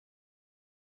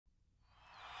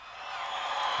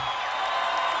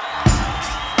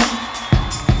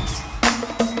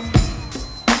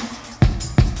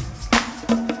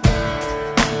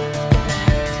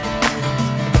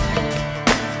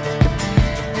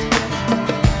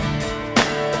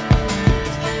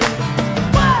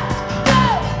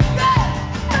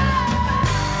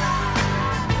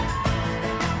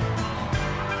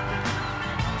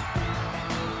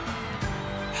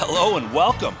and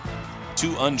welcome to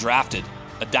Undrafted,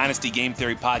 a Dynasty Game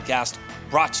Theory podcast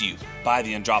brought to you by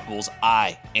the Undroppables.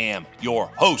 I am your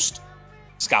host,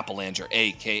 Scott Belanger,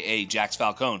 a.k.a. Jax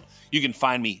Falcone. You can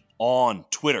find me on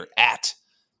Twitter at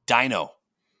Dino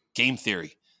Game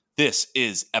Theory. This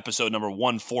is episode number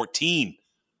 114.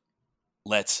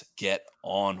 Let's get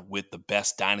on with the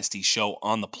best Dynasty show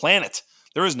on the planet.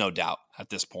 There is no doubt at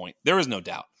this point. There is no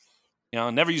doubt. You know,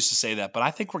 I never used to say that, but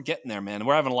I think we're getting there, man.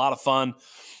 We're having a lot of fun.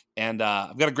 And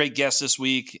I've got a great guest this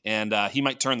week, and he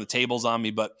might turn the tables on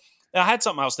me. But I had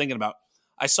something I was thinking about.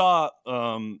 I saw,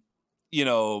 my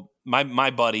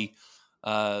buddy,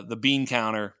 the Bean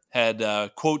Counter, had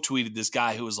quote tweeted this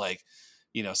guy who was like,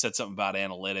 said something about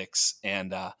analytics.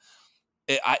 And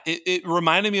it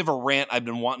reminded me of a rant I've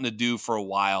been wanting to do for a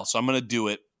while. So I'm going to do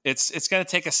it. It's going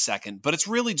to take a second, but it's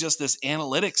really just this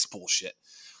analytics bullshit.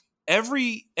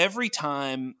 Every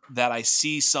time that I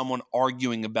see someone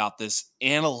arguing about this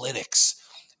analytics,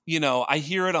 I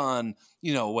hear it on,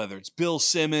 whether it's Bill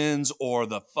Simmons or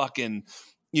the fucking,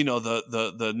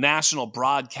 the national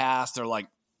broadcast. They're like,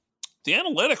 the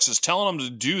analytics is telling them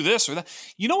to do this or that.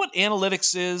 You know what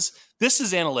analytics is? This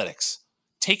is analytics.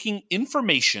 Taking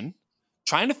information,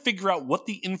 trying to figure out what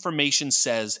the information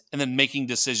says, and then making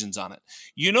decisions on it.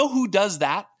 You know who does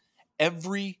that?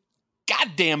 Every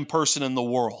goddamn person in the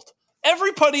world.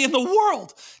 Everybody in the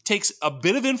world takes a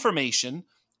bit of information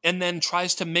and then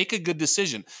tries to make a good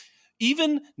decision.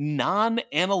 Even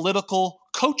non-analytical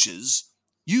coaches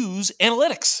use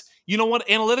analytics. You know what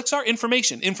analytics are?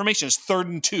 Information. Information is 3rd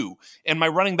and 2, and my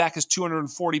running back is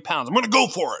 240 pounds. I'm going to go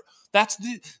for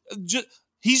it.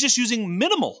 He's just using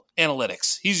minimal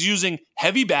analytics. He's using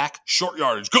heavy back, short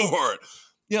yardage. Go for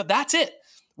it. That's it.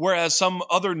 Whereas some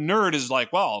other nerd is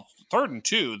like, well, 3rd and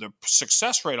 2, the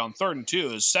success rate on 3rd and 2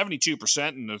 is 72%.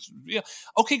 And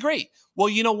okay, great. Well,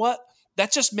 you know what?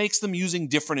 That just makes them using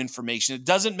different information. It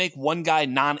doesn't make one guy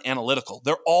non-analytical.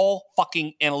 They're all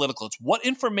fucking analytical. It's what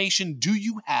information do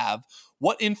you have?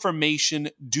 What information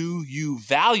do you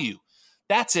value?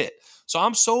 That's it. So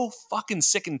I'm so fucking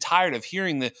sick and tired of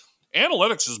hearing that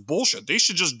analytics is bullshit. They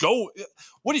should just go.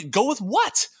 Go with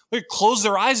what? They close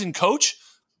their eyes and coach?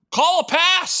 Call a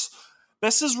pass.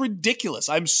 This is ridiculous.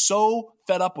 I'm so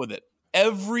fed up with it.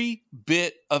 Every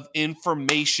bit of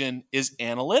information is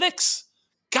analytics.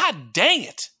 God dang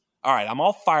it. All right, I'm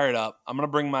all fired up. I'm gonna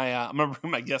bring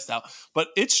my guest out. But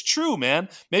it's true, man.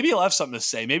 Maybe he'll have something to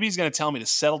say. Maybe he's gonna tell me to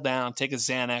settle down, take a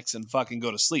Xanax, and fucking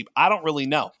go to sleep. I don't really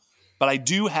know. But I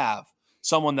do have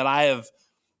someone that I have,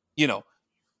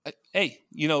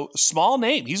 small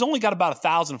name. He's only got about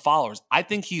 1,000 followers. I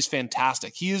think he's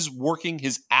fantastic. He is working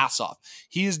his ass off.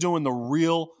 He is doing the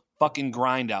real fucking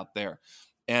grind out there.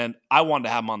 And I wanted to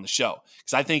have him on the show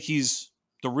because I think he's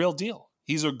the real deal.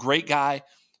 He's a great guy,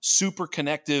 super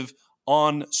connective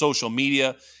on social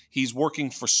media. He's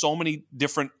working for so many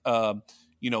different,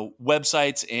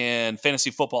 websites and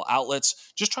fantasy football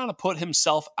outlets, just trying to put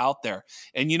himself out there.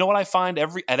 And you know what I find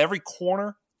at every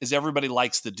corner is everybody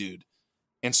likes the dude.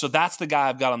 And so that's the guy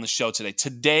I've got on the show today.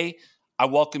 Today, I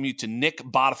welcome you to Nick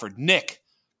Botiford. Nick,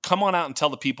 come on out and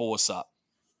tell the people what's up.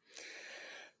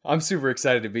 I'm super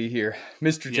excited to be here.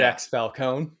 Mr. Jax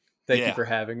Falcone, thank you for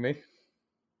having me.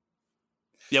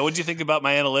 Yeah, what do you think about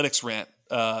my analytics rant?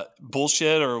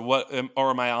 Bullshit or what?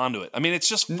 Or am I onto it? I mean, it's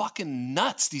just fucking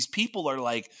nuts. These people are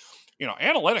like,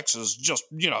 analytics is just,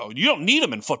 you don't need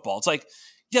them in football. It's like,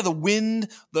 yeah, the wind,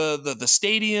 the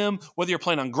stadium, whether you're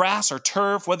playing on grass or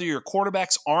turf, whether your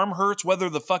quarterback's arm hurts, whether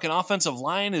the fucking offensive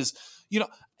line is,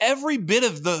 every bit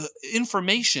of the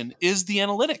information is the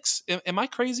analytics. Am I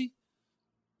crazy?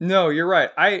 No, you're right.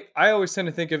 I always tend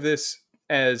to think of this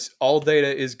as all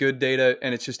data is good data,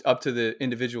 and it's just up to the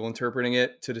individual interpreting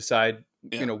it to decide,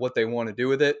 what they want to do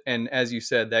with it. And as you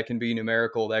said, that can be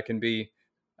numerical. That can be,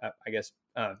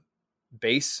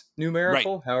 base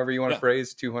numerical, right. However you want to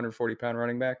phrase 240-pound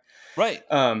running back. Right.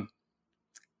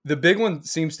 The big one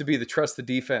seems to be the trust the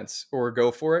defense or go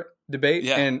for it debate.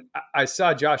 Yeah. And I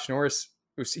saw Josh Norris,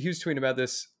 he was tweeting about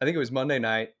this, I think it was Monday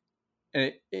night.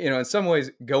 And, in some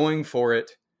ways, going for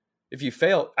it, if you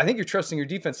fail, I think you're trusting your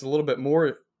defense a little bit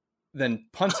more than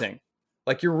punting.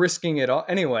 Like you're risking it all.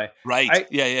 Anyway. Right.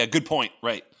 Yeah. Good point.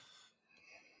 Right.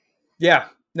 Yeah.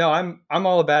 No, I'm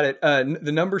all about it.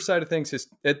 The number side of things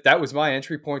that was my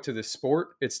entry point to the sport.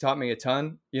 It's taught me a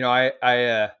ton. I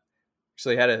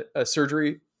actually had a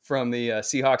surgery from the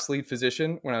Seahawks lead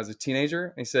physician when I was a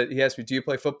teenager. And he asked me, "Do you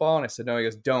play football?" And I said, "No." He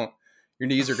goes, "Don't. Your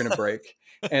knees are going to break."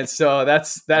 And so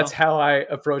that's how I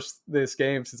approached this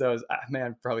game since I was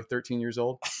probably 13 years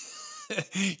old.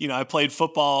 I played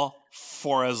football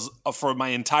for my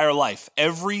entire life,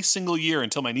 every single year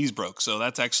until my knees broke. So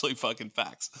that's actually fucking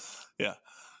facts. Yeah.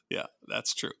 Yeah,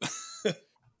 that's true.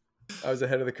 I was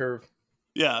ahead of the curve.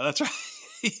 Yeah, that's right.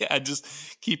 Yeah, just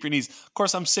keep your knees. Of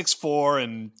course, I'm 6'4"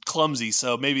 and clumsy,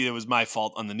 so maybe it was my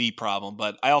fault on the knee problem.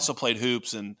 But I also played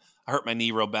hoops, and I hurt my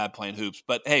knee real bad playing hoops.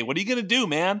 But hey, what are you going to do,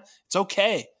 man? It's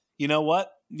okay. You know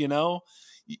what?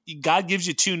 God gives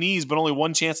you two knees, but only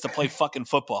one chance to play fucking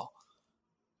football.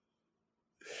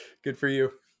 Good for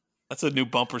you. That's a new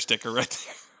bumper sticker right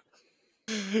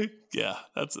there. Yeah,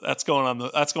 that's going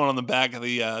on the back of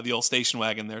the old station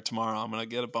wagon there tomorrow. I'm gonna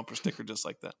get a bumper sticker just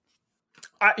like that.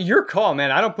 Your call,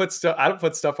 man. I don't put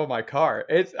stuff on my car.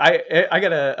 I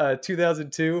got a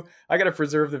 2002. I got to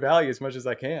preserve the value as much as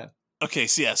I can. Okay,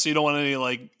 so yeah, so you don't want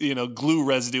any glue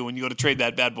residue when you go to trade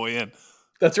that bad boy in.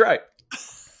 That's right.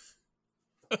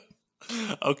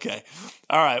 Okay.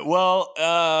 All right.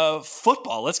 Well,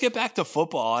 football. Let's get back to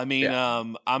football. I mean,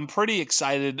 I'm pretty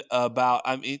excited about.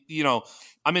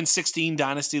 I'm in 16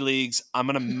 dynasty leagues. I'm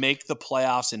going to make the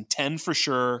playoffs in 10 for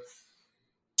sure.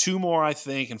 2 more, I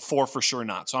think, and 4 for sure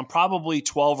not. So I'm probably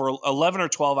 12 or 11 or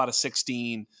 12 out of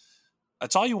 16.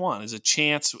 That's all you want is a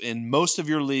chance in most of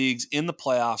your leagues in the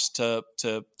playoffs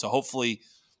to hopefully,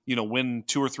 win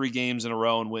 2 or 3 games in a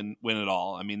row and win it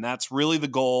all. I mean, that's really the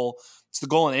goal. It's the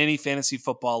goal in any fantasy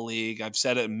football league. I've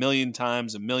said it a million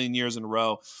times, a million years in a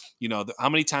row. How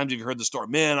many times have you heard the story?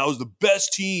 Man, I was the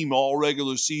best team all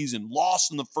regular season,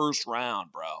 lost in the first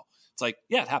round, bro. It's like,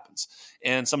 yeah, it happens.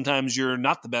 And sometimes you're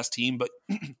not the best team, but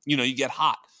you get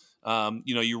hot.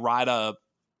 You ride a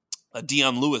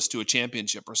Deion Lewis to a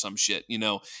championship or some shit,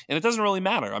 and it doesn't really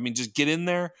matter. I mean, just get in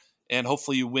there and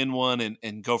hopefully you win one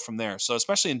and go from there. So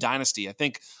especially in Dynasty, I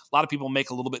think a lot of people make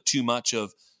a little bit too much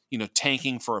of,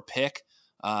 tanking for a pick.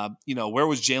 Where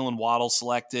was Jalen Waddle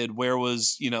selected? Where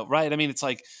was, right? I mean, it's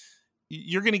like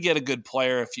you're going to get a good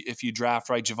player if you draft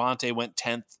right. Javonte went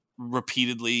 10th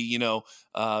repeatedly,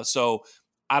 so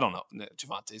I don't know.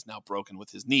 Javante's now broken with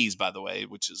his knees, by the way,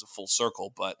 which is a full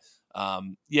circle. But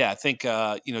I think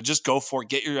just go for it.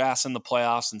 Get your ass in the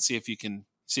playoffs and see if you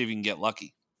can get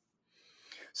lucky.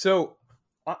 So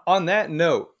on that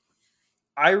note,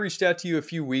 I reached out to you a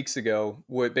few weeks ago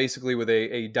with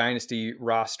a dynasty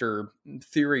roster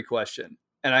theory question.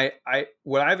 And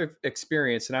what I've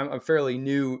experienced, and I'm a fairly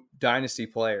new dynasty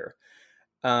player.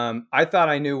 I thought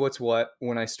I knew what's what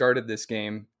when I started this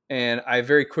game. And I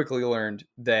very quickly learned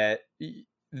that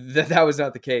was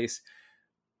not the case.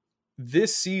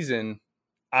 This season,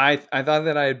 I thought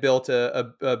that I had built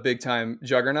a big time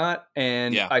juggernaut,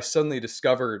 and I suddenly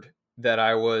discovered that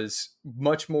I was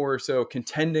much more so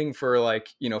contending for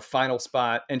final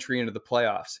spot entry into the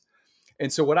playoffs.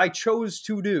 And so what I chose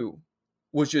to do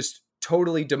was just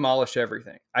totally demolish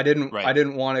everything. I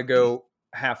didn't want to go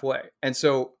halfway. And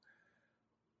so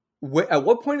at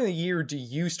what point in the year do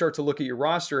you start to look at your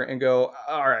roster and go,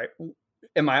 all right,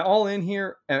 am I all in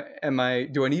here?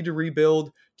 Do I need to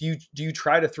rebuild? Do you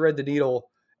try to thread the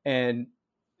needle and,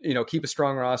 keep a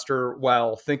strong roster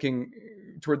while thinking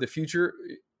toward the future?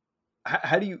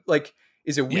 How do you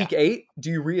is it week 8?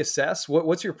 Do you reassess?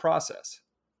 What's your process?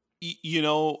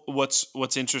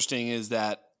 What's interesting is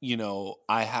that,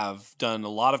 I have done a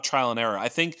lot of trial and error. I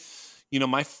think,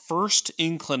 my first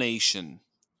inclination,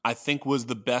 I think, was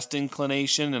the best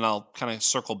inclination, and I'll kind of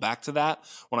circle back to that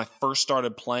when I first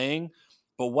started playing.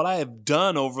 But what I have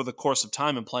done over the course of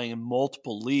time and playing in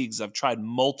multiple leagues, I've tried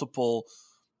multiple,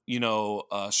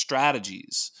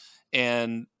 strategies.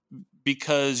 And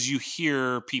because you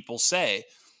hear people say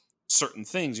certain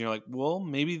things, and you're like, well,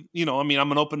 maybe,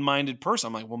 I'm an open-minded person.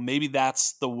 I'm like, well, maybe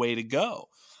that's the way to go.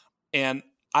 And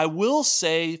I will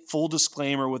say, full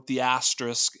disclaimer with the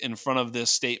asterisk in front of this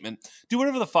statement, do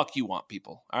whatever the fuck you want,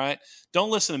 people. All right?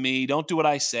 Don't listen to me. Don't do what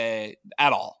I say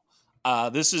at all.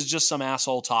 This is just some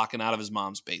asshole talking out of his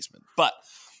mom's basement. But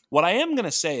what I am going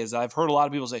to say is that I've heard a lot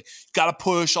of people say, got to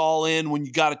push all in when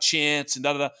you got a chance and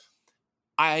da-da-da.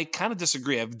 I kind of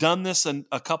disagree. I've done this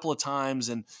a couple of times,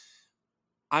 and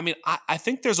I mean, I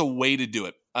think there's a way to do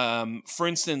it. For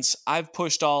instance, I've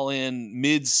pushed all in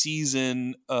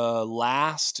mid-season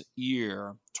last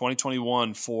year,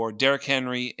 2021, for Derrick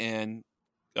Henry and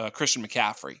Christian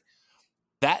McCaffrey.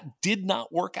 That did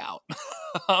not work out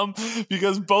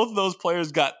because both of those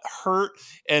players got hurt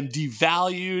and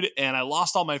devalued, and I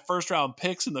lost all my first-round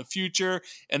picks in the future,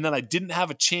 and then I didn't have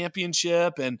a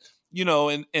championship, and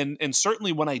and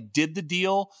certainly when I did the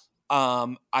deal,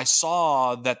 I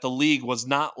saw that the league was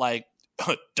not like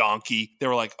donkey. They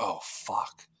were like, oh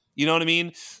fuck, you know what I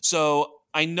mean? So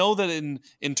I know that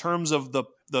in terms of the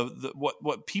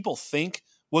what people think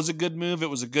was a good move, it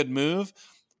was a good move.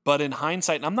 But in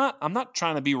hindsight, and I'm not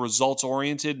trying to be results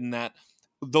oriented in that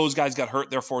those guys got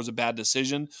hurt, therefore it was a bad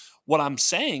decision. What I'm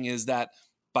saying is that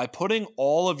by putting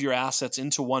all of your assets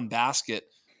into one basket,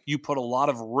 you put a lot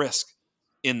of risk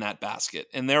in that basket.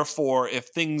 And therefore, if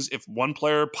one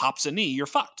player pops a knee, you're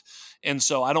fucked. And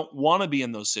so I don't want to be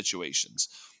in those situations.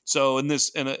 So in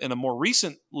a more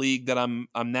recent league that I'm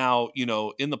now,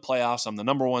 in the playoffs, I'm the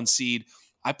number 1 seed.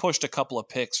 I pushed a couple of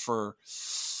picks for,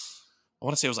 I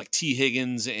want to say it was like T.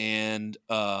 Higgins and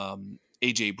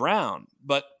AJ Brown,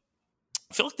 but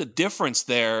I feel like the difference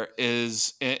there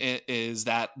is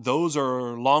that those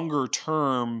are longer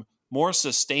term, more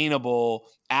sustainable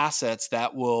assets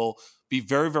that will be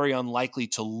very, very unlikely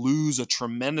to lose a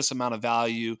tremendous amount of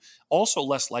value. Also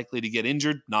less likely to get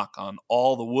injured, knock on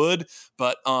all the wood.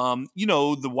 But,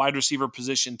 the wide receiver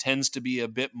position tends to be a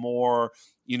bit more,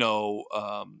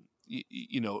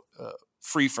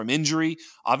 free from injury,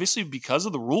 obviously because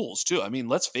of the rules too. I mean,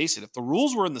 let's face it, if the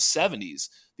rules were in the 70s,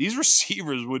 these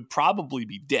receivers would probably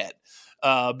be dead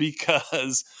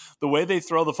because the way they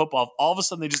throw the football, all of a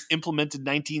sudden they just implemented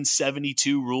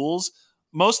 1972 rules.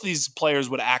 Most of these players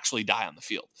would actually die on the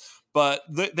field, but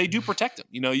they do protect them.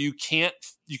 You can't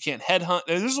headhunt.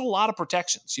 There's a lot of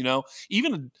protections,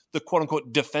 even the quote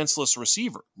unquote defenseless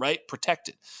receiver, right?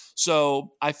 Protected.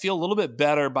 So I feel a little bit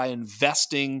better by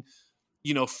investing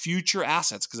future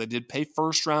assets, because I did pay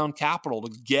first round capital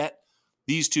to get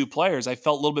these 2 players. I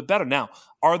felt a little bit better. Now,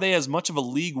 are they as much of a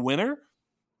league winner?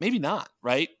 Maybe not,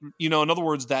 right? In other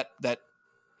words, that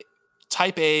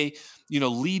type A,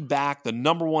 lead back, the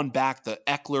number 1 back, the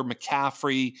Eckler,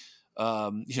 McCaffrey,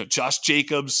 Josh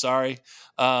Jacobs, type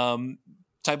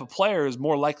of player is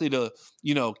more likely to,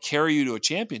 carry you to a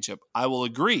championship. I will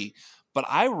agree. But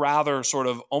I rather sort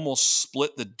of almost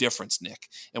split the difference, Nick.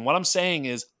 And what I'm saying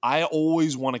is I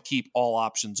always want to keep all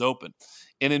options open.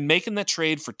 And in making that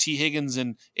trade for T. Higgins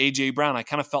and A.J. Brown, I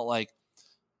kind of felt like,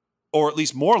 or at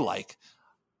least more like,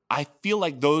 I feel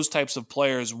like those types of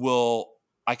players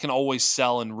I can always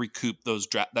sell and recoup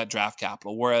that draft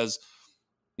capital. Whereas,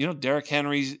 Derrick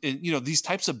Henry's, these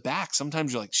types of backs,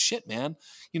 sometimes you're like, shit, man,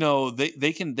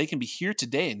 they can be here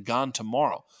today and gone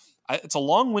tomorrow. It's a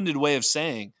long-winded way of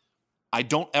saying, I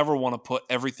don't ever want to put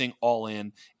everything all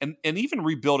in, and even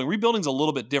rebuilding. Rebuilding's a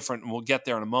little bit different, and we'll get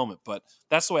there in a moment, but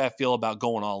that's the way I feel about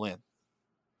going all in.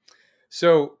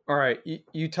 So, all right,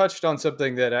 you touched on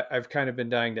something that I've kind of been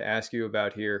dying to ask you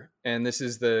about here, and this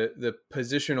is the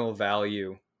positional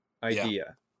value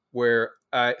idea, where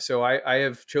I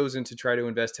have chosen to try to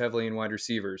invest heavily in wide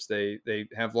receivers. They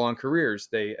have long careers.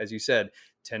 They, as you said,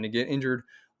 tend to get injured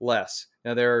less.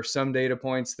 Now, there are some data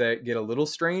points that get a little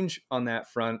strange on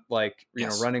that front, like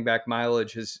running back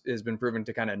mileage has been proven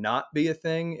to kind of not be a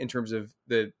thing in terms of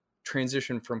the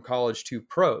transition from college to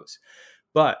pros.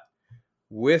 But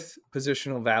with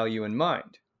positional value in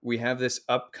mind, we have this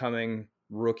upcoming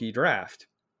rookie draft.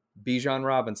 Bijan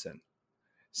Robinson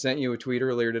sent you a tweet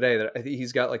earlier today that I think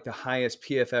he's got like the highest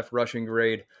PFF rushing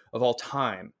grade of all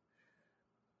time.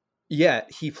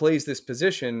 Yet he plays this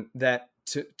position that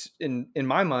in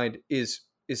my mind is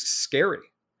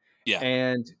scary. Yeah.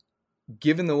 And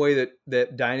given the way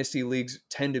that dynasty leagues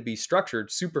tend to be structured,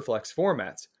 superflex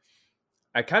formats,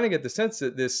 I kind of get the sense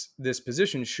that this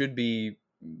position should be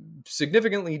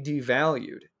significantly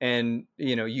devalued. And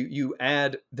you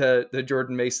add the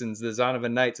Jordan Masons, the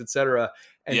Zonovan Knights, etc.,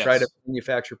 and try to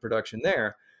manufacture production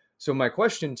there. So my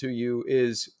question to you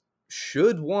is,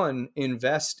 should one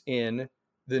invest in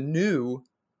the new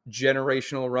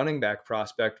generational running back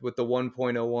prospect with the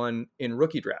 1.01 in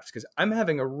rookie drafts? Because I'm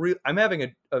having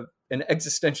an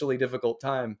existentially difficult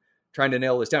time trying to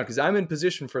nail this down, because I'm in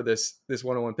position for this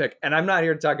 101 pick, and I'm not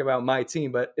here to talk about my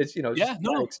team, but it's just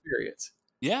my experience.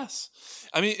 Yes,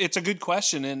 I mean, it's a good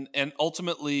question, and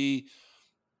ultimately,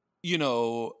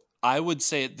 I would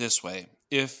say it this way: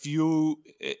 if you're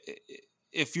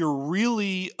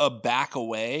really a back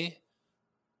away,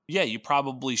 you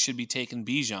probably should be taking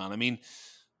Bijan. I mean,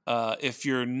 if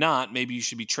you're not, maybe you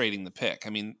should be trading the pick.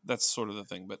 I mean, that's sort of the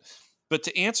thing. But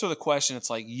to answer the question, it's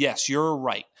like, yes, you're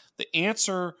right. The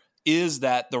answer is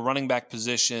that the running back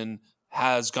position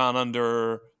has gone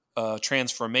under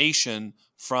transformation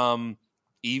from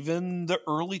even the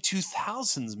early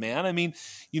 2000s, man. I mean,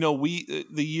 the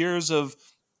years of,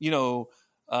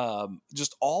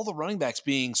 just all the running backs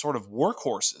being sort of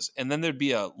workhorses. And then there'd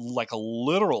be a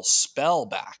literal spell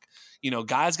back.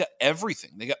 Guys got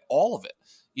everything. They got all of it,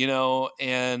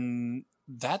 and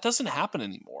that doesn't happen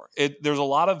anymore. There's a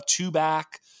lot of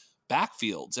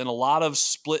backfields and a lot of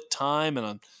split time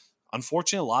and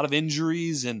unfortunately a lot of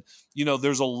injuries. And,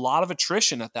 there's a lot of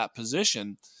attrition at that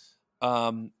position.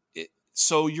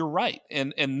 So you're right.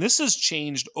 And this has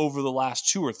changed over the last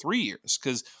 2 or 3 years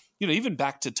because, even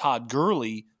back to Todd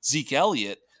Gurley, Zeke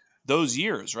Elliott, those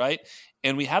years, right?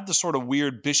 And we had the sort of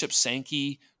weird Bishop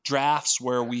Sankey drafts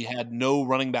where we had no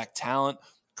running back talent,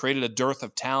 created a dearth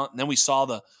of talent. And then we saw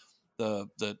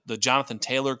the Jonathan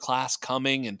Taylor class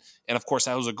coming. And of course,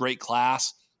 that was a great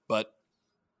class. But,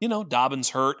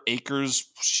 Dobbins hurt, Akers,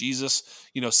 Jesus,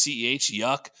 CEH,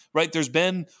 yuck, right? There's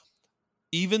been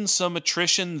even some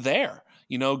attrition there.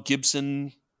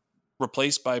 Gibson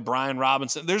replaced by Brian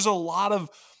Robinson. There's a lot of,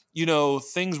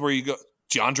 things where you go,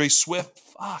 DeAndre Swift,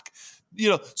 fuck.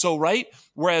 So right.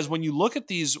 Whereas when you look at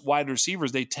these wide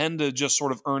receivers, they tend to just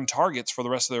sort of earn targets for the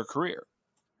rest of their career.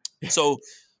 So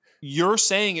you're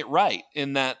saying it right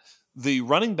in that the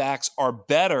running backs are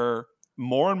better,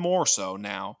 more and more so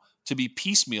now, to be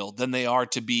piecemeal than they are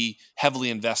to be heavily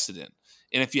invested in.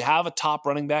 And if you have a top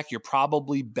running back, you're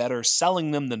probably better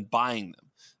selling them than buying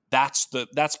them.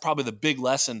 That's probably the big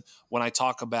lesson when I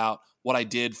talk about what I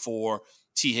did for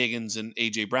T. Higgins and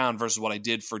A.J. Brown versus what I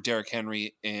did for Derrick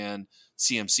Henry and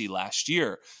CMC last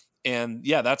year. And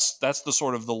yeah, that's the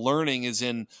sort of the learning is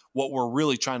in what we're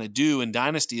really trying to do in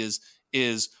Dynasty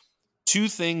is two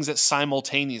things that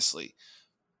simultaneously,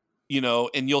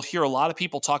 and you'll hear a lot of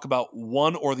people talk about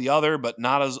one or the other, but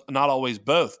not always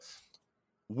both.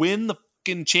 Win the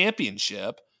fucking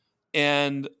championship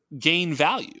and gain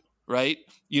value, right?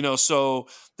 So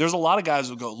there's a lot of guys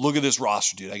who go, look at this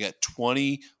roster, dude. I got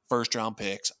 20 first-round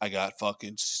picks. I got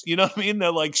fucking, you know what I mean?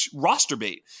 They're like roster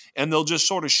bait. And they'll just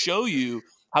sort of show you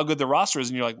how good the roster is.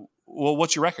 And you're like, well,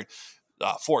 what's your record?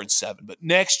 4-7. But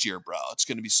next year, bro, it's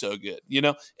going to be so good,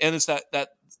 And it's that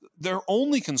they're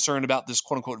only concerned about this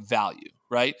quote-unquote value,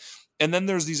 right? And then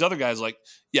there's these other guys like,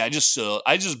 yeah, I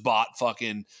just bought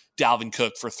fucking Dalvin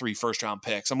Cook for 3 first-round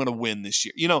picks. I'm going to win this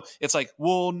year. It's like,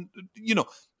 well,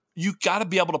 you got to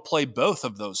be able to play both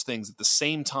of those things at the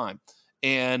same time.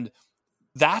 And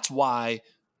that's why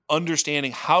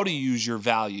understanding how to use your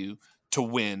value to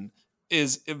win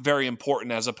is very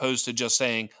important, as opposed to just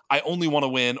saying, I only want to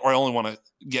win or I only want to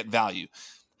get value.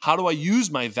 How do I use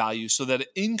my value so that it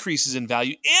increases in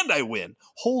value and I win?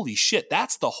 Holy shit,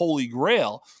 that's the holy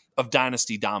grail of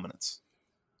dynasty dominance.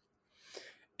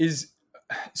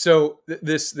 So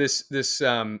this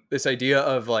idea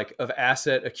of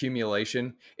asset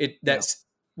accumulation,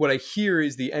 what I hear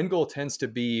is the end goal tends to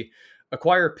be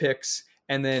acquire picks.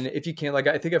 And then if you can,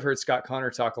 I think I've heard Scott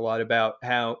Connor talk a lot about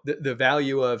how the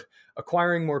value of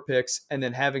acquiring more picks and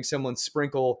then having someone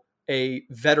sprinkle a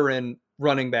veteran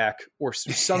running back or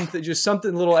something, just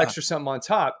something little extra something on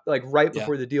top, right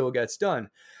before the deal gets done.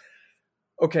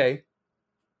 Okay.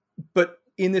 But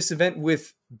in this event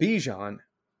with Bijan,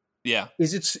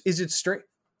 is it straight?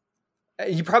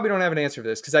 You probably don't have an answer for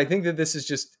this, because I think that this is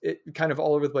just kind of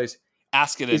all over the place.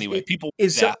 Ask it anyway.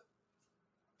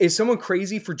 Is someone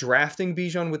crazy for drafting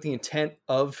Bijan with the intent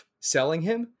of selling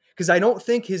him? Because I don't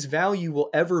think his value will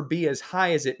ever be as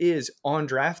high as it is on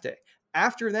draft day.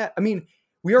 After that, I mean,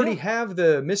 we already have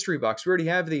the mystery box. We already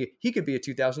have he could be a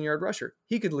 2,000-yard rusher.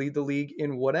 He could lead the league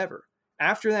in whatever.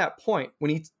 After that point,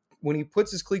 when he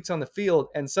puts his cleats on the field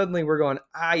and suddenly we're going,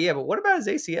 but what about his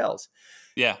ACLs?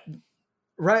 Yeah.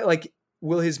 Right?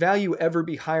 Will his value ever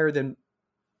be higher than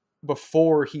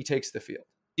before he takes the field?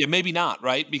 Yeah, maybe not,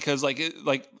 right? Because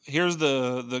here's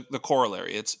the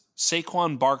corollary. It's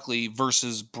Saquon Barkley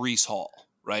versus Breece Hall,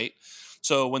 right?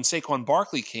 So when Saquon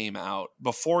Barkley came out,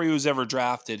 before he was ever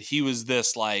drafted, he was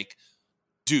this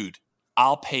dude,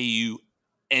 I'll pay you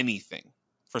anything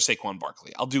for Saquon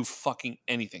Barkley. I'll do fucking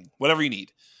anything, whatever you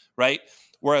need, right?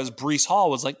 Whereas Breece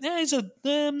Hall was like,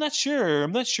 I'm not sure.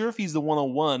 I'm not sure if he's the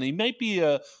 101. He might be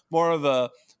more of a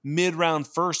mid-round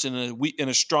first in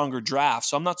a stronger draft.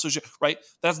 So I'm not so sure, right?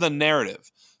 That's the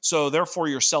narrative. So therefore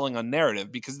you're selling on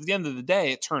narrative, because at the end of the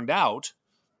day, it turned out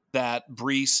that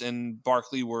Breece and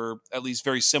Barkley were at least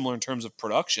very similar in terms of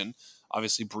production.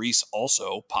 Obviously, Breece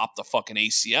also popped the fucking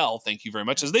ACL. Thank you very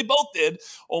much, as they both did.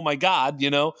 Oh my God,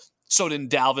 so didn't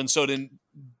Dalvin, so didn't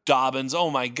Dobbins. Oh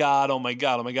my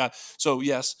God. So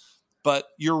yes, but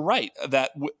you're right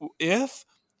that if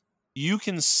you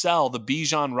can sell the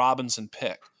Bijan Robinson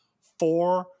pick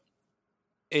for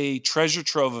a treasure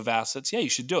trove of assets, you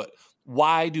should do it.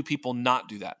 Why do people not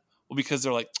do that? Well, because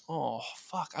they're like, oh,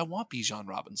 fuck, I want Bijan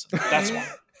Robinson. That's why.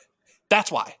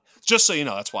 That's why. Just so you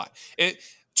know, that's why.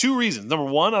 2 reasons. Number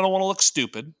one, I don't want to look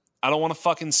stupid. I don't want to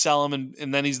fucking sell him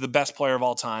and then he's the best player of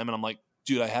all time. And I'm like,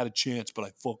 dude, I had a chance, but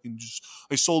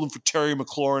I sold him for Terry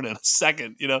McLaurin in a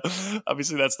second,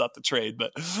 Obviously that's not the trade,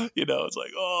 but it's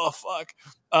like, oh, fuck.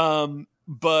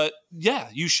 But yeah,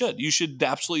 you should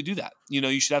absolutely do that.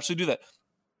 You should absolutely do that.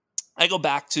 I go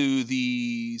back to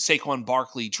the Saquon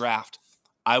Barkley draft.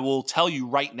 I will tell you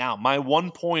right now, my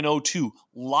 1.02,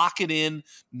 lock it in,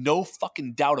 no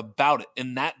fucking doubt about it.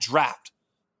 In that draft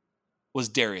was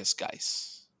Darius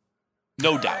Geis.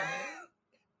 No doubt.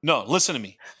 No, listen to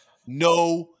me.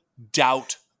 No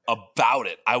doubt about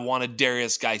it. I wanted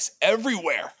Darius Geis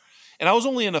everywhere. And I was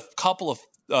only in a couple of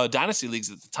Dynasty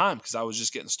leagues at the time because I was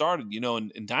just getting started,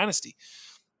 in Dynasty.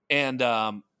 And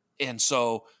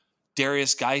so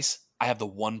Darius Geis, I have the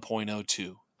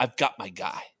 1.02. I've got my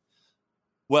guy.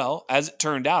 Well, as it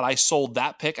turned out, I sold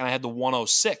that pick and I had the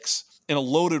 106 in a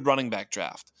loaded running back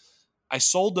draft. I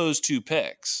sold those 2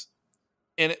 picks,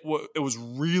 and it was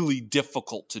really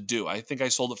difficult to do. I think I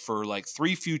sold it for like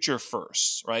 3 future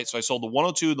firsts, right? So I sold the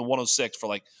 102 and the 106 for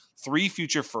like 3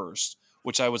 future firsts,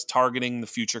 which I was targeting the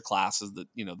future classes, the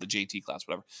JT class,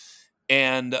 whatever,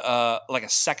 and like a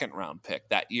second round pick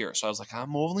that year. So I was like,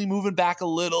 I'm only moving back a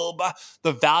little, but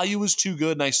the value was too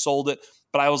good, and I sold it.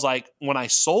 But I was like, when I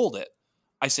sold it,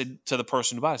 I said to the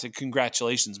person who bought it, I said,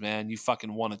 congratulations, man. You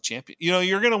fucking won a champion.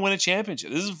 You're going to win a championship.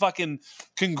 This is fucking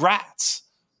congrats.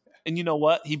 And you know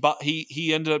what?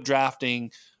 He ended up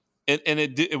drafting, and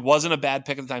it wasn't a bad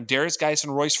pick at the time, Darius Geis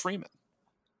and Royce Freeman.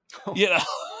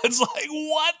 It's like,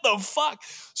 what the fuck?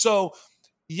 So,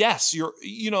 yes,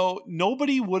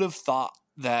 nobody would have thought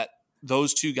that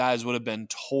those 2 guys would have been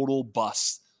total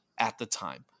busts at the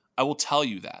time. I will tell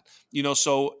you that.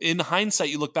 So in hindsight,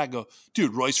 you look back and go,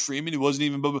 dude, Royce Freeman, he wasn't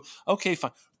even, okay,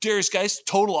 fine. Darius Geis,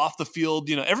 total off the field.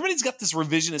 Everybody's got this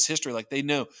revisionist history, like they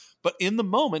know. But in the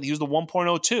moment, he was the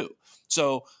 1.02.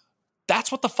 So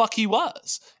that's what the fuck he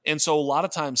was. And so a lot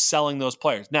of times selling those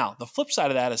players. Now, the flip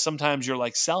side of that is sometimes you're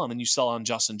like selling and you sell on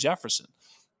Justin Jefferson.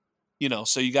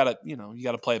 So you got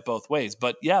to play it both ways.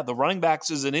 But yeah, the running backs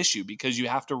is an issue because you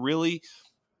have to really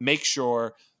make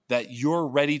sure that you're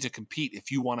ready to compete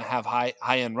if you want to have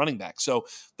high-end running backs. So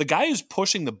the guy who's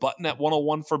pushing the button at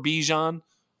 101 for Bijan,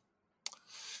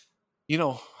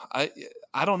 I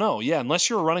don't know. Yeah, unless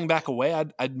you're a running back away,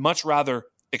 I'd much rather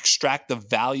extract the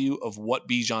value of what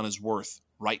Bijan is worth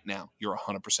right now. You're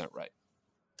 100% right.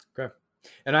 Okay.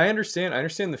 And I understand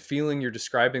the feeling you're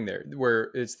describing there,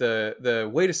 where it's the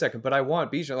wait a second, but I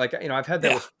want Bijan. Like, I've had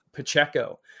that with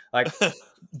Pacheco. Like,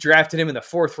 drafted him in the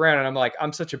 4th round, and I'm like,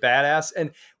 I'm such a badass.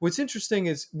 And what's interesting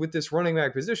is with this running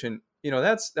back position,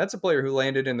 that's a player who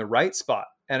landed in the right spot.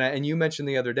 And you mentioned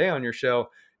the other day on your show,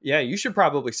 yeah, you should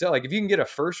probably sell. Like, if you can get a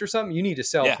first or something, you need to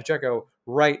sell Pacheco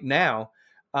right now.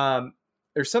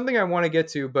 There's something I want to get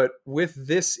to, but with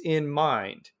this in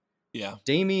mind,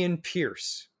 Dameon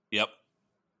Pierce. Yep.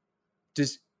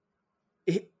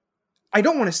 I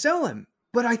don't want to sell him,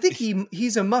 but I think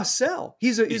he's a must sell.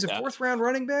 He's a 4th round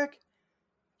running back.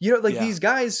 These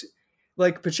guys,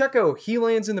 like Pacheco, he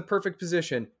lands in the perfect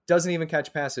position, doesn't even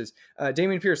catch passes.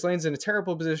 Dameon Pierce lands in a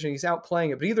terrible position. He's out playing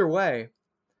it. But either way,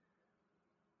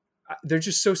 they're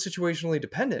just so situationally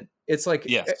dependent. It's like,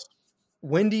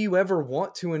 when do you ever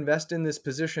want to invest in this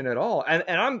position at all? And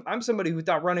I'm somebody who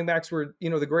thought running backs were,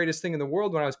 the greatest thing in the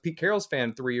world when I was Pete Carroll's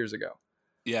fan 3 years ago.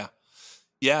 Yeah.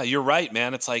 Yeah, you're right,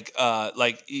 man. It's like, everybody's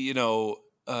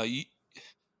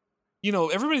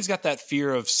got that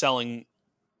fear of selling,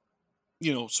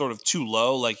 sort of too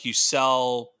low. Like, you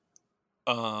sell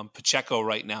Pacheco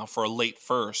right now for a late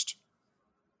first,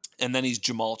 and then he's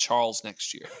Jamal Charles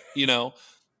next year.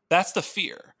 That's the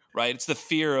fear, right? It's the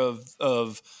fear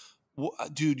of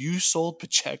dude, you sold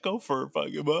Pacheco for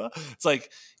fucking. It's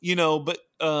like, but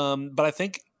I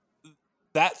think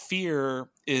that fear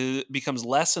becomes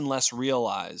less and less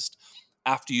realized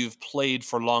after you've played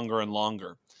for longer and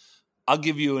longer. I'll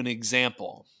give you an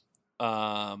example.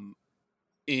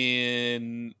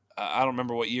 In I don't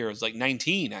remember what year. It was like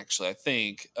 19, actually, I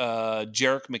think.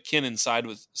 Jerick McKinnon signed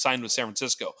with San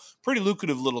Francisco. Pretty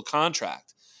lucrative little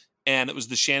contract. And it was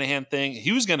the Shanahan thing.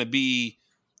 He was going to be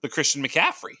the Christian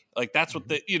McCaffrey. Like, that's what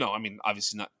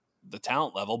obviously not the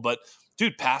talent level, but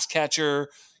dude, pass catcher,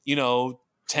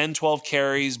 10, 12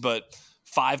 carries, but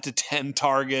 5 to 10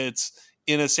 targets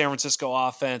in a San Francisco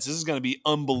offense. This is going to be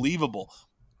unbelievable.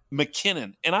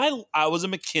 McKinnon. And I was a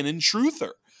McKinnon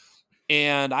truther.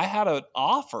 And I had an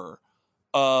offer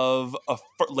of a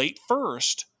late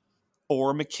first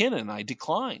for McKinnon. I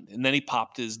declined. And then he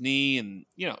popped his knee and,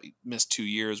 he missed 2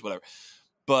 years, whatever.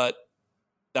 But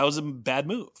that was a bad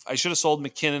move. I should have sold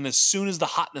McKinnon as soon as the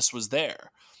hotness was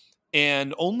there.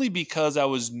 And only because I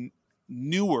was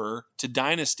newer to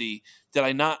Dynasty did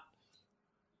I not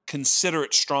consider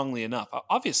it strongly enough.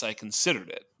 Obviously, I considered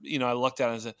it. I looked at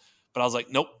it and said, but I was like,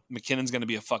 nope, McKinnon's going to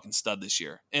be a fucking stud this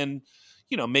year. And,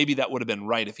 maybe that would have been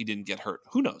right if he didn't get hurt.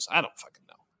 Who knows? I don't fucking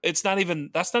know. That's not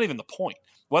even the point.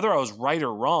 Whether I was right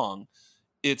or wrong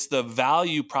It's the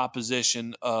value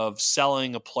proposition of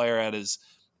selling a player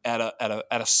at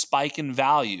a spike in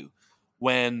value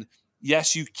when,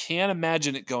 yes, you can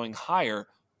imagine it going higher,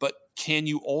 but can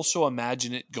you also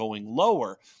imagine it going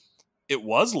lower? It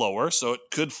was lower, so it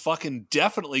could fucking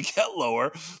definitely get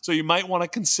lower. So you might want to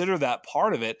consider that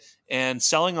part of it. And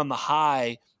selling on the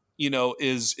high,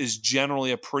 is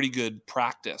generally a pretty good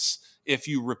practice if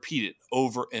you repeat it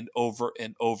over and over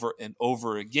and over and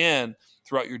over again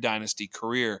throughout your dynasty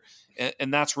career.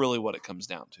 And that's really what it comes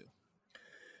down to.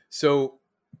 So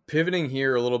pivoting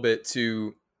here a little bit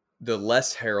to the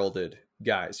less heralded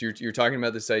guys, you're talking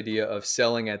about this idea of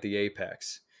selling at the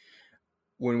apex.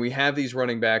 When we have these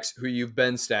running backs who you've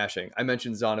been stashing, I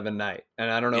mentioned Zonovan Knight, and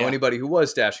I don't know anybody who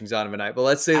was stashing Zonovan Knight, but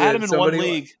let's say I had him in one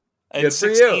league. In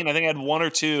 16, I think I had one or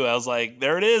two. I was like,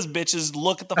 there it is, bitches.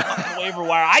 Look at the fucking waiver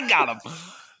wire. I got him.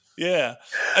 Yeah.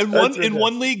 And in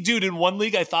one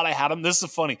league, I thought I had him. This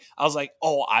is funny. I was like,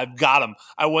 oh, I've got him.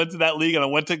 I went to that league and I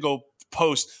went to go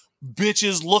post,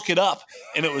 bitches, look it up.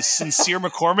 And it was Sincere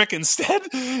McCormick instead.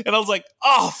 And I was like,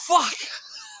 oh, fuck.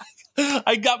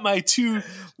 I got my two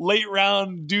late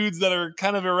round dudes that are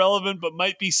kind of irrelevant, but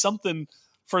might be something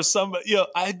for somebody.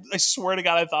 I swear to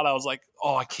God, I thought I was like,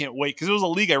 oh, I can't wait. Because it was a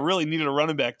league I really needed a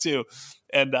running back too.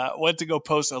 And went to go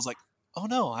post. And I was like, oh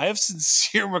no, I have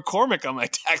Sincere McCormick on my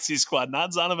taxi squad,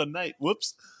 not Zonovan Knight.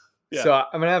 Whoops. Yeah. So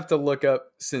I'm gonna have to look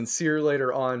up Sincere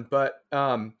later on, but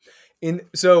so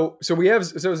we have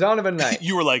Zonovan Knight.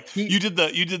 You were like, you did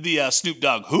the Snoop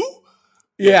Dogg. Who?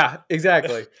 Yeah,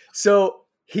 exactly. So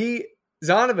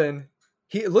Zonovan,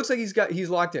 it looks like he's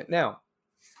locked in now.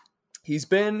 He's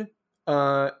been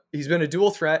a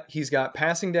dual threat. He's got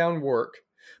passing down work.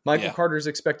 Michael Carter is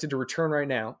expected to return right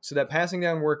now, so that passing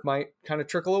down work might kind of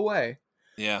trickle away.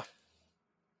 Yeah.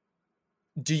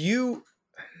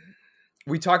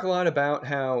 We talk a lot about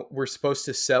how we're supposed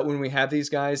to sell when we have these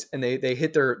guys and they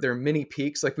hit their mini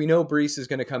peaks. Like we know Breece is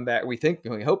going to come back. We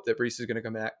hope that Breece is going to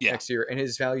come back next year and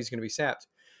his value is going to be sapped.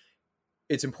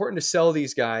 It's important to sell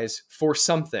these guys for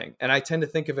something. And I tend to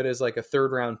think of it as like a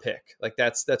 3rd round pick. Like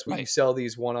that's what you sell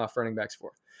these one-off running backs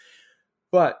for.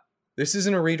 But this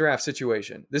isn't a redraft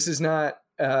situation. This is not,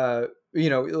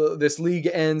 this league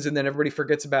ends and then everybody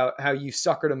forgets about how you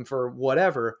suckered them for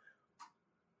whatever.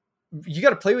 You got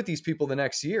to play with these people the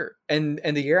next year and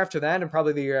the year after that, and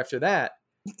probably the year after that.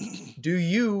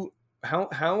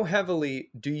 How heavily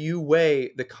do you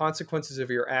weigh the consequences of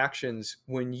your actions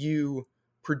when you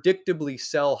predictably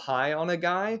sell high on a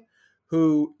guy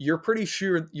who you're pretty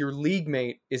sure your league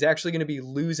mate is actually going to be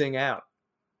losing out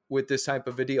with this type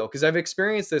of a deal? Because I've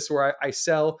experienced this where I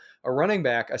sell a running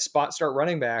back, a spot start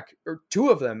running back, or two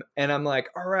of them, and I'm like,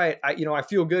 all right, I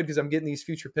feel good because I'm getting these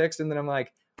future picks, and then I'm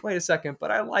like, wait a second,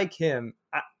 but I like him.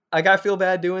 I feel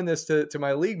bad doing this to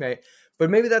my league mate,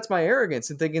 but maybe that's my arrogance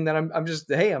and thinking that I'm just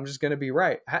going to be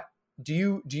right. Do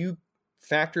you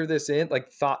factor this in,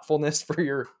 like thoughtfulness for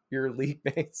your league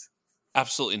mates?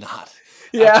 Absolutely not.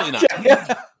 Yeah. Absolutely not.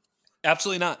 Yeah.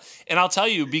 Absolutely not. And I'll tell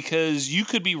you, because you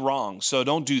could be wrong. So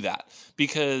don't do that.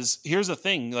 Because here's the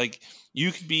thing, like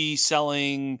you could be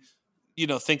selling,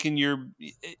 thinking you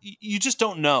just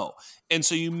don't know. And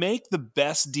so you make the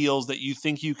best deals that you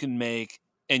think you can make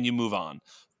and you move on.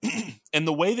 And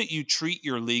the way that you treat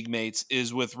your league mates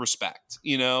is with respect,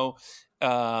 I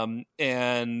am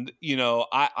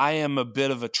a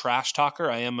bit of a trash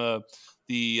talker. I am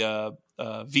the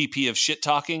VP of shit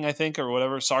talking, I think, or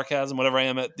whatever, sarcasm, whatever I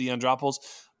am at the Undrafted.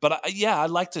 But I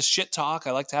like to shit talk.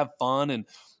 I like to have fun.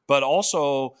 But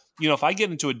also, if I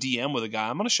get into a DM with a guy,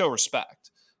 I'm going to show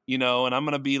respect, and I'm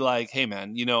going to be like, hey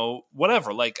man,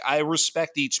 whatever. Like I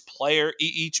respect each player,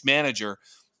 each manager,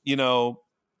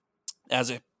 as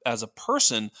a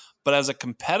person, but as a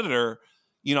competitor,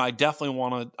 I definitely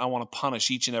want to punish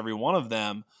each and every one of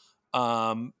them.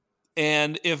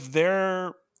 And if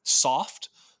they're soft,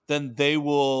 then they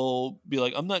will be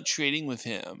like, I'm not trading with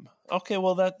him. Okay,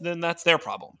 well then that's their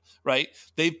problem, right?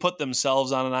 They've put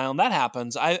themselves on an island. That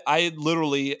happens. I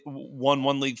literally won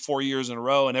one league 4 years in a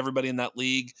row, and everybody in that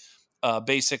league,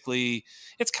 basically,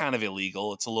 it's kind of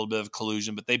illegal. It's a little bit of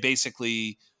collusion, but they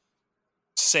basically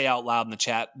say out loud in the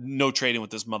chat, no trading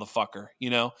with this motherfucker,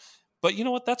 But you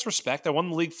know what? That's respect. I won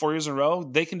the league 4 years in a row.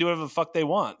 They can do whatever the fuck they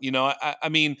want. I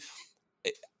mean,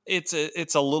 it's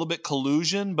a little bit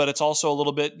collusion, but it's also a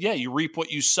little bit, you reap what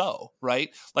you sow,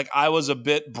 right? Like I was a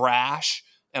bit brash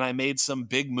and I made some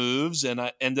big moves and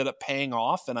I ended up paying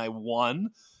off and I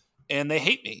won and they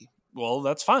hate me. Well,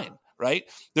 that's fine, right?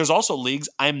 There's also leagues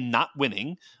I'm not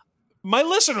winning. My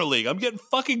listener league, I'm getting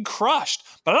fucking crushed,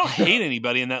 but I don't hate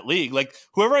anybody in that league. Like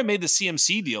whoever I made the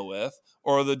CMC deal with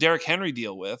or the Derrick Henry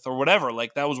deal with or whatever,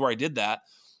 like that was where I did that.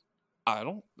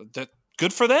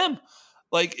 Good for them.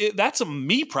 Like that's a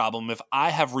me problem if I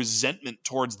have resentment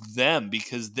towards them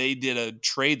because they did a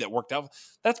trade that worked out.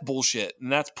 That's bullshit and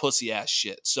that's pussy ass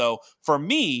shit. So for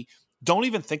me, don't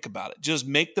even think about it. Just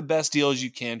make the best deal as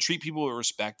you can, treat people with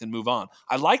respect and move on.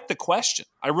 I like the question.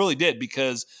 I really did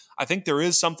because I think there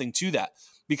is something to that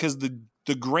because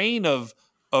the grain of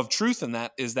truth in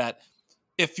that is that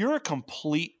if you're a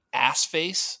complete ass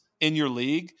face in your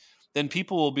league, then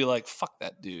people will be like, fuck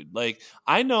that dude. Like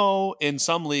I know in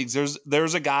some leagues,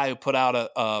 there's a guy who put out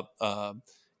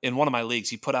in one of my leagues,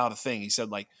 he put out a thing. He said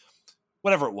like,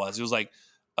 whatever it was like,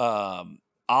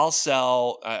 I'll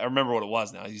sell, I remember what it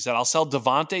was now. He said, I'll sell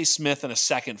Devontae Smith in a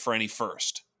second for any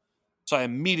first. So I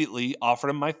immediately offered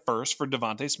him my first for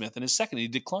Devontae Smith and his second. He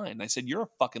declined. I said, you're a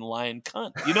fucking lying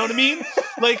cunt. You know what I mean?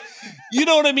 Like, you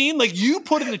know what I mean? Like you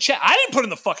put in the chat. I didn't put in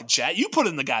the fucking chat. You put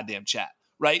in the goddamn chat.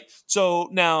 Right. So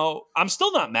now I'm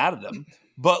still not mad at him,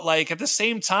 but like at the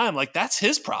same time, like that's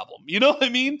his problem. You know what I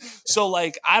mean? So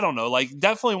like, I don't know, like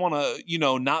definitely want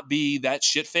to, not be that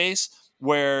shit face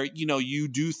where, you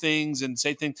do things and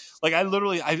say things like I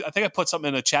think I put something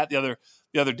in a chat the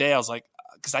other day. I was like,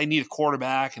 cause I need a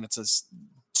quarterback and it's a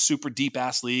super deep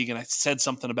ass league. And I said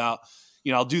something about,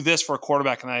 I'll do this for a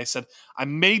quarterback. And I said, I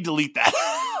may delete that.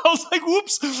 I was like,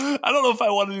 whoops, I don't know if I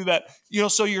want to do that.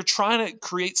 So you're trying to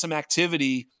create some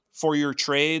activity for your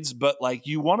trades, but like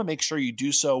you want to make sure you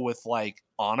do so with like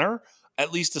honor,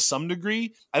 at least to some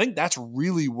degree. I think that's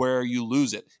really where you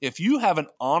lose it. If you have an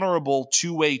honorable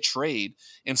two-way trade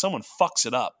and someone fucks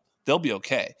it up, they'll be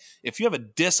okay. If you have a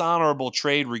dishonorable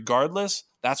trade regardless,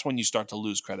 that's when you start to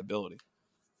lose credibility.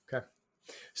 Okay.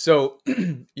 So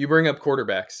you bring up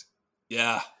quarterbacks.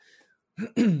 Yeah.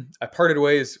 I parted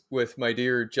ways with my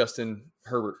dear Justin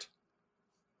Herbert,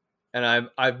 and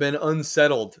I've been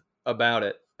unsettled about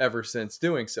it ever since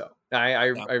doing so. I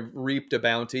reaped a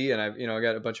bounty, and I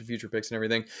got a bunch of future picks and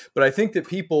everything. But I think that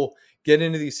people get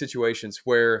into these situations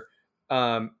where,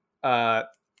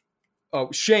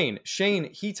 Shane,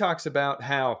 he talks about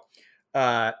how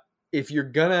if you're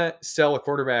gonna sell a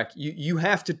quarterback, you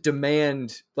have to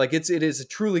demand, like it is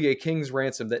truly a king's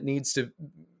ransom that needs to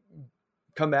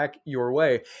come back your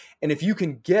way. And if you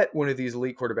can get one of these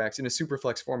elite quarterbacks in a super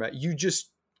flex format, you just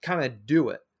kind of do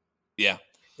it. Yeah.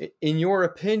 In your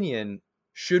opinion,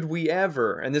 should we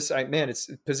ever, and this, it's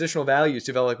positional values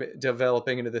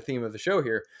developing into the theme of the show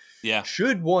here. Yeah.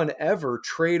 Should one ever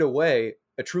trade away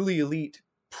a truly elite,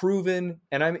 proven,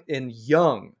 and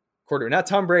young quarterback, not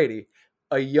Tom Brady,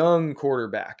 a young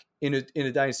quarterback in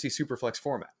a dynasty super flex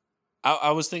format?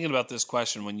 I was thinking about this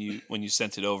question when you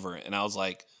sent it over, and I was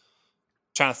like,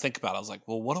 trying to think about it. I was like,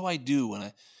 well, what do I do and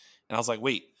I was like,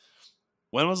 wait,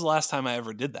 when was the last time I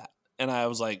ever did that? And I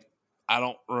was like, I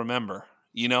don't remember,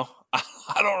 I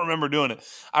don't remember doing it.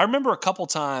 I remember a couple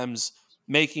times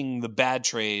making the bad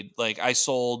trade. Like I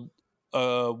sold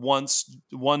once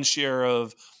one share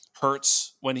of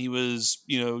Hurts when he was,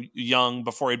 young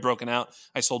before he'd broken out.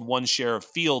 I sold one share of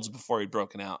Fields before he'd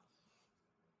broken out.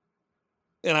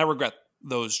 And I regret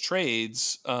those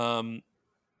trades.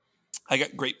 I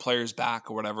got great players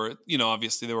back or whatever.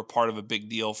 Obviously they were part of a big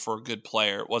deal for a good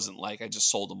player. It wasn't like I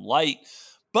just sold them light,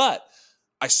 but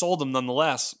I sold them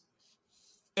nonetheless.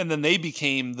 And then they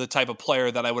became the type of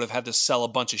player that I would have had to sell a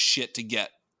bunch of shit to get.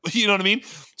 You know what I mean?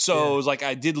 So It was like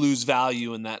I did lose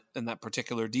value in that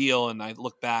particular deal. And I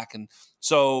look back. And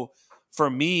so for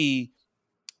me,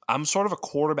 I'm sort of a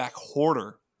quarterback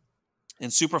hoarder in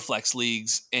Superflex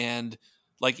leagues. And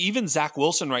like even Zach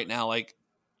Wilson right now, like,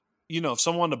 if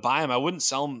someone wanted to buy him, I wouldn't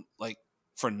sell him like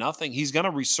for nothing. He's going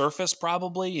to resurface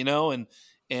probably,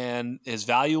 and his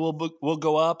value will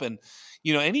go up. And,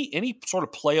 any sort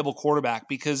of playable quarterback,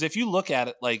 because if you look at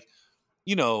it, like,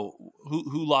 who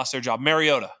lost their job,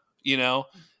 Mariota, and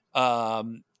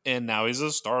now he's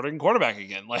a starting quarterback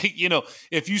again. Like,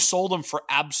 if you sold him for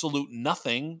absolute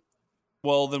nothing,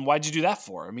 well, then why'd you do that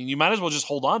for? I mean, you might as well just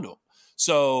hold on to him.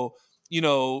 So,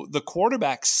 the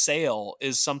quarterback sale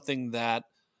is something that,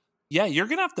 yeah, you're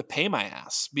going to have to pay my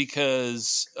ass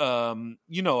because,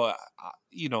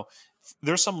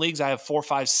 there's some leagues I have 4,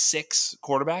 5, 6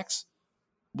 quarterbacks.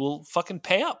 Will fucking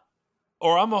pay up,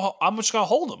 or I'm just going to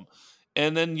hold them.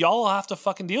 And then y'all have to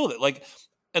fucking deal with it. Like,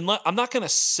 and I'm not going to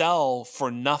sell for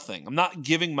nothing. I'm not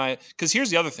giving because here's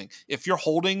the other thing. If you're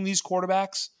holding these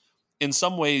quarterbacks, in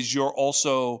some ways, you're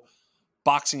also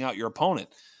boxing out your opponent.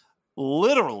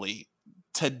 Literally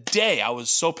today, I was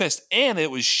so pissed. And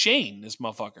it was Shane, this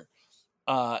motherfucker.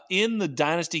 In the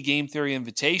Dynasty Game Theory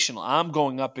Invitational, I'm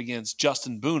going up against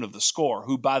Justin Boone of The Score,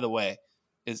 who, by the way,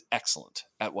 is excellent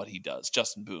at what he does.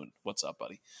 Justin Boone, what's up,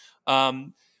 buddy?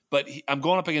 but I'm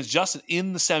going up against Justin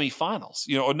in the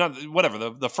semifinals, or not, whatever,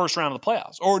 the first round of the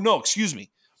playoffs. Or no, excuse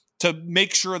me, to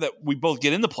make sure that we both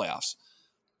get in the playoffs.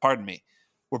 Pardon me.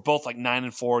 We're both like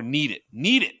 9-4. Need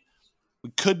it. We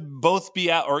could both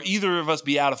be out, or either of us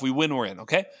be out. If we win, we're in,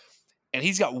 okay? And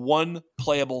he's got one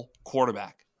playable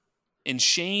quarterback. And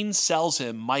Shane sells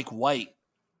him Mike White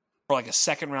for like a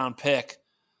second-round pick.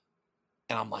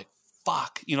 And I'm like,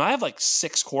 fuck. I have like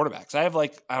 6 quarterbacks. I have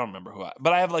like, I don't remember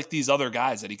but I have like these other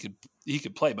guys that he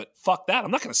could play. But fuck that.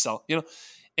 I'm not going to sell,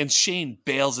 And Shane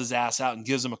bails his ass out and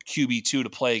gives him a QB2 to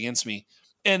play against me.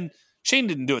 And Shane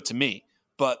didn't do it to me.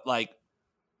 But like,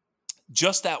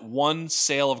 just that one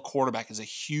sale of quarterback is a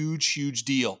huge, huge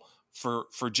deal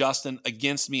for Justin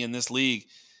against me in this league.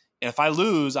 And if I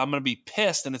lose, I'm going to be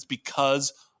pissed, and it's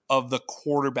because of the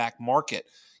quarterback market.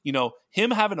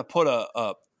 Him having to put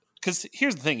because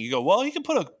here's the thing. You go, well, you can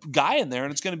put a guy in there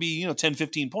and it's going to be, 10,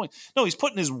 15 points. No, he's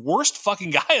putting his worst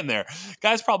fucking guy in there.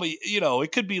 Guy's probably,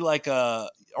 it could be like a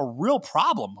real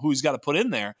problem who he's got to put in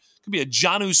there. It could be a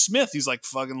Jonnu Smith. He's like,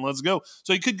 fucking let's go.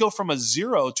 So he could go from a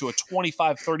 0 to a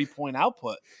 25, 30-point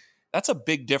output. That's a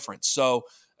big difference. So,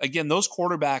 again, those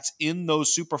quarterbacks in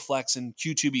those Superflex and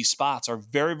Q2B spots are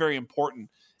very, very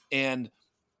important. And,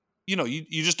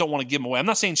 you just don't want to give them away. I'm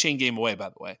not saying Shane gave him away, by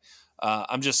the way.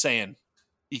 I'm just saying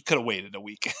he could have waited a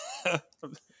week.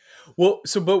 Well,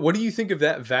 but what do you think of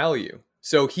that value?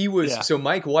 So so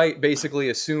Mike White basically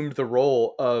assumed the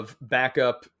role of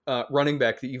backup running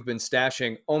back that you've been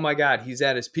stashing. Oh my God, he's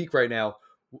at his peak right now.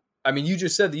 I mean, you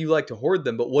just said that you like to hoard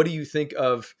them, but what do you think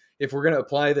of if we're going to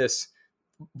apply this,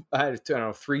 I don't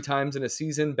know, 3 times in a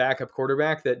season, backup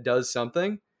quarterback that does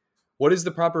something? What is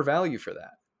the proper value for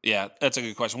that? Yeah, that's a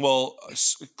good question. Well,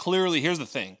 clearly, here's the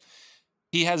thing.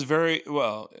 He has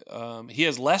he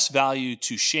has less value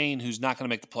to Shane, who's not going to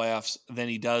make the playoffs, than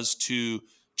he does to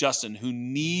Justin, who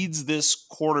needs this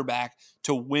quarterback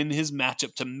to win his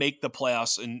matchup to make the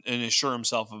playoffs and assure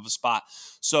himself of a spot.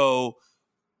 So,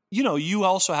 you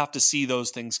also have to see those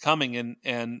things coming.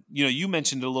 And you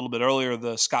mentioned a little bit earlier,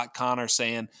 the Scott Connor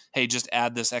saying, hey, just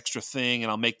add this extra thing and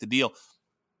I'll make the deal.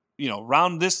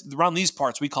 Around these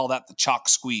parts, we call that the chalk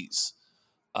squeeze.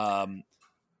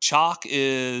 Chalk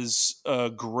is a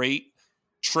great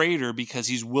trader because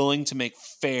he's willing to make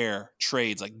fair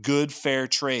trades, like good, fair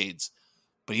trades,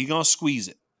 but he's going to squeeze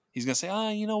it. He's going to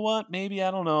say, you know what? Maybe,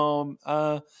 I don't know.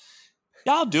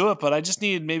 Yeah, I'll do it, but I just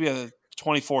need maybe a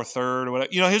 24 third or whatever.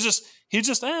 He's just,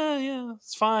 yeah,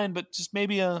 it's fine, but just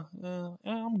maybe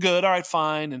I'm good. All right,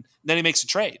 fine. And then he makes a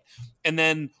trade. And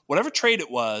then whatever trade it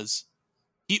was,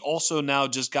 he also now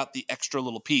just got the extra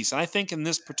little piece. And I think in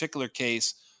this particular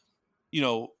case,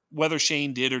 whether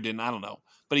Shane did or didn't, I don't know.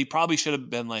 But he probably should have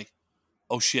been like,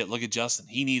 oh shit, look at Justin.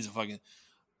 He needs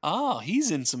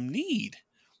he's in some need.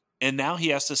 And now he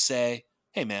has to say,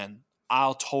 hey man,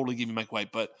 I'll totally give you Mike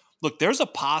White. But look, there's a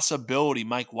possibility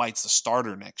Mike White's the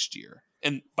starter next year.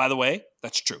 And by the way,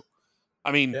 that's true.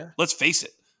 I mean, Let's face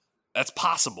it. That's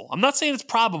possible. I'm not saying it's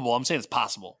probable. I'm saying it's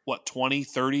possible. What, 20,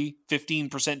 30,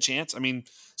 15% chance? I mean,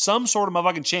 some sort of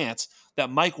motherfucking chance that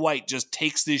Mike White just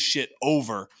takes this shit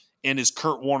over and is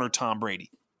Kurt Warner, Tom Brady.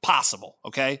 Possible,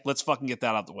 okay? Let's fucking get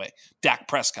that out of the way. Dak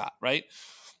Prescott, right?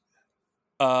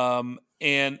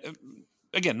 And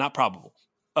again, not probable.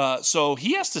 So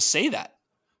he has to say that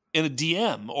in a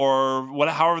DM or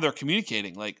however they're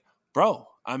communicating. Like, bro,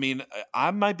 I mean,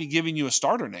 I might be giving you a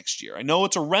starter next year. I know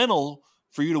it's a rental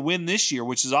for you to win this year,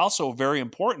 which is also very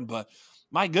important, but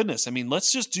my goodness, I mean,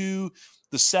 let's just do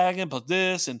the second, but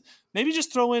this, and maybe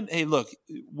just throw in, hey, look,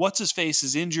 what's his face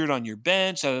is injured on your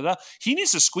bench. Da, da, da. He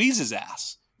needs to squeeze his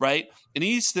ass, right? And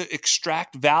he needs to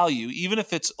extract value, even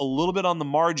if it's a little bit on the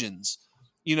margins,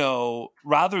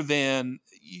 rather than,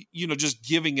 just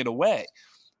giving it away.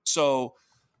 So,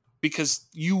 because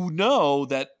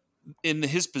that in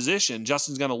his position,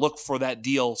 Justin's going to look for that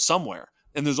deal somewhere.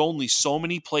 And there's only so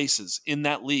many places in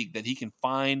that league that he can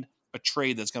find a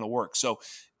trade that's going to work. So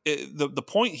the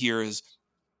point here is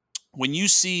when you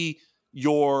see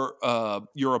your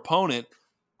opponent,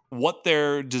 what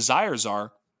their desires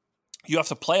are, you have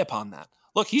to play upon that.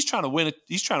 Look, he's trying to win it.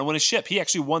 He's trying to win a ship. He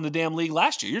actually won the damn league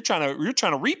last year. You're trying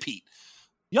to repeat.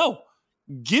 Yo,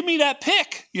 give me that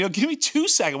pick. Give me 2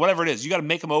 seconds, whatever it is. You got to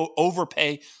make him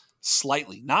overpay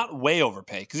slightly, not way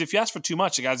overpay. Because if you ask for too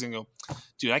much, the guy's going to go,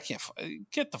 dude, I can't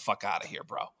get the fuck out of here,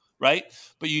 bro. Right?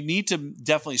 But you need to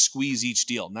definitely squeeze each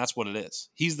deal. And that's what it is.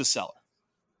 He's the seller.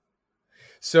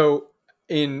 So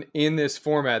in this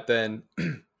format, then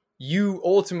you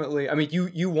ultimately, I mean,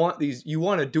 you want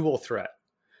a dual threat,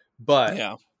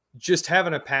 but just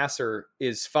having a passer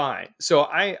is fine. So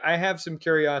I have some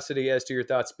curiosity as to your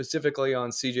thoughts specifically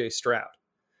on CJ Stroud.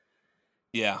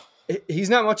 Yeah. He's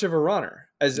not much of a runner.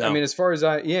 No. As far as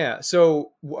yeah.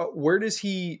 So where does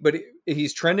he? But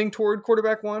he's trending toward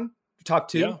quarterback one, top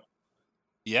two. Yeah.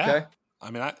 Yeah. Okay.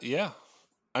 Yeah.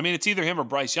 I mean, it's either him or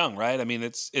Bryce Young, right? I mean,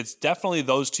 it's definitely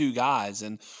those two guys.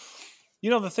 And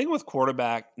the thing with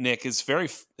quarterback, Nick, is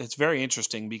it's very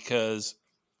interesting because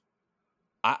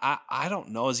I don't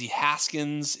know. Is he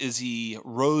Haskins? Is he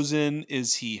Rosen?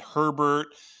 Is he Herbert?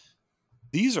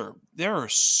 They're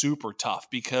super tough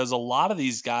because a lot of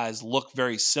these guys look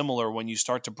very similar when you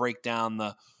start to break down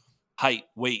the height,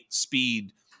 weight,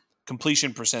 speed,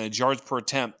 completion percentage, yards per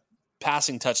attempt,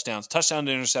 passing touchdowns, touchdown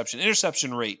to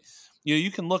interception rate.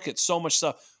 You can look at so much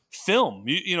stuff. Film.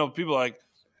 People are like,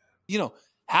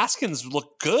 Haskins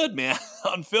looked good, man,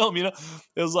 on film. It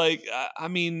was like,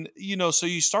 so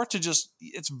you start to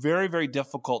it's very, very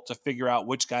difficult to figure out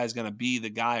which guy is going to be the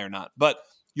guy or not. But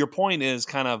your point is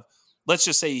kind of, let's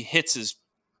just say he hits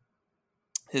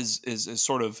his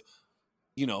sort of,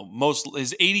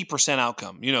 his 80%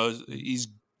 outcome. He's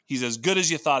as good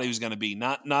as you thought he was going to be.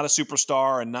 Not a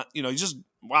superstar, and not, he's just,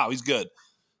 wow, he's good.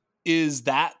 Is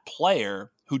that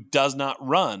player who does not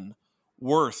run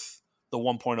worth the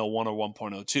 1.01 or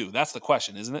 1.02? That's the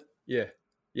question, isn't it? Yeah.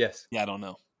 Yes. Yeah, I don't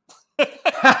know.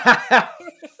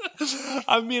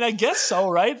 I mean, I guess so,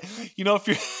 right? If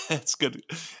you're, it's good.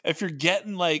 If you're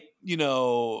getting like,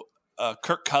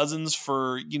 Kirk Cousins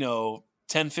for,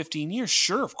 10, 15 years,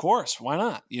 sure, of course. Why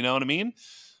not? You know what I mean?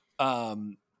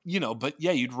 But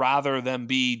yeah, you'd rather them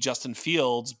be Justin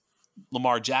Fields,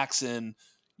 Lamar Jackson,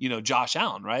 Josh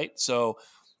Allen, right? So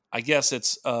I guess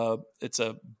it's a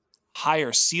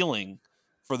higher ceiling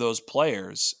for those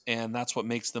players, and that's what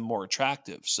makes them more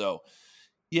attractive. So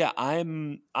yeah,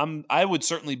 I would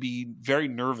certainly be very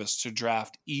nervous to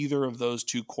draft either of those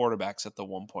two quarterbacks at the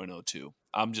 1.02.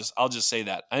 I'll just say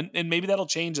that. And maybe that'll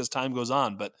change as time goes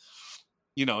on, but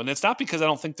and it's not because I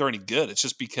don't think they're any good. It's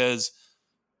just because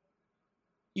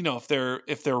if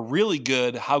they're really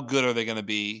good, how good are they going to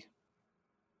be?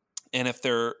 And if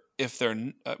they're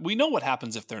we know what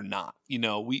happens if they're not.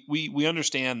 We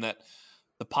understand that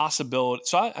the possibility.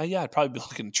 So I'd probably be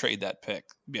looking to trade that pick,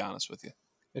 to be honest with you.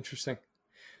 Interesting.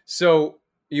 So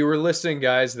you were listing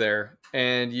guys there,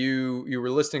 and you were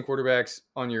listing quarterbacks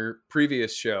on your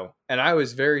previous show, and I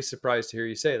was very surprised to hear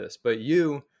you say this, but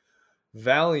you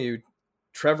valued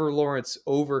Trevor Lawrence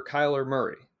over Kyler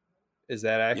Murray. Is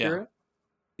that accurate?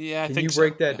 Yeah, I Can think you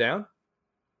break that down?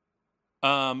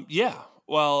 Yeah.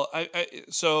 Well,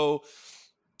 so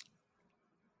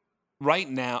right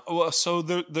now, so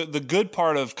the good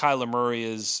part of Kyler Murray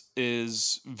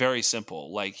is very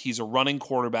simple. Like, he's a running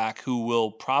quarterback who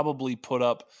will probably put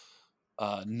up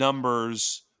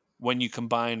numbers when you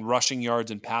combine rushing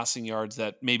yards and passing yards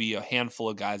that maybe a handful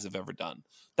of guys have ever done.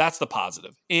 That's the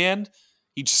positive. And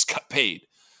he just got paid.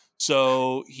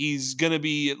 So he's going to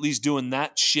be at least doing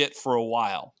that shit for a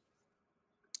while.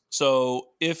 So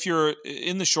if you're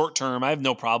in the short term, I have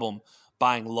no problem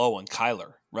buying low on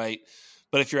Kyler, right?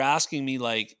 But if you're asking me,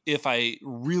 like, if I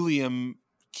really am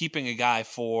keeping a guy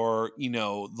for,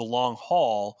 the long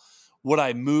haul, would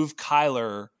I move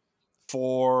Kyler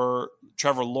for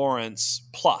Trevor Lawrence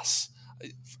plus?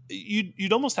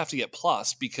 You'd almost have to get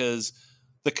plus, because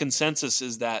the consensus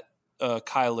is that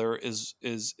Kyler is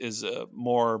a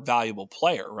more valuable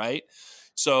player, right?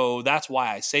 So that's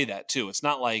why I say that too. It's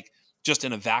not like just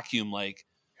in a vacuum, like,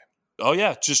 oh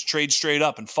yeah, just trade straight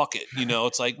up and fuck it.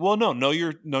 It's like, well, know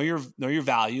your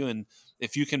value. And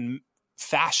if you can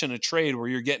fashion a trade where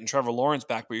you're getting Trevor Lawrence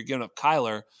back, but you're giving up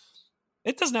Kyler,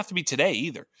 it doesn't have to be today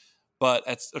either. But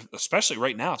especially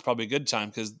right now, it's probably a good time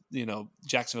because,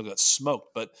 Jacksonville got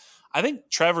smoked. But I think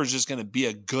Trevor's just going to be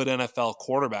a good NFL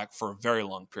quarterback for a very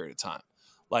long period of time.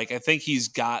 Like, I think he's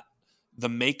got the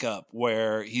makeup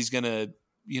where he's going to,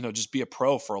 just be a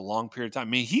pro for a long period of time.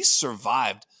 I mean, he's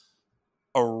survived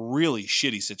a really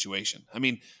shitty situation. I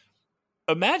mean,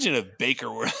 imagine if Baker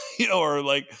were, or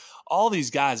like all these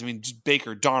guys. I mean, just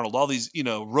Baker, Darnold, all these,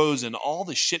 Rosen, all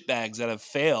the shitbags that have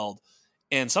failed.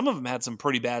 And some of them had some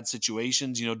pretty bad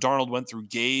situations. Darnold went through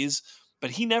gaze,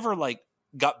 but he never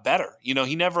got better. He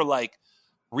never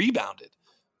rebounded,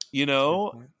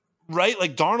 right?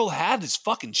 Like, Darnold had his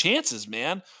fucking chances,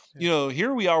 man. Yeah.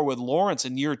 Here we are with Lawrence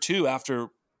in year 2 after,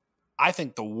 I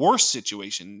think, the worst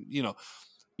situation.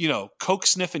 Coke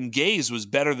sniffing gaze was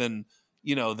better than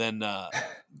Urban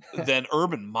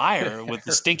Meyer with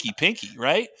the stinky pinky,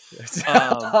 right?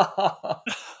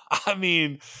 I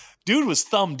mean, dude was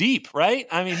thumb deep, right?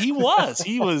 I mean, he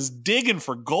was digging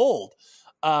for gold.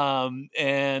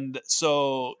 And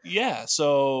so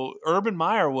Urban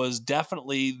Meyer was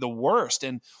definitely the worst.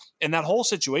 And that whole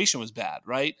situation was bad,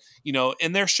 right?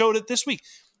 And they showed it this week.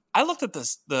 I looked at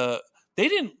this.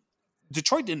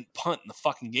 Detroit didn't punt in the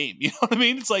fucking game. You know what I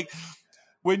mean? It's like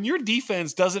when your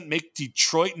defense doesn't make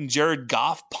Detroit and Jared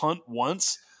Goff punt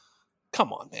once,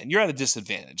 come on, man. You're at a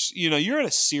disadvantage. You're at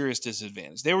a serious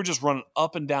disadvantage. They were just running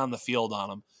up and down the field on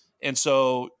them. And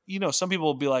so, some people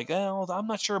will be like, well, I'm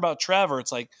not sure about Trevor.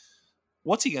 It's like,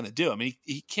 what's he going to do? I mean,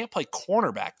 he can't play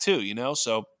cornerback too,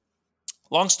 So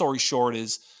long story short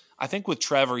is I think with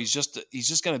Trevor, he's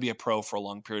just going to be a pro for a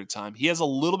long period of time. He has a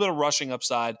little bit of rushing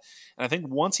upside. And I think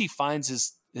once he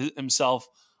finds himself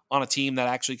on a team that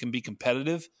actually can be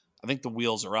competitive, I think the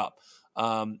wheels are up.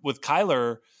 With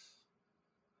Kyler,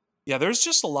 yeah, there's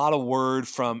just a lot of word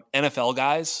from NFL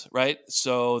guys, right?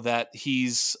 So that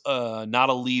he's not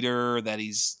a leader, that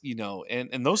he's,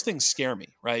 and those things scare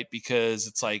me, right? Because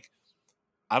it's like,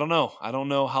 I don't know. I don't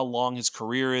know how long his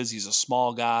career is. He's a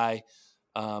small guy.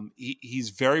 He's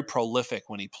very prolific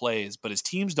when he plays, but his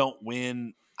teams don't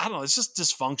win. I don't know. It's just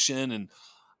dysfunction. And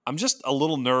I'm just a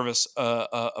little nervous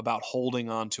about holding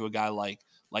on to a guy like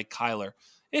Kyler.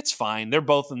 It's fine. They're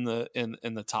both in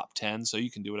the top 10, so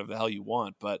you can do whatever the hell you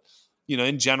want. But,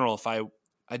 in general,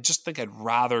 I just think I'd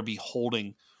rather be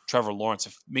holding Trevor Lawrence.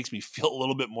 It makes me feel a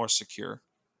little bit more secure.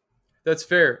 That's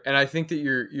fair. And I think that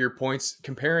your points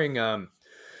comparing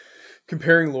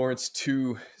Lawrence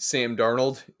to Sam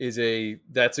Darnold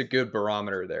that's a good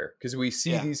barometer there, because we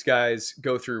see these guys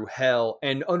go through hell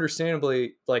and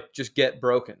understandably just get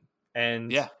broken. And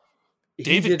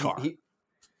David Carr.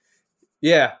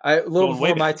 A little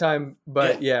before my time,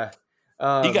 but he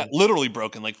got literally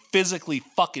broken, physically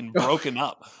fucking broken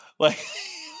up.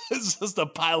 It's just a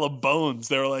pile of bones.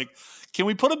 They were like, can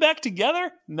we put him back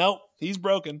together? Nope, he's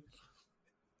broken.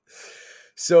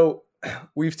 So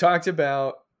we've talked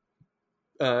about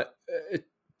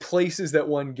places that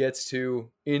one gets to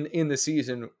in the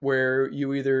season where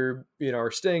you either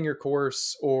are staying your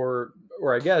course or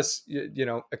I guess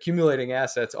accumulating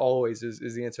assets always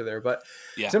is the answer there. But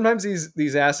sometimes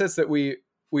these assets that we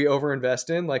overinvest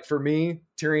in, like for me,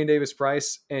 Tyrion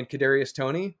Davis-Price and Kadarius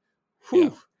Toney,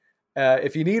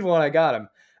 if you need one, I got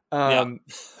him.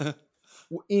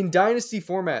 In dynasty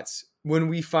formats, when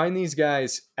we find these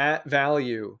guys at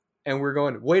value and we're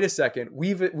going, wait a second,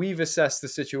 we've assessed the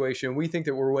situation. We think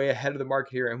that we're way ahead of the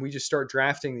market here, and we just start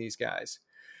drafting these guys.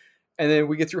 And then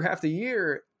we get through half the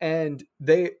year and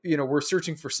we're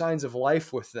searching for signs of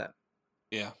life with them.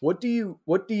 Yeah. What do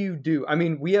you do? I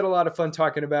mean, we had a lot of fun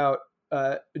talking about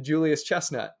Julius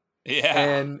Chestnut. Yeah.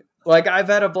 And I've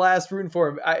had a blast rooting for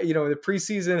him. In the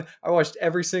preseason, I watched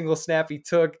every single snap he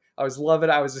took. I was loving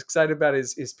it. I was excited about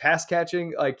his pass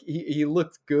catching. He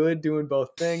looked good doing both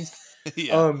things.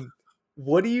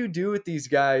 What do you do with these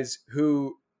guys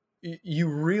who you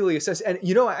really assess? And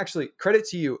actually, credit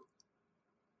to you.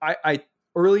 I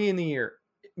early in the year,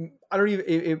 I don't even.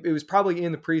 It was probably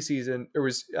in the preseason. There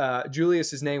was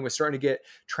Julius's name was starting to get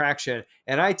traction,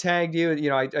 and I tagged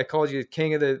you. I called you the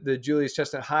king of the Julius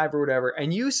Chestnut Hive or whatever.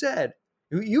 And you said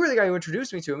you were the guy who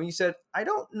introduced me to him. And you said, I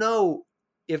don't know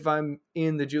if I'm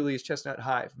in the Julius Chestnut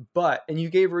Hive, and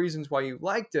you gave reasons why you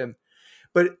liked him,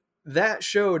 but that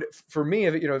showed for me,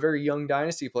 a very young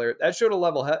dynasty player, that showed a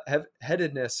level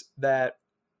headedness that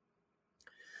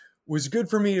was good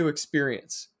for me to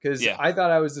experience, because I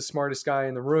thought I was the smartest guy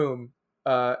in the room,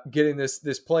 getting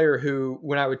this player who,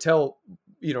 when I would tell,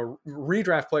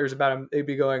 redraft players about him, they'd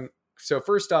be going, so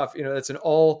first off, that's an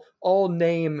all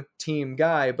name team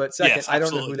guy, but second, I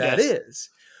don't know who that is.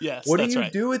 Yes. What do you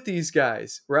do with these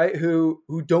guys, right? Who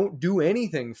don't do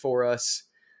anything for us,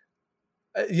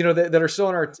 that are still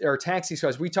in our taxi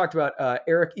squads. We talked about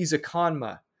Eric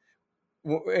Izakonma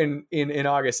in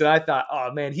August, and I thought,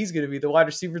 oh man, he's going to be the wide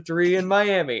receiver 3 in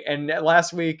Miami. And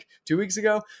last week, 2 weeks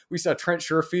ago, we saw Trent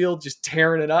Sherfield just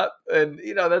tearing it up, and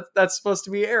that's supposed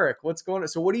to be Eric. What's going on?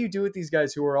 So what do you do with these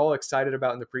guys who we're all excited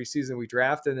about in the preseason we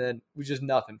draft, and then we just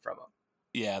nothing from them?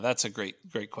 Yeah, that's a great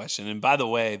question. And by the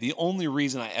way, the only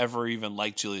reason I ever even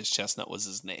liked Julius Chestnut was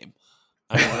his name.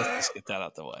 I mean, let's just get that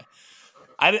out the way.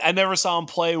 I never saw him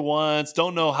play once.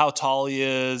 Don't know how tall he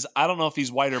is. I don't know if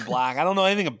he's white or black. I don't know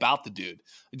anything about the dude.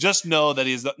 I just know that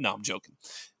he's no, I'm joking.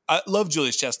 I love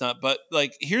Julius Chestnut, but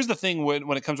here's the thing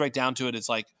when it comes right down to it, it's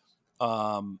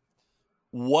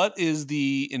what is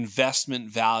the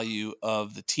investment value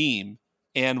of the team,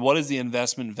 and what is the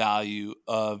investment value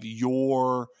of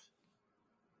your,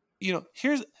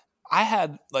 I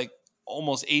had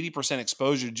almost 80%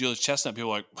 exposure to Julius Chestnut. People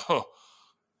are like,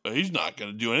 he's not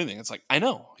going to do anything. It's I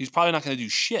know he's probably not going to do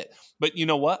shit, but you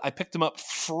know what? I picked him up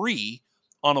free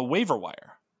on a waiver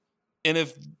wire. And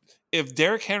if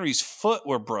Derrick Henry's foot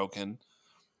were broken,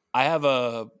 I have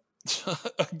a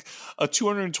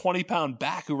 220 pound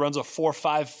back who runs a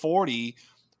 4.5 40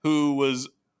 who was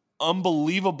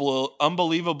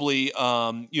unbelievably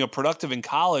productive in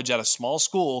college at a small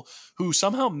school, who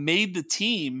somehow made the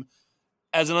team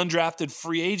as an undrafted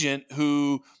free agent,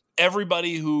 who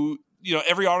everybody who,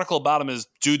 every article about him is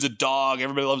dude's a dog.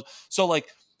 Everybody loves. So like,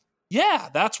 yeah,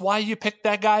 that's why you picked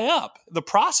that guy up. The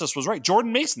process was right.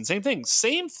 Jordan Mason,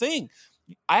 same thing.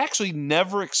 I actually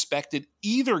never expected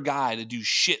either guy to do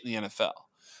shit in the NFL.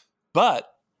 But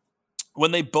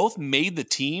when they both made the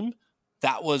team,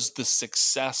 that was the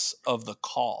success of the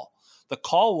call. The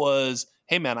call was,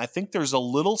 hey man, I think there's a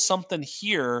little something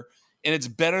here and it's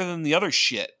better than the other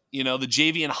shit. The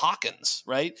Javian Hawkins,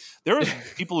 right? There were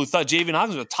people who thought Javian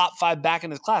Hawkins was a top 5 back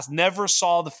in his class, never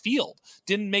saw the field,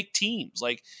 didn't make teams.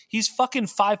 Like, he's fucking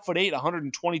 5'8",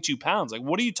 122 pounds. Like,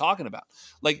 what are you talking about?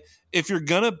 Like, if you're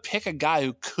going to pick a guy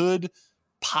who could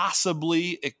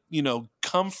possibly,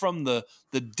 come from the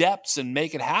depths and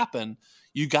make it happen,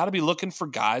 you got to be looking for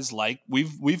guys like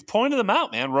we've pointed them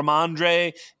out, man.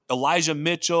 Ramondre, Elijah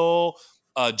Mitchell,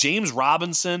 James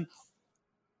Robinson.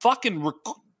 Fucking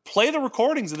play the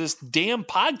recordings of this damn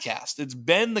podcast. It's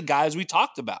been the guys we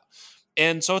talked about.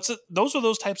 And so those are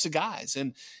those types of guys.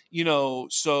 And,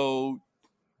 so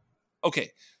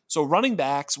running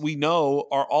backs we know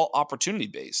are all opportunity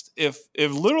based. If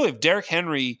Derrick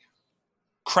Henry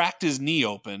cracked his knee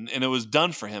open and it was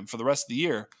done for him for the rest of the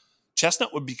year,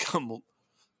 Chestnut would become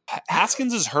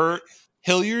Haskins is hurt.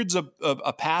 Hilliard's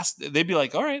a pass. They'd be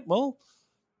like, all right, well,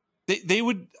 he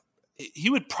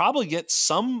would probably get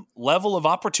some level of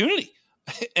opportunity.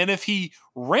 And if he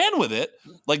ran with it,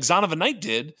 like Zonovan Knight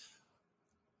did,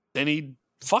 then he'd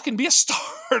fucking be a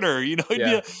starter.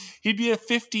 He'd be a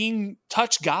 15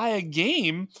 touch guy a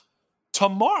game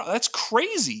tomorrow. That's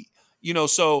crazy.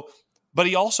 But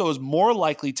he also is more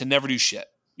likely to never do shit,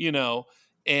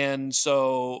 And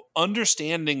so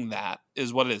understanding that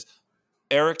is what it is.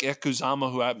 Eric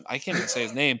Ekuzama, who I can't even say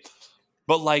his name,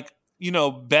 but like,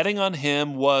 betting on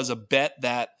him was a bet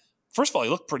that, first of all, he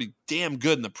looked pretty damn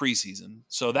good in the preseason.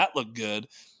 So that looked good.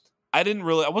 I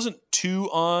wasn't too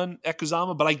on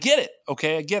Ekuzama, but I get it.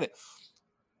 Okay, I get it.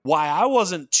 Why I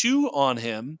wasn't too on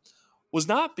him was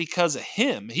not because of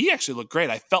him. He actually looked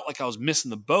great. I felt like I was missing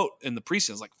the boat in the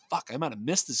preseason. I was like, fuck, I might have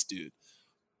missed this dude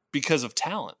because of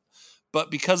talent.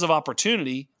 But because of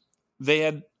opportunity, they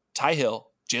had Ty Hill,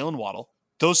 Jalen Waddle.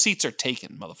 Those seats are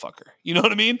taken, motherfucker. You know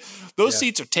what I mean? Those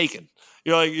seats are taken.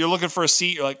 You're looking for a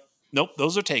seat. You're like, nope,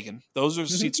 those are taken. Those are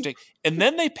seats are taken. And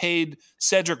then they paid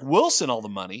Cedric Wilson all the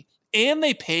money, and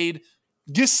they paid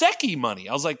Gesicki money.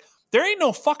 I was like, there ain't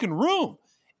no fucking room.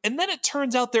 And then it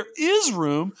turns out there is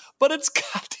room, but it's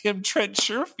goddamn Trent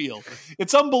Sherfield.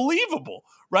 It's unbelievable,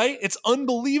 right? It's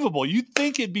unbelievable. You'd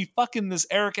think it'd be fucking this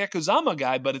Eric Ekuzama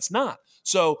guy, but it's not.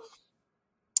 So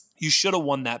you should have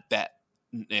won that bet,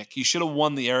 Nick. You should have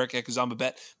won the Eric Ekuzama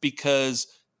bet because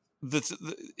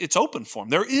it's open for him.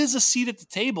 There is a seat at the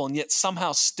table, and yet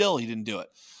somehow still he didn't do it.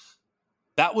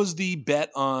 That was the bet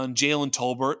on Jalen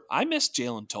Tolbert. I missed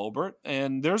Jalen Tolbert,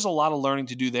 and there's a lot of learning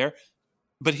to do there.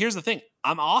 But here's the thing.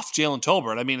 I'm off Jalen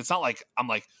Tolbert. I mean, it's not like I'm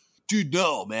like, dude,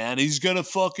 no, man, he's going to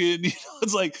fucking,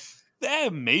 it's like,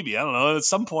 maybe, I don't know. At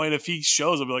some point, if he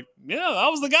shows, I'll be like, yeah, that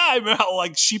was the guy. I'll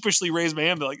like sheepishly raise my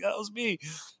hand and be like, that was me.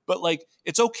 But like,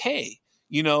 it's okay.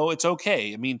 It's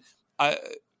okay. I mean, I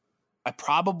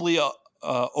probably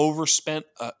overspent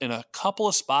in a couple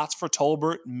of spots for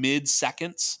Tolbert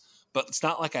mid-seconds, but it's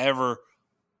not like I ever,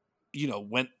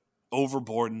 went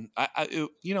overboard. And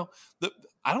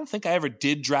I don't think I ever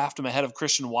did draft him ahead of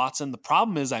Christian Watson. The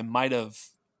problem is I might have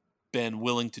been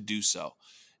willing to do so.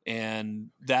 And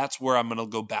that's where I'm going to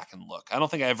go back and look. I don't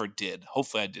think I ever did.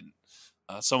 Hopefully I didn't.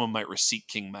 Someone might receipt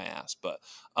king my ass, but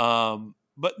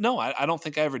no, I don't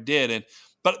think I ever did.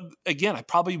 But again, I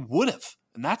probably would have.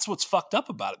 And that's what's fucked up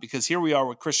about it, because here we are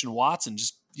with Christian Watson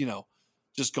just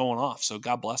going off. So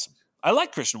God bless him. I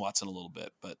like Christian Watson a little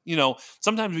bit, but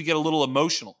sometimes we get a little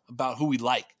emotional about who we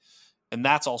like. And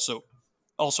that's also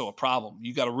a problem.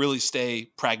 You got to really stay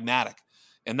pragmatic.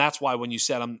 And that's why when you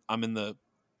said I'm in the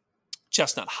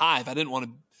Chestnut hive, I didn't want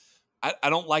to,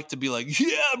 I don't like to be like,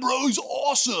 yeah, bro, he's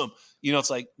awesome. It's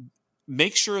like,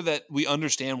 make sure that we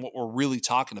understand what we're really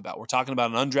talking about. We're talking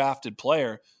about an undrafted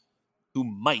player who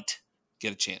might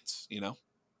get a chance,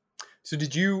 So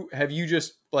have you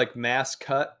just like mass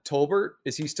cut Tolbert?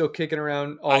 Is he still kicking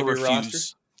around all of your roster?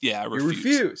 Yeah, I refuse. You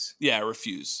refuse? Yeah, I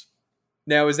refuse.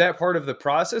 Now, is that part of the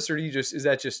process, or is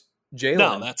that just Jalen?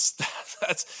 No, that's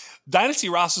dynasty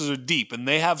rosters are deep, and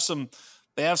they have some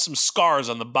scars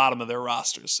on the bottom of their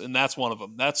rosters, and that's one of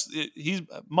them. He's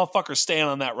motherfucker staying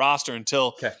on that roster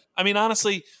until. Okay. I mean,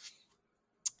 honestly,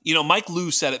 Mike Lou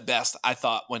said it best, I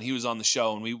thought, when he was on the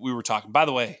show, and we were talking. By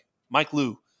the way, Mike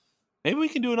Lou, Maybe we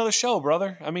can do another show,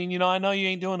 brother. I mean, I know you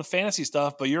ain't doing the fantasy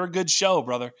stuff, but you're a good show,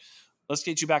 brother. Let's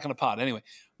get you back on the pod. Anyway,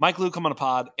 Mike Luke come on a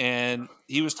pod, and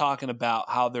he was talking about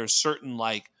how there's certain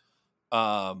like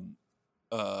there's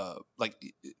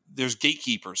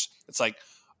gatekeepers. It's like,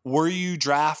 were you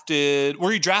drafted?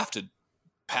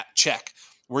 Pat, check.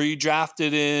 Were you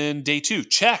drafted in day 2?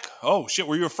 Check. Oh shit,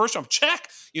 were you a first round? Check.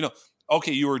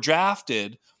 Okay, you were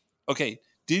drafted. Okay,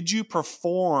 did you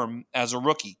perform as a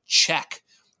rookie? Check.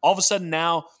 All of a sudden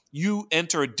now you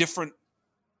enter a different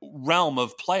realm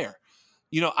of player.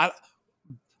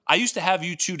 I used to have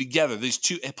you two together. These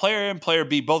two, player A and player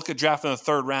B, both get drafted in the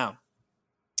 3rd round.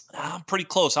 I'm pretty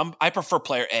close. I prefer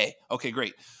player A. Okay,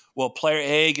 great. Well, player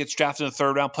A gets drafted in the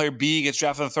 3rd round. Player B gets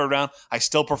drafted in the 3rd round. I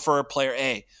still prefer player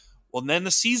A. Well, then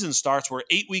the season starts. We're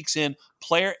 8 weeks in.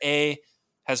 Player A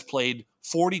has played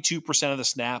 42% of the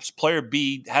snaps. Player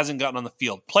B hasn't gotten on the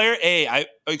field. Player A,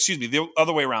 the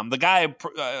other way around. The guy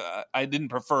I didn't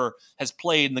prefer has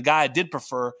played, and the guy I did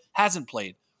prefer hasn't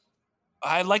played.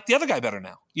 I like the other guy better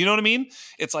now. You know what I mean?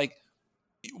 It's like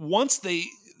once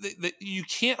you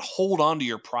can't hold on to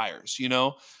your priors,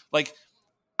 Like,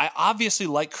 I obviously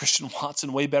like Christian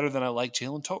Watson way better than I like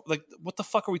Jalen Tolbert. Like, what the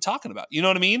fuck are we talking about? You know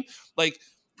what I mean? Like,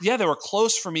 yeah, they were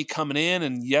close for me coming in,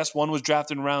 and yes, one was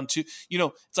drafted in round 2.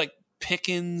 It's like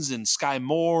Pickens and Sky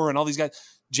Moore and all these guys,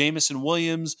 Jamison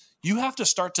Williams. You have to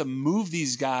start to move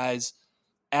these guys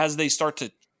as they start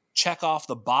to check off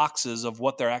the boxes of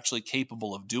what they're actually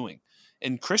capable of doing.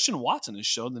 And Christian Watson has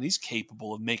shown that he's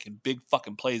capable of making big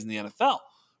fucking plays in the NFL,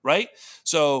 right?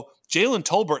 So Jalen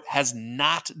Tolbert has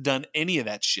not done any of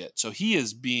that shit. So he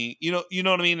is being, you know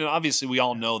what I mean? And obviously we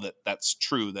all know that that's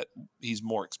true, that he's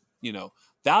more,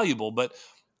 valuable, but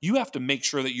you have to make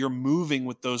sure that you're moving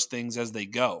with those things as they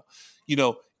go.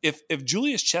 If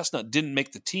Julius Chestnut didn't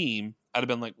make the team, I'd have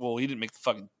been like, well, he didn't make the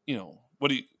fucking, what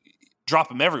do you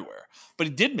drop him everywhere? But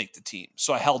he did make the team.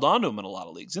 So I held on to him in a lot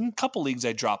of leagues. In a couple leagues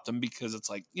I dropped him because it's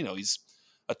like, he's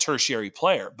a tertiary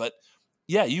player. But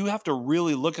yeah, you have to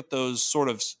really look at those sort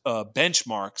of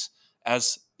benchmarks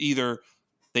as either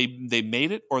they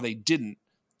made it or they didn't,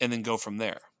 and then go from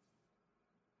there.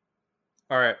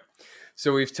 All right.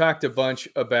 So we've talked a bunch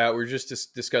about, we're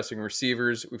just discussing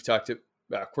receivers. We've talked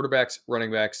about quarterbacks,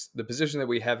 running backs, the position that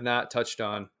we have not touched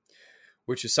on,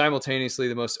 which is simultaneously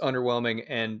the most underwhelming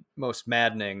and most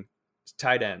maddening,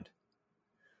 tight end.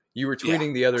 You were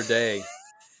tweeting the other day.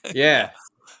 Yeah.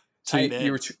 So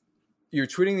you were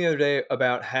tweeting the other day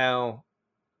about how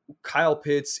Kyle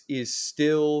Pitts is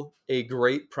still a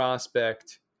great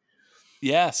prospect.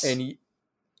 Yes.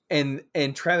 And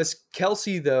Travis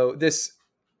Kelce, though,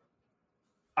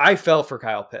 I fell for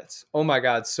Kyle Pitts. Oh my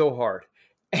God, so hard.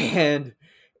 And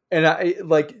I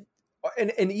like,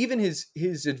 and even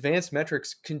his advanced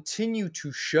metrics continue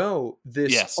to show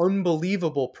this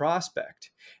unbelievable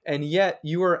prospect. And yet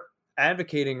you are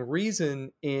advocating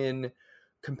reason in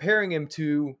comparing him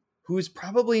to who is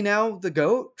probably now the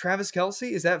GOAT, Travis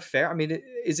Kelce. Is that fair? I mean,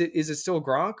 is it still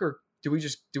Gronk, or do we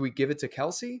give it to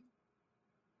Kelce?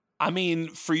 I mean,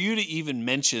 for you to even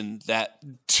mention that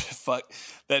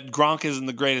Gronk isn't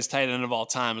the greatest tight end of all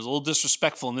time is a little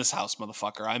disrespectful in this house,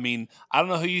 motherfucker. I mean, I don't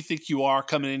know who you think you are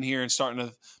coming in here and starting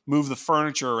to move the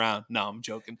furniture around. No, I'm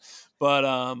joking. But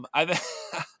I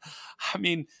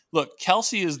mean, look,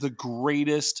 Kelce is the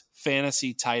greatest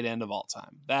fantasy tight end of all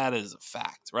time. That is a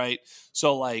fact, right?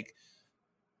 So, like,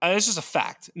 it's just a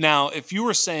fact. Now, if you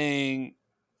were saying,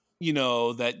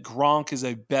 that Gronk is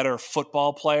a better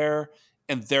football player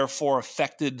and therefore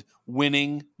affected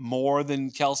winning more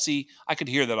than Kelce, I could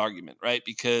hear that argument, right?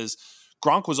 Because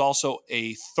Gronk was also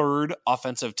a 3rd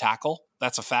offensive tackle.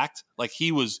 That's a fact. Like,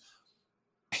 he was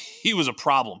a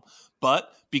problem. But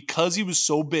because he was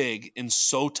so big and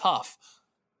so tough,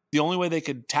 the only way they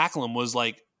could tackle him was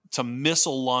like to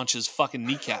missile launch his fucking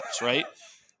kneecaps, right?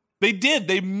 They did.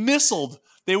 They missiled.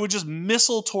 They would just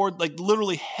missile toward, like,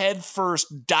 literally head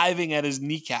first, diving at his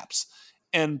kneecaps.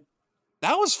 And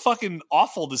that was fucking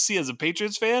awful to see as a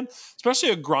Patriots fan, especially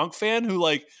a Gronk fan who,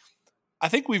 like, I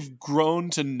think we've grown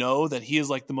to know that he is,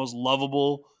 like, the most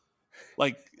lovable,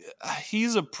 like,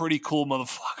 he's a pretty cool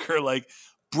motherfucker, like,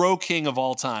 bro king of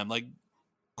all time, like,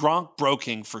 Gronk bro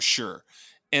king for sure.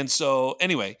 And so,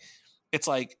 anyway, it's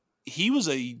like he was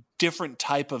a different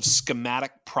type of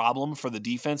schematic problem for the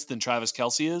defense than Travis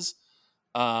Kelce is,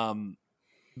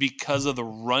 because of the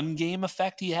run game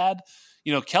effect he had.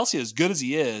 Kelce, as good as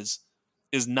he is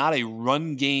not a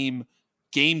run game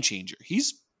changer.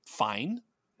 He's fine,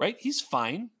 right? He's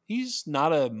fine. He's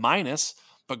not a minus,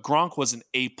 but Gronk was an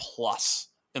A+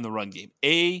 in the run game.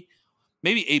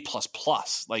 Maybe A++.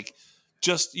 Like,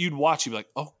 you'd watch, you'd be like,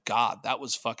 oh God, that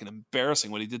was fucking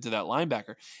embarrassing what he did to that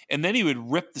linebacker. And then he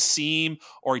would rip the seam,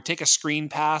 or he'd take a screen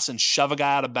pass and shove a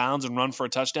guy out of bounds and run for a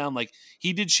touchdown. Like,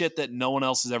 he did shit that no one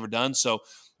else has ever done. So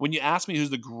when you ask me who's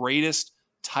the greatest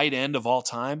tight end of all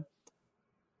time,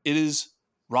 it is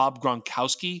Rob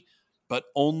Gronkowski, but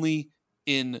only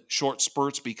in short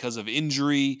spurts because of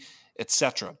injury,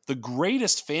 etc. The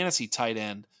greatest fantasy tight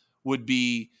end would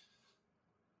be,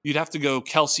 you'd have to go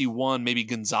Kelsey 1, maybe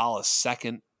Gonzalez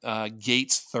 2nd,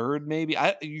 Gates 3rd, maybe.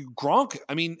 Gronk,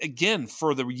 I mean, again,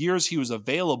 for the years he was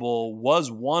available,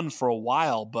 was 1 for a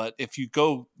while. But if you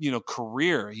go,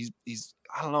 career, he's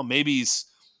I don't know, maybe he's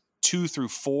 2 through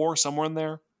 4, somewhere in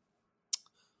there.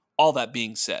 All that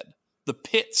being said, the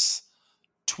Pitts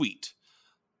tweet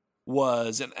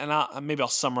was, and maybe I'll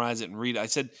summarize it and read it. I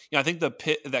said, I think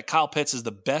that Kyle Pitts is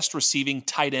the best receiving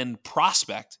tight end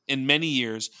prospect in many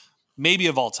years, maybe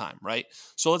of all time, right?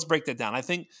 So let's break that down. I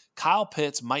think Kyle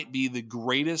Pitts might be the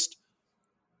greatest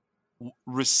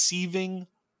receiving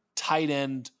tight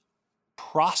end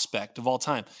prospect of all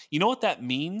time. You know what that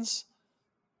means?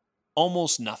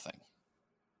 Almost nothing.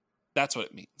 That's what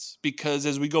it means. Because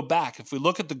as we go back, if we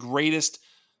look at the greatest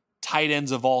tight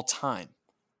ends of all time,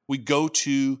 we go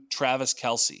to Travis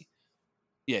Kelce.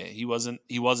 Yeah, he wasn't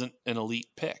an elite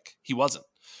pick. He wasn't.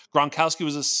 Gronkowski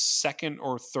was a 2nd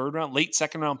or 3rd round, late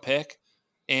 2nd round pick.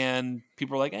 And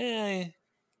people were like,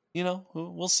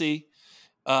 we'll see.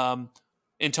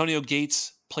 Antonio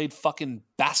Gates played fucking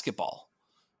basketball.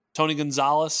 Tony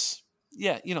Gonzalez,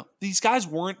 these guys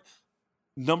weren't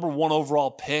number 1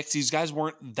 overall picks. These guys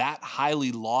weren't that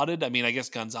highly lauded. I mean, I guess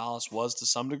Gonzalez was to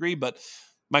some degree, but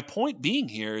my point being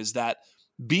here is that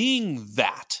being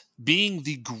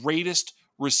the greatest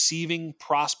receiving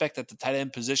prospect at the tight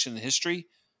end position in history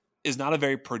is not a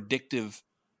very predictive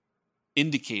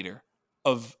indicator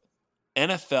of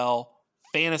NFL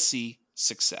fantasy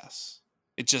success.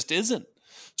 It just isn't.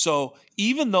 So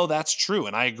even though that's true,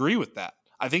 and I agree with that,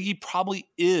 I think he probably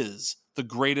is the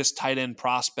greatest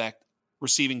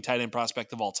receiving tight end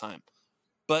prospect of all time.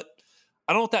 But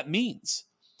I don't know what that means.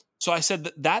 So I said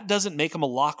that doesn't make him a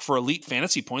lock for elite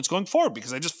fantasy points going forward,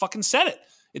 because I just fucking said it.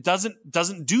 It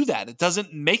doesn't do that. It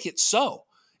doesn't make it so.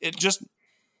 It just,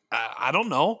 I don't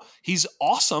know. He's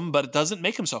awesome, but it doesn't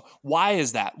make him so. Why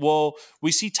is that? Well,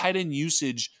 we see tight end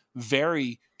usage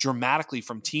vary dramatically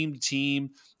from team to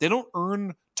team. They don't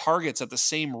earn targets at the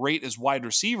same rate as wide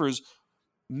receivers,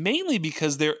 mainly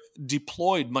because they're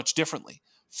deployed much differently.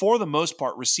 For the most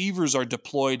part, receivers are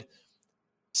deployed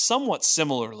somewhat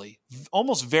similarly,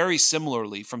 almost very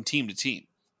similarly from team to team,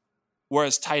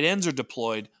 whereas tight ends are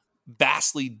deployed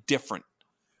vastly different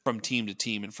from team to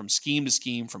team and from scheme to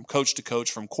scheme, from coach to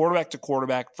coach, from quarterback to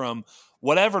quarterback, from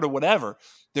whatever to whatever.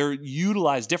 They're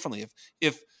utilized differently.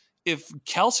 If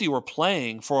Kelce were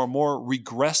playing for a more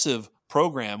regressive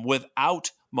program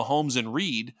without Mahomes and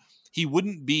Reed, he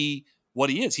wouldn't be what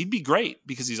he is. He'd be great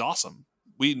because he's awesome.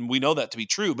 We know that to be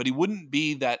true, but he wouldn't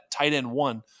be that tight end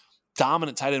 1,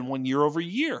 dominant tight end 1 year over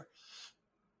year.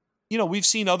 We've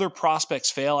seen other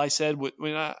prospects fail. I said,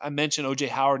 when I mentioned O.J.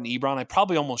 Howard and Ebron, I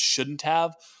probably almost shouldn't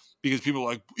have, because people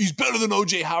are like, he's better than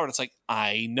O.J. Howard. It's like,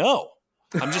 I know.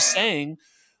 I'm just saying,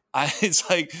 it's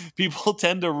like people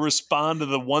tend to respond to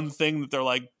the one thing that they're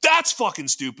like, that's fucking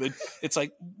stupid. It's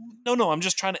like, no, I'm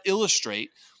just trying to illustrate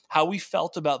how we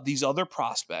felt about these other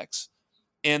prospects,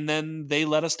 and then they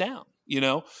let us down.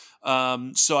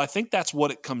 So I think that's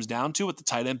what it comes down to at the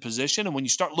tight end position. And when you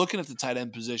start looking at the tight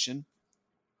end position,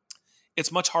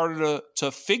 it's much harder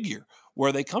to figure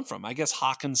where they come from. I guess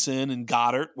Hawkinson and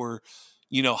Goddard were,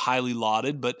 highly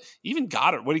lauded, but even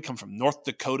Goddard, where did he come from? North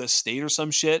Dakota State or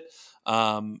some shit.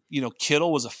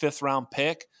 Kittle was a 5th round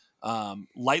pick,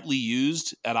 lightly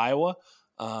used at Iowa.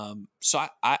 So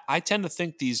I tend to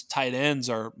think these tight ends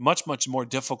are much, much more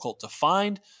difficult to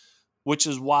find, which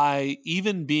is why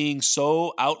even being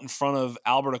so out in front of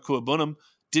Albert Akuabunam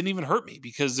didn't even hurt me,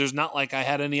 because there's not like I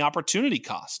had any opportunity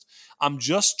cost. I'm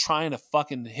just trying to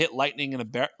fucking hit lightning in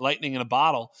a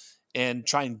bottle and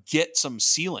try and get some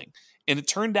ceiling. And it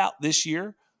turned out this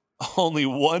year, only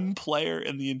one player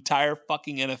in the entire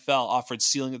fucking NFL offered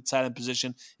ceiling at the tight end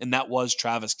position, and that was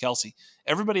Travis Kelce.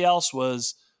 Everybody else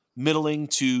was middling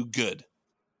to good.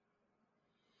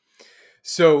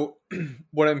 So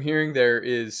what I'm hearing there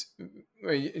is,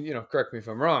 correct me if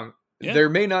I'm wrong, there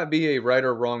may not be a right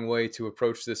or wrong way to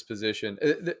approach this position.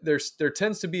 There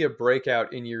tends to be a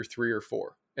breakout in year 3 or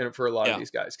 4, and for a lot of these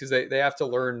guys, because they have to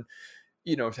learn,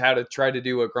 how to try to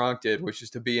do what Gronk did, which is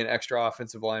to be an extra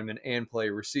offensive lineman and play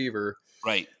receiver.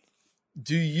 Right.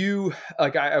 Do you,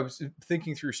 I was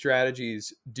thinking through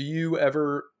strategies, do you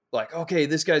ever like, okay,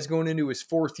 this guy's going into his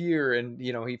 4th year and,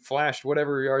 he flashed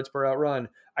whatever yards per out run.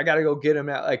 I got to go get him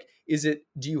out. Like, do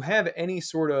you have any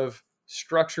sort of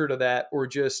structure to that, or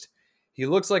just he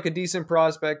looks like a decent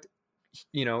prospect,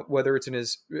 whether it's in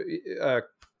his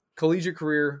collegiate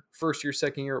career, 1st year,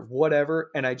 2nd year,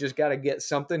 whatever, and I just got to get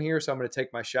something here, so I'm going to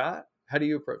take my shot? How do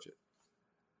you approach it?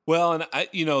 Well,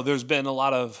 and there's been a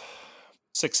lot of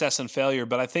success and failure,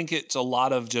 but I think it's a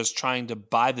lot of just trying to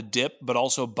buy the dip, but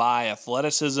also buy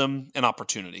athleticism and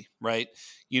opportunity, right?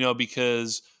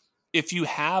 Because if you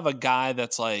have a guy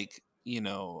that's like,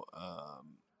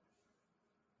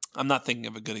 I'm not thinking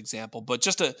of a good example, but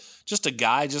just a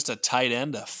guy, just a tight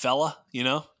end, a fella,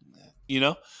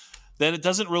 then it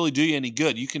doesn't really do you any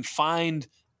good. You can find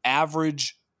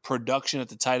average production at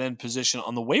the tight end position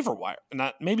on the waiver wire.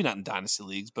 Maybe not in dynasty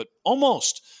leagues, but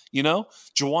almost,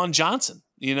 Jawan Johnson,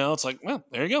 it's like, well,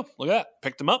 there you go. Look at that.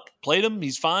 Picked him up, played him.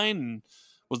 He's fine. And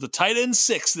was the tight end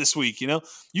 6 this week.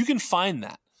 You can find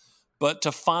that. But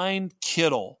to find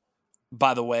Kittle,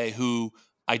 by the way, who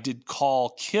I did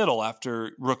call Kittle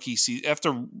after rookie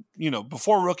season,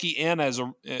 before rookie and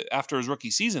after his rookie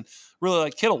season, really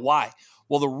like Kittle. Why?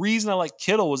 Well, the reason I like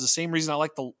Kittle was the same reason I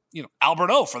like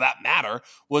Albert O, for that matter,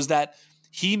 was that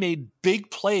he made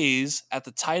big plays at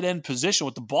the tight end position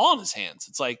with the ball in his hands.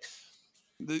 It's like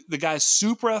the guy's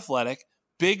super athletic,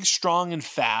 big, strong, and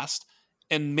fast,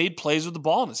 and made plays with the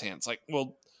ball in his hands. Like,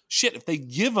 well, shit, if they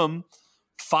give him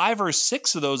 5 or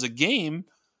 6 of those a game,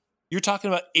 you're talking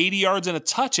about 80 yards and a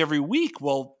touch every week.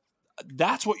 Well,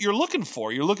 that's what you're looking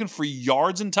for. You're looking for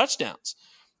yards and touchdowns.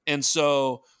 And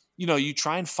so, you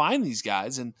try and find these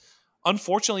guys. And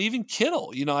unfortunately, even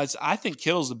Kittle, I think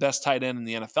Kittle's the best tight end in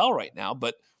the NFL right now,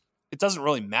 but it doesn't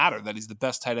really matter that he's the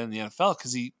best tight end in the NFL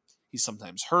because he's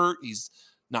sometimes hurt. He's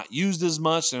not used as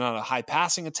much. They're not a high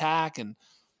passing attack. And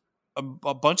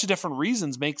a bunch of different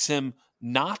reasons makes him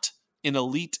not an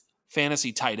elite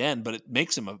fantasy tight end, but it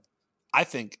makes him I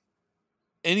think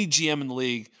any GM in the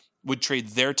league would trade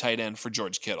their tight end for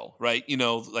George Kittle, right?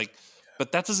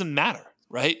 But that doesn't matter,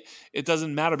 right? It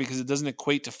doesn't matter because it doesn't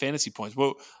equate to fantasy points.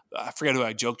 Well, I forget who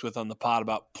I joked with on the pod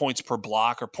about points per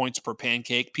block or points per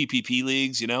pancake, PPP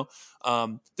leagues,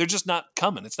 they're just not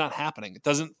coming. It's not happening. It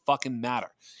doesn't fucking matter.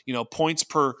 Points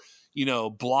per,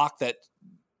 block that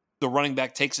the running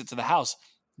back takes it to the house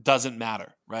doesn't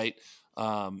matter, right?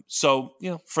 So,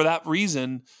 for that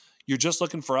reason, you're just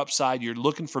looking for upside. You're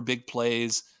looking for big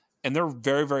plays, and they're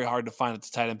very, very hard to find at the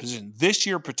tight end position. This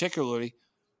year particularly,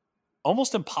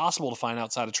 almost impossible to find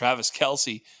outside of Travis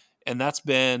Kelce, and that's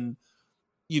been,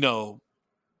 either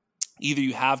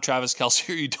you have Travis Kelce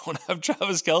or you don't have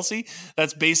Travis Kelce.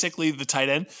 That's basically the tight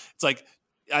end. It's like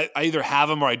I either have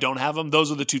him or I don't have him.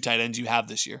 Those are the 2 tight ends you have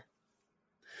this year.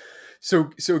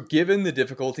 So given the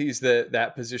difficulties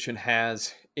that position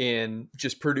has in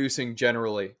just producing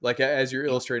generally, like as you're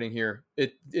illustrating here,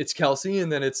 it's Kelce,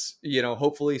 and then it's,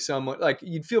 hopefully someone like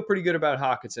you'd feel pretty good about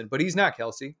Hawkinson, but he's not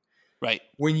Kelce. Right.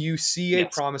 When you see a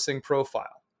promising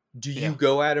profile, do you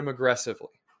go at him aggressively?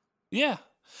 Yeah.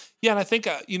 Yeah. And I think,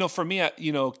 for me,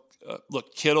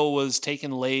 look, Kittle was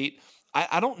taken late.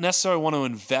 I don't necessarily want to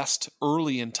invest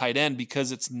early in tight end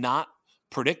because it's not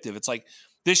predictive. It's like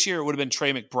this year it would have been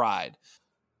Trey McBride.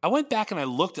 I went back and I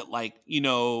looked at like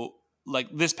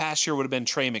this past year would have been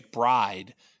Trey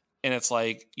McBride. And it's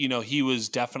like, he was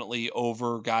definitely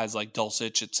over guys like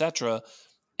Dulcich, et cetera.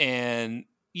 And,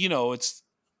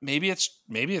 maybe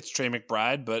it's Trey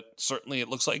McBride, but certainly it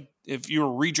looks like if you were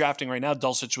redrafting right now,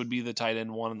 Dulcich would be the tight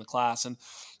end 1 in the class. And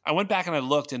I went back and I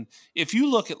looked, and if you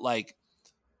look at like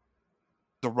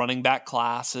the running back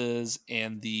classes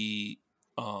and the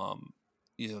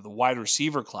the wide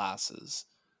receiver classes,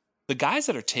 the guys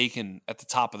that are taken at the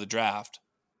top of the draft,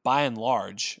 by and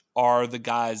large, are the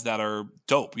guys that are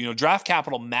dope. Draft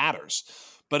capital matters.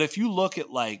 But if you look at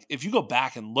if you go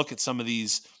back and look at some of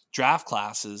these draft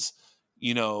classes,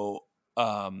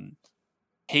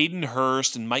 Hayden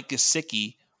Hurst and Mike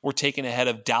Gesicki were taken ahead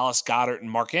of Dallas Goedert and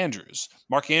Mark Andrews.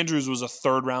 Mark Andrews was a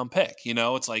 3rd round pick.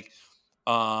 It's like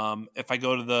if I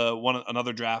go to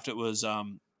another draft, it was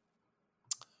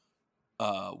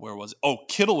where was it? Oh,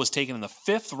 Kittle was taken in the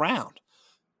 5th round.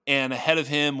 And ahead of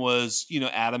him was,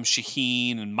 Adam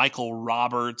Shaheen and Michael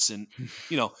Roberts. And,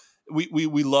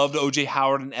 we loved O.J.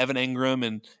 Howard and Evan Engram.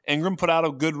 And Engram put out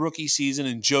a good rookie season.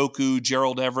 And Njoku,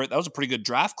 Gerald Everett. That was a pretty good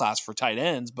draft class for tight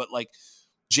ends. But like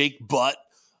Jake Butt,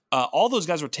 all those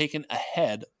guys were taken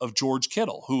ahead of George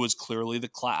Kittle, who was clearly the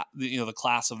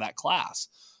class of that class.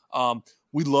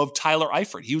 We loved Tyler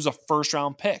Eifert. He was a 1st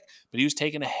round pick, but he was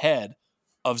taken ahead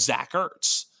of Zach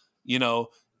Ertz,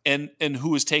 and who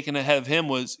was taken ahead of him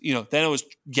was, then it was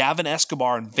Gavin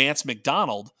Escobar and Vance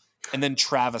McDonald and then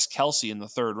Travis Kelce in the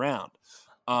third round.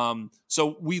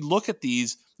 So we look at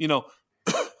these,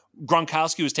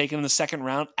 Gronkowski was taken in the second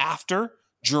round after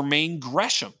Jermaine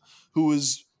Gresham, who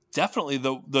was definitely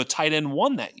the tight end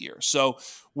one that year. So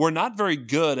we're not very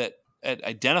good at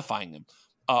identifying him.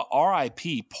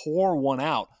 RIP, pour one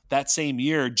out that same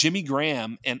year. Jimmy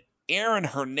Graham and Aaron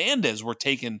Hernandez were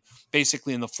taken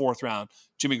basically in the fourth round.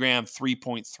 Jimmy Graham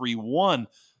 3.31,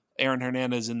 Aaron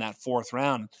Hernandez in that fourth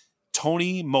round.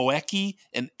 Tony Moecki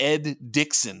and Ed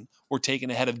Dixon were taken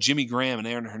ahead of Jimmy Graham and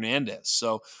Aaron Hernandez.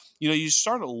 So, you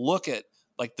start to look at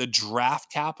like the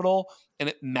draft capital and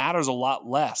it matters a lot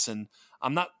less. And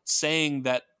I'm not saying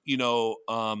that,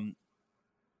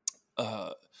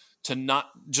 to not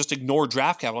just ignore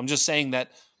draft capital. I'm just saying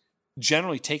that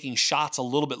generally taking shots a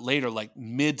little bit later, like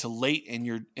mid to late in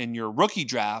your rookie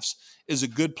drafts, is a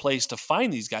good place to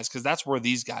find these guys, because that's where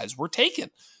these guys were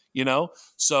taken.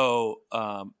 So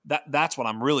that's what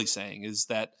I'm really saying, is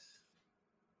that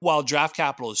while draft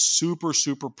capital is super,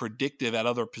 super predictive at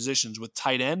other positions, with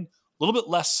tight end, a little bit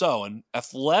less so, and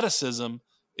athleticism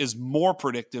is more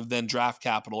predictive than draft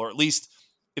capital, or at least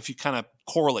if you kind of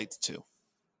correlate the two.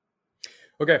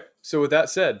 Okay, so with that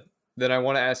said, then I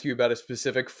want to ask you about a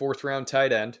specific fourth round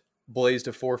tight end, blazed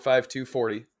a 4.5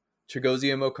 240,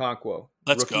 Chigoziem Okonkwo.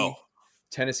 Let's go.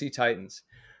 Tennessee Titans.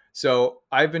 So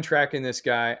I've been tracking this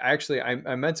guy. Actually,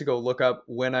 I meant to go look up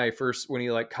when he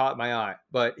like caught my eye,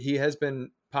 but he has been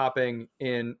popping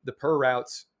in the per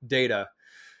routes data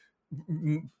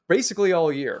basically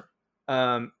all year.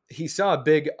 He saw a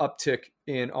big uptick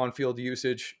in on-field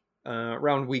usage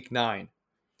around week 9.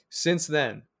 Since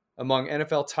then, among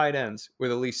NFL tight ends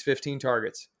with at least 15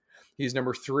 targets, he's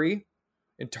number 3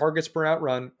 in targets per out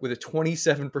run with a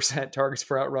 27% targets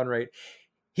per out run rate.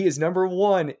 He is number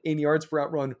 1 in yards per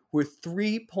out run with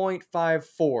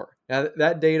 3.54. Now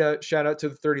that data, shout out to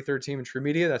the 33rd team in True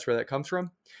Media. That's where that comes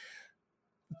from.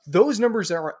 Those numbers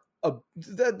are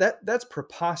that's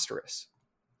preposterous.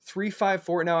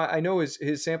 3.54. Now I know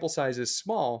his sample size is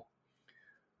small.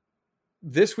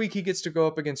 This week he gets to go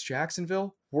up against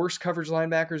Jacksonville, worst coverage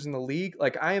linebackers in the league.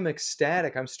 Like, I am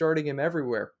ecstatic. I'm starting him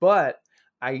everywhere, but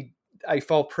I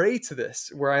fall prey to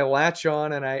this where I latch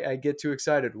on and I get too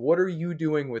excited. What are you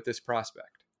doing with this prospect?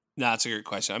 No, that's a great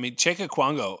question. I mean, Cheka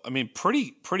Kwango,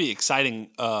 pretty exciting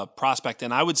prospect.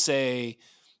 And I would say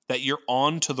that you're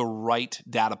on to the right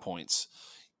data points.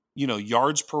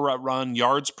 Yards per run,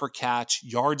 yards per catch,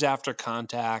 yards after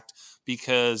contact,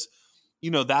 because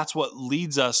that's what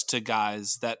leads us to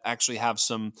guys that actually have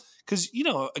some, because,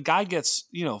 a guy gets,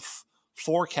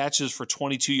 4 catches for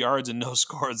 22 yards and no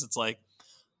scores. It's like,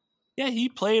 yeah, he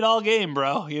played all game,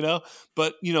 bro,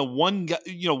 but, one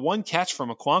catch from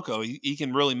Okonkwo, he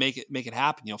can really make it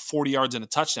happen, 40 yards and a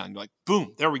touchdown. You're like,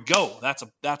 boom, there we go. That's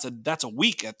a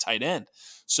week at tight end.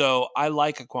 So I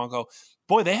like Okonkwo.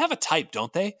 Boy, they have a type,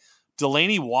 don't they?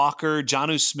 Delaney Walker,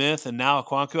 Jonnu Smith, and now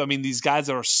Okonkwo. I mean, these guys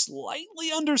that are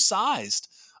slightly undersized,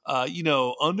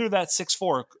 under that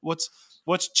 6'4".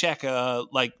 What's check?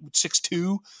 Like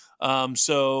 6'2".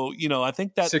 So, I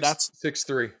think that's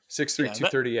 6'3",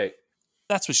 238.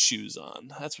 That's with shoes on.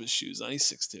 He's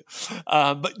 6'2".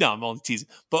 But no, I'm only teasing.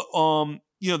 But,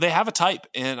 they have a type.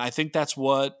 And I think that's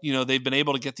what, they've been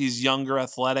able to get these younger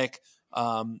athletic,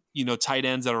 tight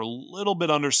ends that are a little bit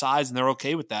undersized, and they're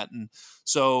okay with that. And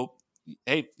so,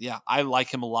 hey, yeah, I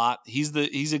like him a lot. He's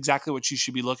exactly what you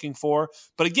should be looking for.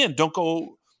 But again, don't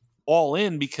go all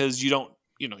in, because you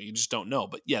just don't know.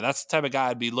 But yeah, that's the type of guy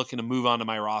I'd be looking to move on to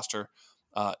my roster,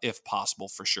 if possible,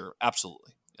 for sure.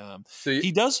 Absolutely.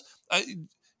 He does,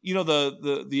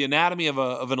 the anatomy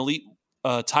of an elite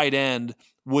tight end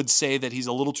would say that he's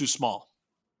a little too small.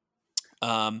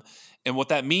 And what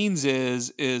that means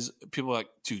is people are like,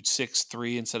 dude,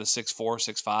 6'3" instead of 6'4",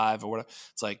 6'5", or whatever.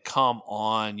 It's like, come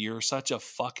on, you're such a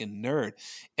fucking nerd.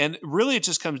 And really, it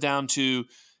just comes down to,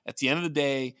 at the end of the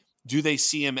day, do they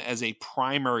see him as a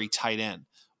primary tight end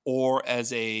or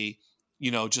as a,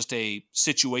 just a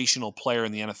situational player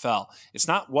in the NFL? It's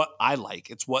not what I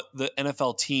like. It's what the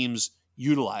NFL teams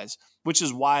utilize, which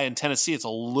is why in Tennessee it's a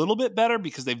little bit better,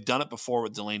 because they've done it before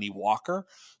with Delaney Walker.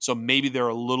 So maybe they're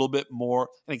a little bit more,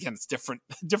 and again, it's different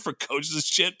coaches and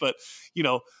shit, but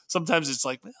sometimes it's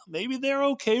like, well, maybe they're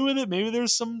okay with it. Maybe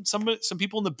there's some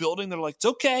people in the building that are like, it's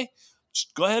okay,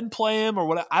 just go ahead and play him or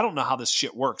whatever. I don't know how this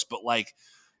shit works, but like,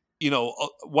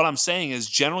 what I'm saying is,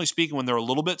 generally speaking, when they're a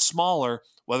little bit smaller,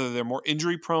 whether they're more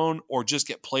injury prone or just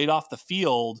get played off the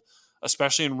field,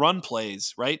 especially in run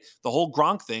plays, right? The whole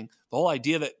Gronk thing, the whole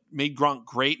idea that made Gronk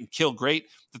great and Kill great,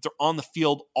 that they're on the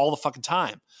field all the fucking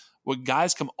time. When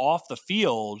guys come off the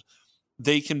field,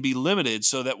 they can be limited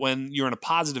so that when you're in a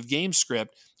positive game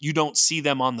script, you don't see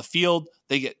them on the field.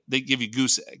 They give you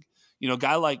goose egg. A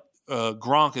guy like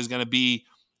Gronk is going to be,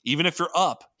 even if you're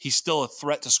up, he's still a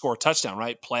threat to score a touchdown,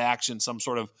 right? Play action, some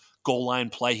sort of goal line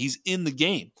play. He's in the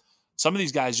game. Some of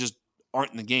these guys just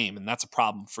aren't in the game, and that's a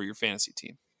problem for your fantasy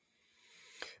team.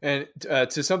 And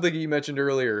to something you mentioned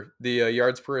earlier, the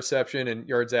yards per reception and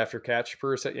yards after catch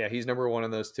per reception. Yeah, he's number one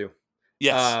on those two.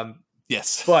 Yes.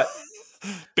 Yes. But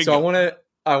so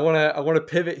I want to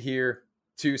pivot here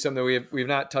to something we've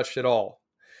not touched at all.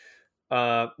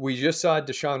 We just saw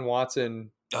Deshaun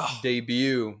Watson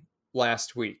debut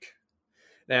last week.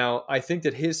 Now, I think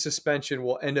that his suspension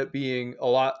will end up being a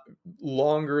lot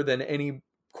longer than any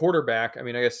quarterback. I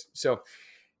mean, I guess so.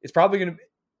 It's probably going to.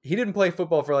 He didn't play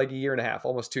football for like a year and a half,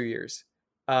 almost 2 years.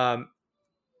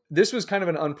 This was kind of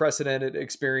an unprecedented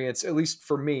experience, at least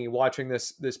for me, watching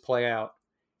this play out.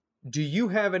 Do you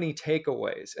have any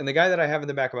takeaways? And the guy that I have in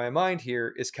the back of my mind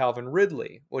here is Calvin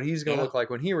Ridley, what he's going to look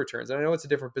like when he returns. And I know it's a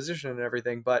different position and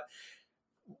everything, but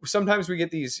sometimes we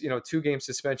get these, 2-game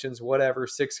suspensions, whatever,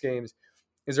 6 games.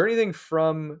 Is there anything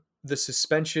from the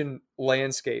suspension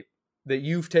landscape that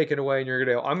you've taken away and you're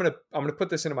going to go, I'm going to put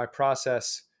this into my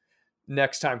process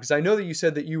next time? Because I know that you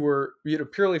said that you were,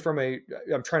 purely from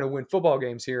I'm trying to win football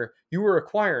games here, you were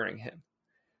acquiring him.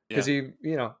 Because he,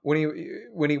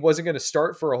 when he wasn't going to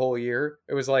start for a whole year,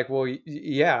 it was like, well,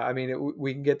 yeah, I mean,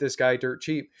 we can get this guy dirt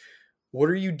cheap. What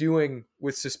are you doing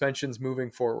with suspensions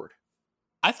moving forward?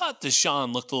 I thought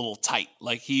Deshaun looked a little tight,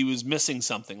 like he was missing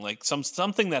something, like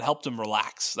something that helped him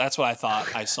relax. That's what I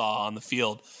thought I saw on the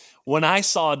field. When I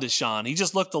saw Deshaun, he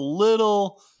just looked a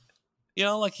little,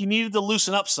 like he needed to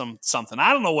loosen up something.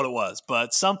 I don't know what it was,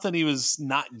 but something he was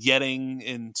not getting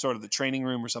in sort of the training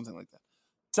room or something like that.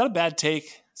 Is that a bad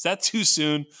take? Is that too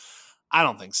soon? I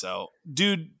don't think so.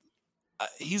 Dude,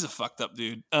 he's a fucked up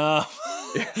dude.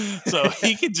 So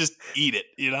he could just eat it,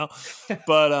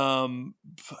 But,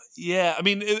 yeah, I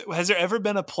mean, has there ever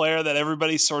been a player that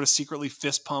everybody sort of secretly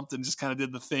fist pumped and just kind of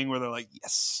did the thing where they're like,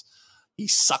 yes, he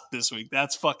sucked this week.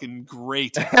 That's fucking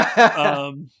great.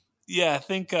 Yeah, I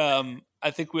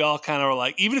think we all kind of were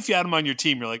like, even if you had him on your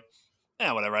team, you're like,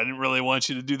 whatever. I didn't really want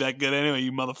you to do that good anyway,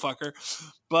 you motherfucker.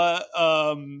 But,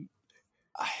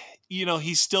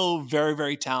 he's still very,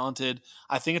 very talented.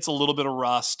 I think it's a little bit of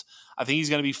rust. I think he's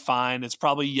going to be fine. It's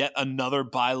probably yet another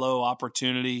buy low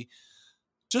opportunity.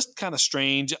 Just kind of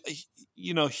strange.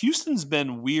 Houston's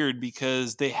been weird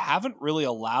because they haven't really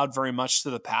allowed very much to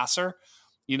the passer.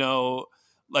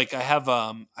 Like I have,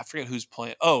 I forget who's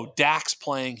playing. Oh, Dak's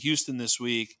playing Houston this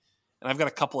week. And I've got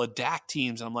a couple of Dak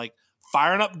teams. And I'm like,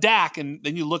 firing up Dak, and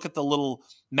then you look at the little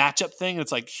matchup thing, and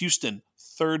it's like Houston,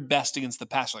 third best against the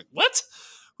pass. You're like, what?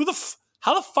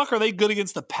 How the fuck are they good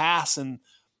against the pass? And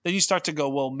then you start to go,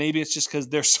 well, maybe it's just because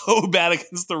they're so bad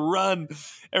against the run.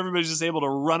 Everybody's just able to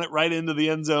run it right into the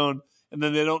end zone, and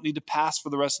then they don't need to pass for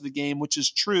the rest of the game, which is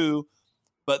true.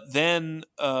 But then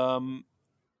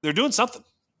they're doing something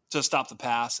to stop the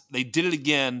pass. They did it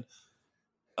again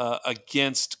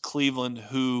against Cleveland,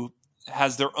 who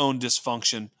has their own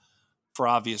dysfunction for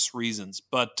obvious reasons.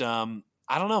 But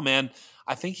I don't know, man.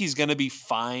 I think he's going to be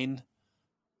fine.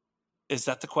 Is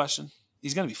that the question?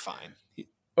 He's going to be fine.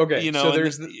 Okay. So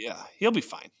there's he'll be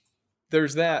fine.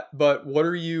 There's that. But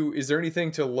is there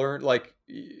anything to learn? Like,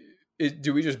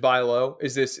 do we just buy low?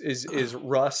 Is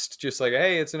rust just like,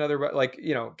 hey, it's another, like,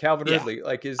 Calvin Ridley,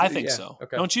 like I think so.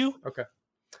 Okay. Don't you? Okay.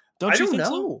 Don't you think know.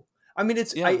 So? I mean,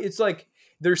 it's like,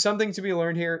 there's something to be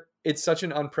learned here. It's such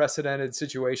an unprecedented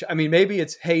situation. I mean, maybe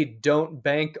it's, hey, don't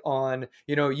bank on,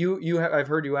 I've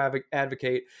heard you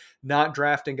advocate not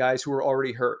drafting guys who are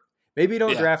already hurt. Maybe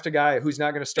don't draft a guy who's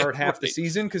not going to start half the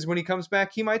season, because when he comes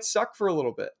back, he might suck for a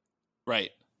little bit.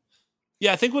 Right.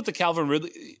 Yeah, I think with the Calvin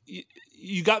Ridley,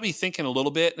 you got me thinking a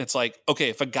little bit, and it's like, okay,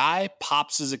 if a guy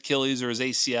pops his Achilles or his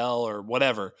ACL or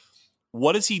whatever,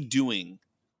 what is he doing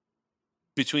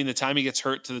between the time he gets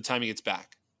hurt to the time he gets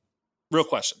back? Real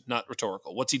question, not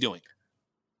rhetorical. What's he doing?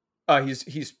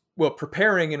 He's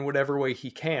preparing in whatever way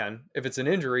he can. If it's an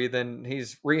injury, then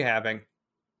he's rehabbing.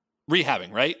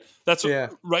 Rehabbing, right? That's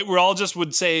right. We all just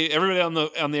would say, everybody on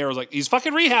the air was like, he's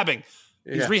fucking rehabbing.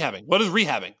 He's rehabbing. What is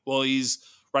rehabbing? Well, he's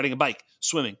riding a bike,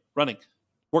 swimming, running,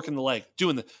 working the leg,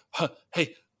 doing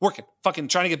hey, working, fucking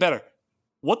trying to get better.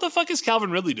 What the fuck is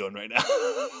Calvin Ridley doing right now?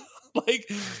 Like,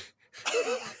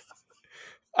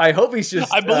 I hope he's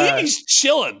just. I believe he's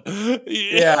chilling.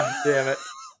 Yeah, damn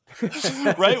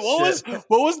it. Right? What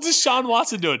was Deshaun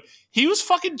Watson doing? He was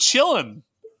fucking chilling.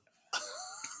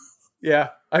 Yeah,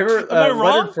 I heard Am I wrong?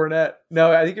 Leonard Fournette.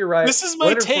 No, I think you're right. This is my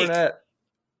Leonard take. Fournette,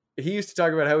 he used to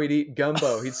talk about how he'd eat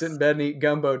gumbo. He'd sit in bed and eat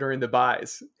gumbo during the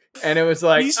buys. And it was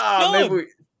like, He's maybe chilling.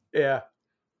 yeah.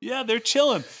 Yeah, they're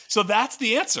chilling. So that's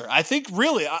the answer. I think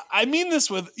really, I mean this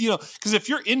with, because if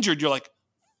you're injured, you're like,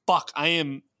 fuck,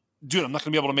 I'm not going to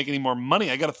be able to make any more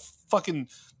money. I got to fucking,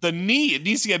 the knee, it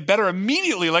needs to get better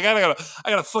immediately. Like I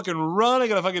gotta fucking run. I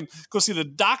gotta fucking go see the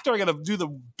doctor. I gotta do the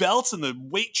belts and the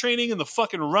weight training and the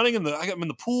fucking running and I'm in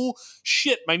the pool.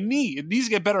 Shit, my knee, it needs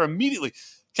to get better immediately.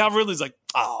 Calvin Ridley's like,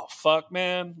 oh fuck,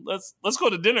 man, let's go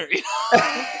to dinner.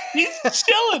 He's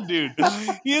chilling, dude.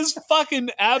 He is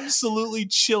fucking absolutely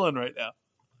chilling right now.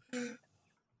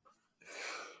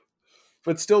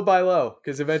 But still buy low,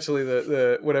 because eventually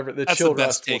the That's chill the best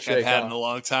rust will take shake I've had off. in a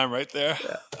long time right there.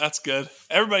 Yeah. That's good.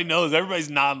 Everybody knows.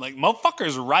 Everybody's nodding like,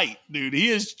 motherfucker's right, dude. He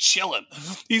is chilling.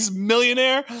 He's a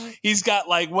millionaire. He's got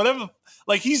like whatever,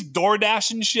 like he's door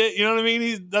dashing shit. You know what I mean?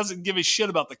 He doesn't give a shit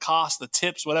about the cost, the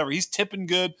tips, whatever. He's tipping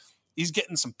good. He's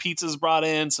getting some pizzas brought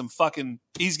in,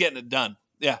 he's getting it done.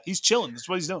 Yeah, he's chilling. That's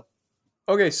what he's doing.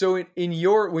 Okay, so when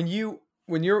your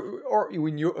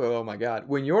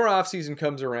off season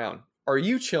comes around, are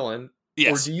you chilling?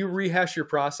 Yes. Or do you rehash your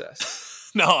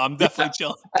process? No, I'm definitely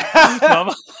chilling.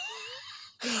 No,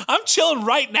 I'm chilling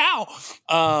right now.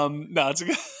 No, it's a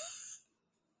good.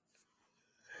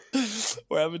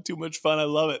 We're having too much fun. I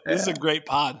love it. This is a great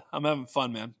pod. I'm having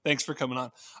fun, man. Thanks for coming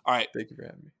on. All right. Thank you for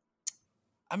having me.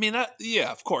 I mean,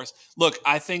 yeah, of course. Look,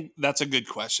 I think that's a good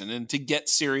question. And to get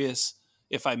serious,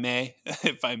 if I may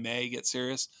get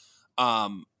serious,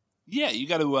 yeah, you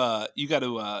got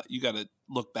to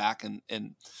look back and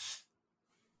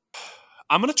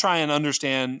I'm going to try and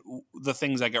understand the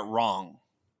things I get wrong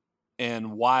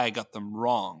and why I got them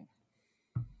wrong.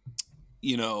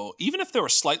 Even if they were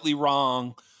slightly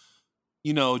wrong,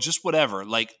 just whatever.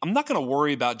 Like, I'm not going to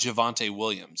worry about Javonte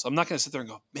Williams. I'm not going to sit there and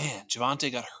go, man,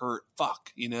 Javonte got hurt.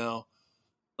 Fuck,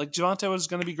 Like, Javonte was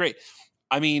going to be great.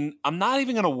 I mean, I'm not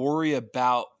even going to worry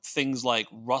about things like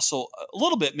a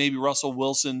little bit, maybe Russell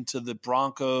Wilson to the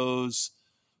Broncos.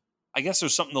 I guess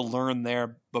there's something to learn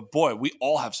there. But, boy, we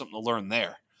all have something to learn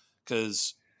there.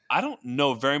 Because I don't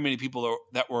know very many people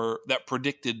that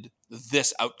predicted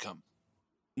this outcome.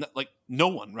 Like, no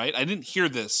one, right? I didn't hear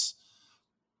this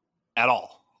at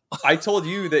all. I told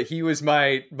you that he was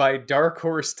my dark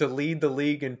horse to lead the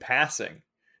league in passing.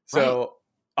 So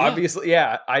obviously,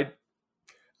 I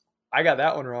got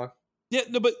that one wrong. Yeah,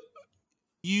 no, but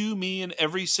you, me, and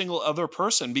every single other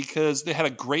person, because they had a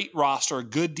great roster, a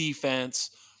good defense.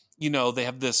 They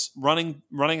have this running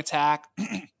attack.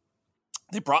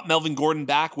 They brought Melvin Gordon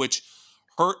back, which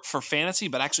hurt for fantasy,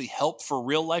 but actually helped for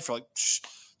real life. You're like,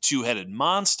 two-headed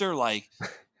monster. Like,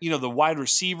 the wide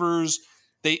receivers.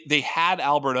 They had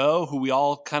Albert O, who we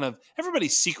all everybody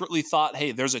secretly thought,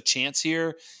 hey, there's a chance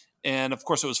here. And of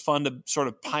course, it was fun to sort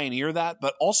of pioneer that.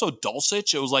 But also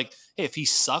Dulcich, it was like, hey, if he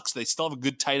sucks, they still have a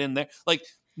good tight end there. Like,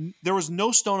 there was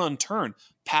no stone unturned.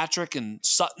 Patrick and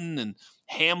Sutton and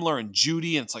Hamler and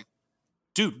Judy. And it's like,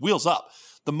 dude, wheels up.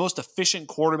 The most efficient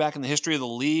quarterback in the history of the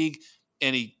league.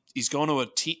 And he's going to a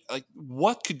team. Like,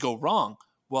 what could go wrong?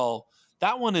 Well,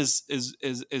 that one is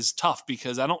tough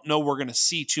because I don't know we're going to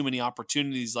see too many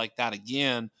opportunities like that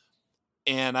again.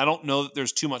 And I don't know that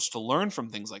there's too much to learn from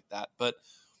things like that. But,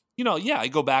 I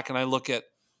go back and I look at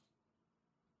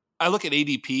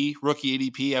ADP, rookie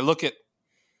ADP. I look at,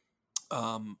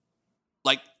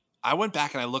 I went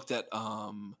back and I looked at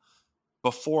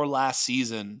before last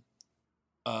season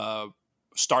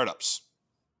startups.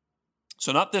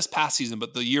 So not this past season,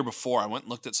 but the year before, I went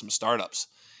and looked at some startups.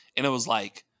 And it was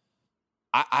like,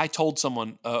 I told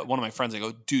someone, one of my friends, I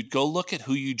go, dude, go look at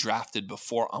who you drafted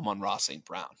before Amon-Ra St.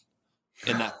 Brown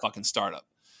in that fucking startup.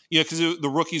 Because the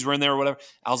rookies were in there or whatever.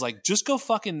 I was like, just go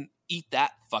fucking eat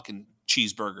that fucking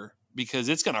cheeseburger because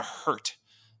it's going to hurt.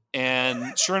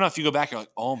 And sure enough, you go back, you're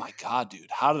like, oh my God,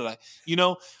 dude, how did I,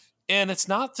 and it's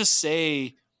not to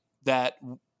say that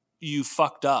you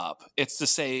fucked up. It's to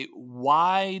say,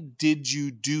 why did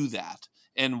you do that?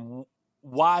 And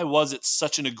why was it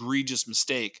such an egregious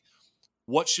mistake?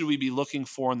 What should we be looking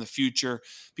for in the future?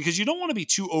 Because you don't want to be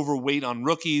too overweight on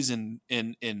rookies and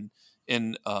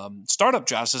startup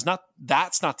drafts.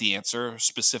 That's not the answer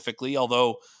specifically.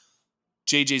 Although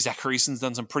JJ Zacharyason's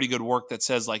done some pretty good work that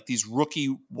says like these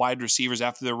rookie wide receivers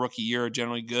after their rookie year are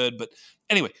generally good. But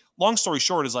anyway, long story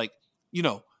short is like,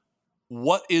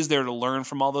 what is there to learn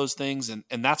from all those things?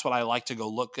 And that's what I like to go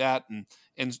look at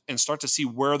and start to see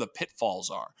where the pitfalls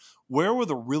are. Where were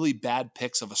the really bad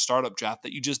picks of a startup draft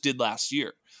that you just did last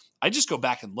year? I just go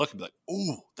back and look and be like,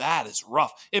 ooh, that is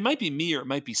rough. It might be me or it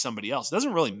might be somebody else. It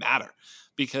doesn't really matter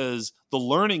because the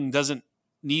learning doesn't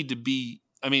need to be,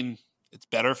 it's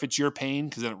better if it's your pain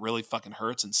because then it really fucking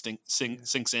hurts and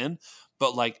sinks in.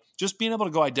 but like just being able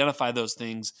to go identify those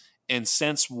things and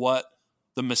sense what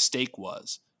the mistake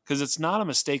was. Because it's not a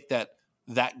mistake that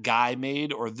guy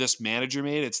made or this manager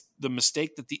made. It's the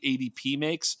mistake that the ADP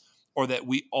makes or that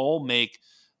we all make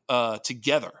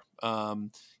together.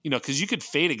 Because you could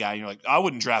fade a guy and you're like, I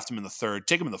wouldn't draft him in the third,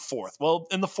 take him in the fourth. Well,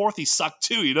 in the fourth, he sucked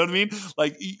too. You know what I mean?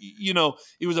 Like,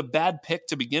 it was a bad pick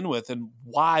to begin with. And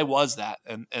why was that?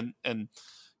 And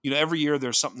every year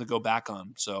there's something to go back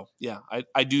on. So yeah,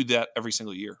 I do that every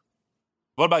single year.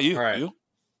 What about you? All right. You?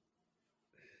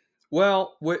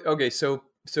 Well, okay. So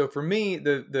for me,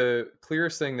 the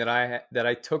clearest thing that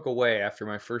I took away after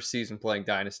my first season playing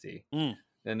Dynasty,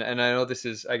 and I know this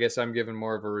is, I guess I'm giving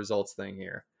more of a results thing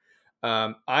here.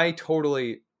 I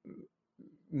totally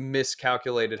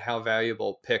miscalculated how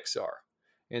valuable picks are.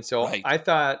 And so Right. I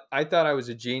thought I was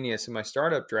a genius in my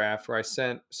startup draft where I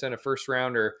sent a first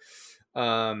rounder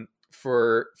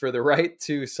for the right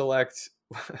to select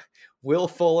Will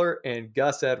Fuller and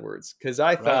Gus Edwards. Cause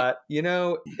I thought,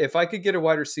 if I could get a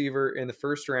wide receiver in the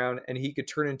first round and he could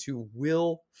turn into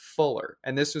Will Fuller,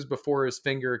 and this was before his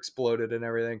finger exploded and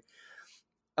everything,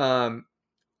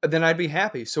 then I'd be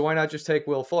happy. So why not just take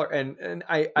Will Fuller? And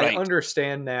I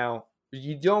understand now,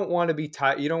 you don't want to be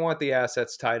tied. You don't want the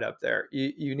assets tied up there.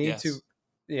 You need to,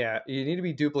 you need to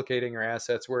be duplicating your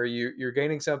assets where you're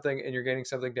gaining something and you're gaining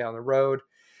something down the road.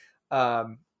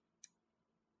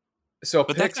 So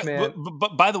but picks, man.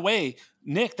 But by the way,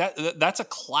 Nick, that's a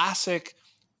classic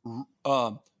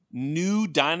new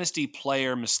dynasty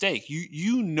player mistake.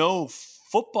 You know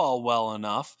football well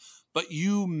enough, but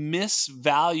you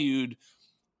misvalued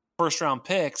first round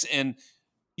picks, and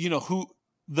who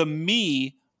the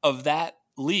me of that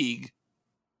league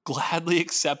gladly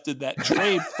accepted that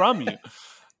trade from you.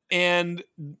 And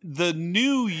the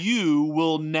new you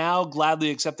will now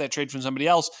gladly accept that trade from somebody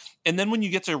else. And then when you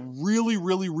get to really,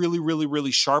 really, really, really,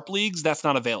 really sharp leagues, that's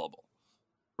not available,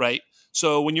 right?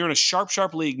 So when you're in a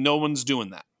sharp league, no one's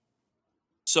doing that.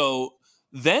 So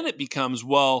then it becomes,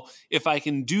 well, if I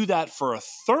can do that for a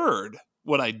third,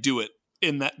 would I do it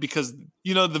in that? Because,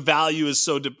 the value is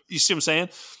so, you see what I'm saying?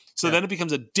 So then it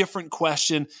becomes a different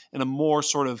question and a more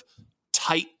sort of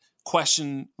tight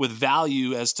question with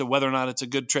value as to whether or not it's a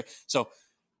good trade. So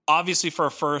obviously for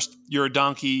a first, you're a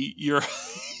donkey, you're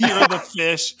the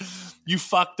fish, you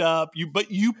fucked up,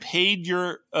 but you paid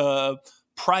your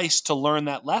price to learn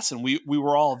that lesson. We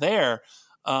were all there.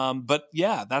 But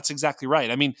yeah, that's exactly right.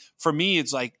 I mean, for me,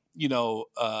 it's like,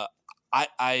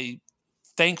 I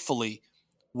thankfully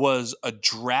was a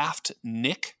draft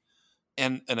Nick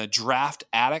and a draft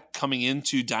addict coming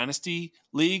into dynasty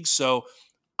leagues. So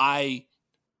I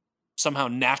somehow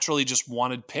naturally just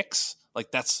wanted picks.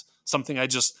 Like that's something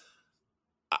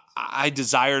I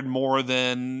desired more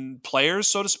than players,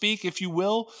 so to speak, if you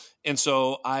will. And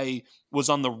so I was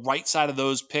on the right side of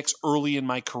those picks early in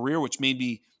my career, which made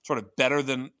me sort of better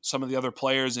than some of the other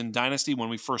players in dynasty when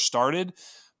we first started.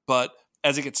 But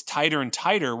as it gets tighter and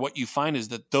tighter, what you find is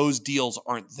that those deals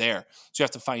aren't there. So you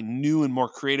have to find new and more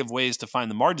creative ways to find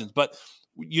the margins. But,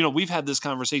 we've had this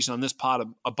conversation on this pod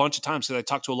a bunch of times because I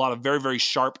talked to a lot of very, very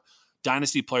sharp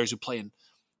dynasty players who play in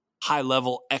high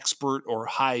level expert or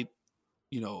high,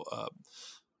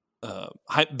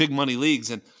 high big money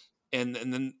leagues. And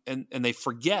they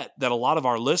forget that a lot of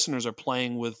our listeners are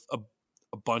playing with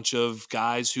a bunch of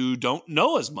guys who don't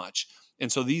know as much.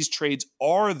 And so these trades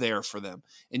are there for them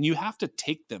and you have to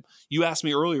take them. You asked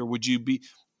me earlier, would you be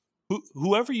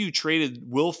whoever you traded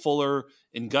Will Fuller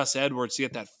and Gus Edwards to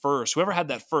get that first, whoever had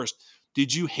that first,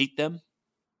 did you hate them?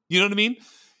 You know what I mean?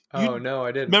 No,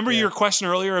 I didn't. Remember your question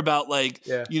earlier about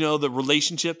the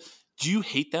relationship. Do you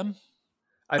hate them?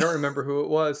 I don't remember who it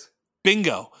was.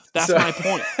 Bingo. That's my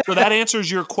point. So that answers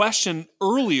your question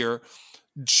earlier.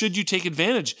 Should you take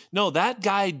advantage? No, that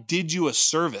guy did you a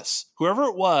service. Whoever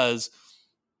it was,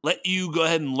 let you go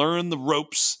ahead and learn the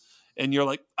ropes. And you're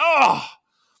like,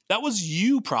 that was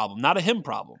you problem, not a him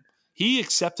problem. He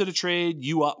accepted a trade,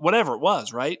 whatever it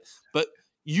was, right? But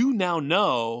you now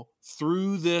know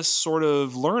through this sort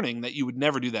of learning that you would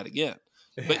never do that again.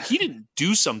 But he didn't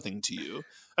do something to you.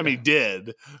 I mean, he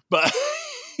did, but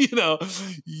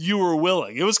you were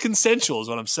willing. It was consensual is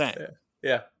what I'm saying.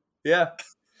 Yeah.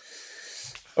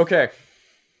 Okay.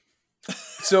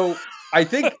 So I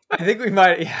think we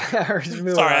might.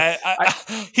 Sorry,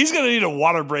 he's going to need a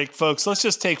water break, folks. Let's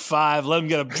just take 5. Let him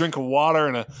get a drink of water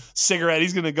and a cigarette.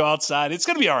 He's going to go outside. It's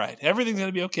going to be all right. Everything's going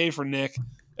to be okay for Nick.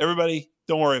 Everybody,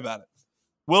 don't worry about it.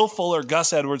 Will Fuller,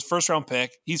 Gus Edwards, first round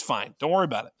pick. He's fine. Don't worry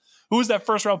about it. Who was that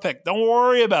first round pick? Don't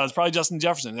worry about it. It's probably Justin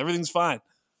Jefferson. Everything's fine.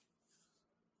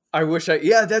 I wish I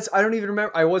don't even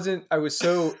remember. I was think I was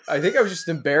just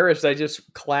embarrassed. I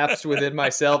just collapsed within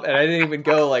myself and I didn't even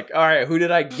go like, all right, who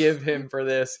did I give him for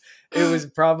this? It was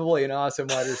probably an awesome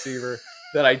wide receiver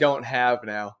that I don't have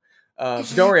now.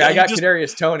 Don't worry, I got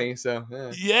Kadarius Toney. So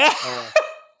yeah.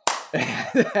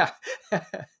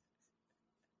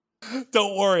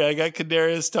 Don't worry, I got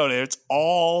Kadarius Toney. It's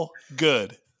all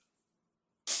good.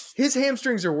 His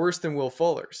hamstrings are worse than Will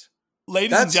Fuller's.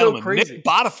 Ladies and gentlemen, so Nick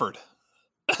Botiford.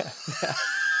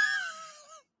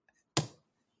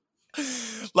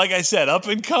 Like I said, up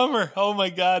and comer. Oh my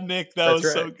God, Nick, that's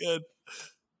was right. So good.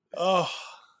 Oh,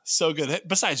 so good.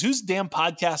 Besides, whose damn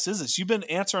podcast is this? You've been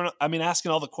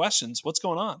asking all the questions. What's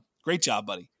going on? Great job,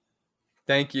 buddy.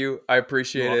 Thank you. I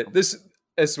appreciate it. This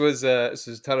was a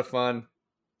ton of fun.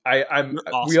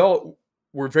 Awesome.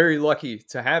 We're very lucky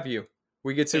to have you.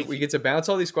 We get to bounce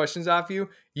all these questions off you.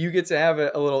 You get to have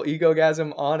a little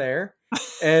egogasm on air,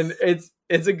 and it's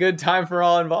a good time for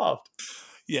all involved.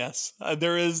 Yes,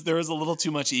 there is a little too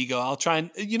much ego. I'll try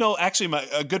and actually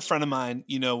a good friend of mine,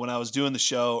 when I was doing the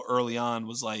show early on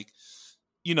was like,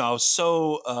 I was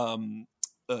so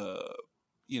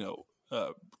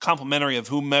complimentary of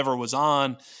whomever was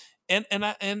on. And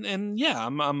yeah,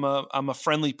 I'm a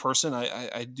friendly person.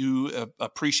 I do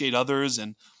appreciate others,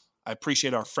 and I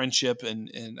appreciate our friendship,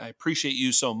 and I appreciate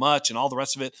you so much, and all the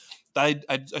rest of it. I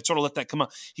sort of let that come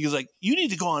out. He was like, "You need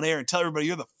to go on air and tell everybody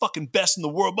you're the fucking best in the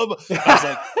world." Blah, blah.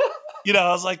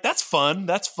 I was like, "That's fun.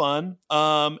 That's fun."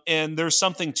 And there's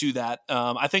something to that.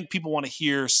 I think people want to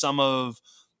hear some of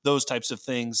those types of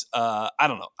things. I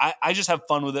don't know. I just have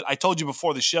fun with it. I told you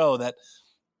before the show that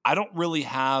I don't really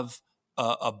have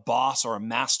a boss or a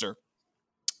master.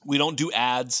 We don't do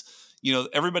ads.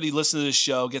 Everybody listening to this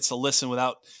show gets to listen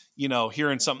without,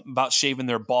 hearing something about shaving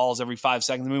their balls every 5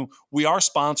 seconds. I mean, we are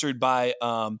sponsored by,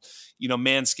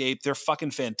 Manscaped. They're fucking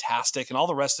fantastic and all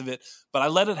the rest of it. But I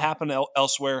let it happen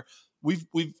elsewhere.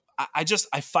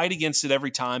 I fight against it every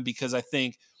time because I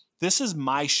think this is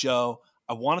my show.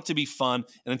 I want it to be fun.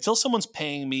 And until someone's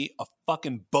paying me a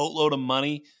fucking boatload of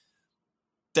money,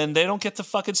 then they don't get to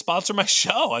fucking sponsor my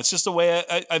show. It's just the way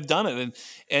I've done it.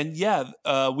 And yeah,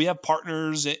 we have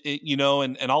partners,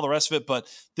 and all the rest of it. But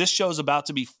this show is about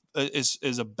to be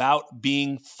is about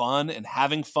being fun and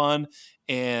having fun,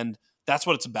 and that's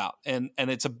what it's about. And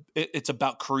it's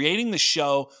about creating the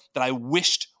show that I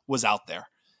wished was out there.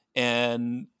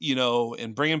 And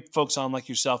and bringing folks on like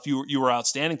yourself. You were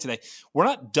outstanding today. We're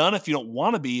not done if you don't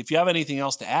want to be. If you have anything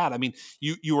else to add, I mean,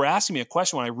 you were asking me a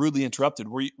question when I rudely interrupted.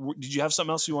 Did you have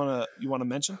something else you want to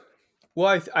mention?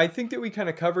 Well, I think that we kind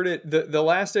of covered it. The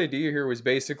last idea here was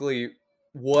basically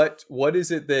what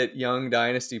is it that young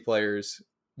dynasty players,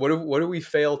 what do we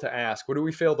fail to ask? What do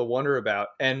we fail to wonder about?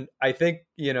 And I think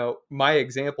my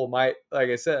example might, like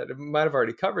I said, might have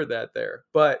already covered that there,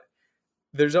 but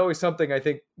there's always something. I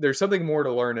think there's something more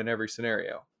to learn in every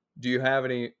scenario. Do you have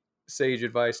any sage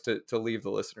advice to leave the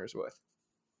listeners with?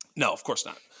 No, of course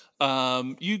not.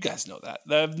 You guys know that.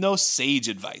 I have no sage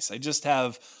advice. I just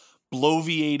have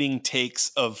bloviating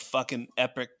takes of fucking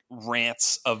epic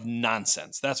rants of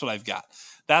nonsense. That's what I've got.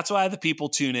 That's why the people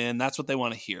tune in. That's what they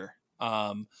want to hear.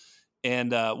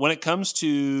 And when it comes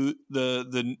to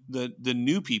the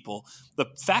new people, the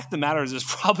fact of the matter is there's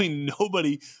probably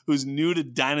nobody who's new to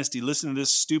Dynasty listening to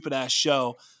this stupid ass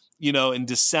show, in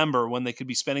December when they could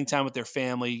be spending time with their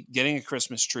family, getting a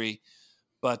Christmas tree.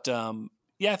 But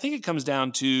yeah, I think it comes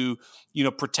down to,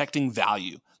 protecting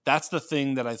value. That's the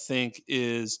thing that I think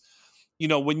is,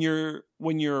 when you're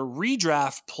a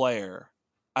redraft player,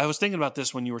 I was thinking about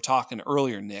this when you were talking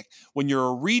earlier, Nick, when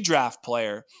you're a redraft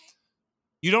player,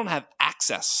 you don't have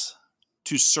access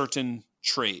to certain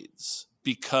trades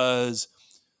because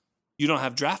you don't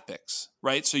have draft picks,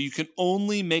 right? So you can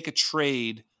only make a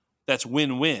trade that's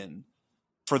win-win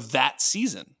for that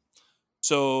season.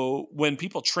 So when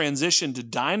people transition to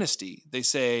Dynasty, they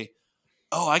say,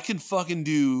 oh, I can fucking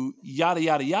do yada,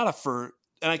 yada, yada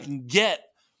and I can get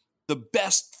the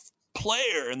best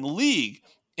player in the league.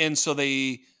 And so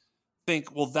they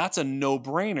think, well, that's a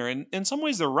no-brainer. And in some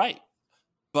ways they're right.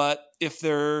 But if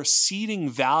they're seeding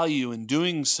value in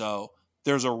doing so,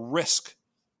 there's a risk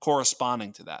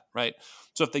corresponding to that, right?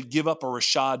 So if they give up a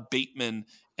Rashad Bateman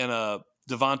and a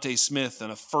Devontae Smith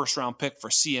and a first-round pick for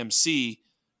CMC,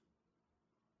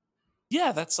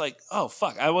 yeah, that's like, oh,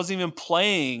 fuck, I wasn't even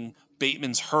playing.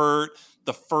 Bateman's hurt.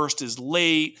 The first is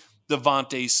late.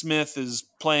 Devontae Smith is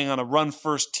playing on a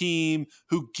run-first team.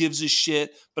 Who gives a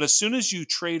shit? But as soon as you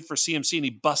trade for CMC and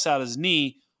he busts out his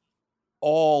knee,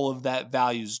 all of that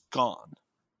value's gone,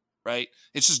 right?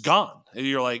 It's just gone. And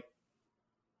you're like,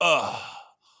 ugh,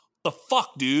 the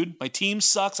fuck, dude? My team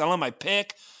sucks. I don't have my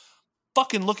pick.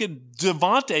 fucking look at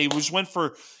Devontae, which went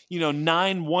for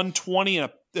 120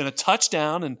 and a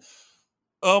touchdown, and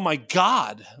oh my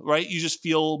God, right? You just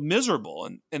feel miserable,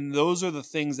 and those are the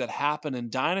things that happen in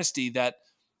Dynasty that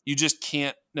you just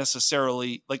can't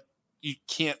necessarily you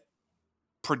can't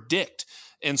predict,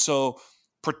 and so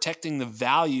protecting the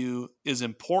value is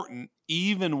important,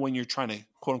 even when you're trying to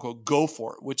quote unquote go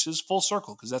for it, which is full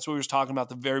circle, because that's what we were talking about at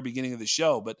the very beginning of the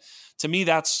show. But to me,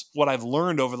 that's what I've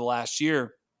learned over the last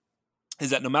year,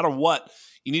 is that no matter what,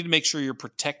 you need to make sure you're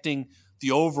protecting the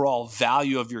overall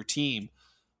value of your team,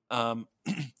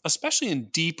 especially in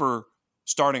deeper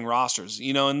starting rosters.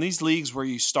 In these leagues where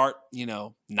you start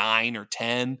 9 or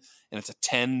 10 and it's a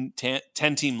 10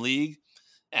 team league,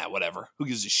 whatever, who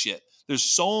gives a shit? There's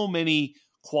so many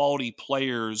quality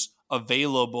players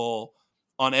available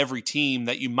on every team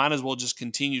that you might as well just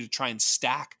continue to try and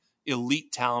stack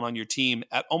elite talent on your team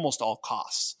at almost all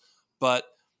costs. But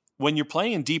when you're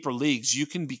playing in deeper leagues, you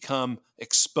can become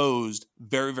exposed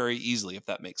very, very easily, if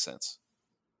that makes sense.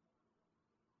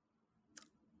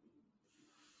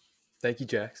 Thank you,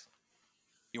 Jax.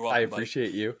 You're welcome, I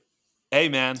appreciate you. Hey,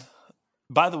 man.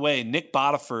 By the way, Nick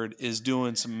Botiford is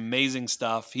doing some amazing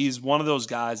stuff. He's one of those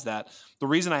guys that the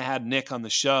reason I had Nick on the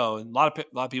show, and a lot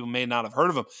of people may not have heard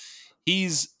of him,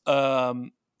 he's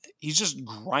just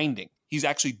grinding. He's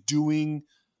actually doing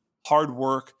hard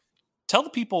work. Tell the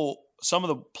people some of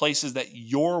the places that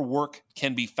your work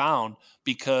can be found,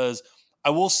 because I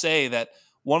will say that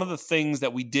one of the things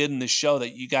that we did in this show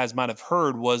that you guys might have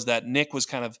heard was that Nick was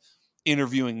kind of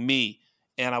interviewing me.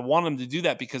 And I wanted him to do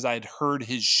that because I had heard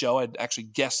his show. I'd actually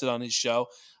guested on his show.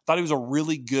 I thought he was a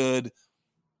really good,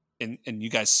 and you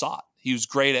guys saw it. He was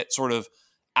great at sort of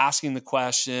asking the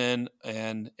question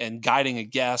and guiding a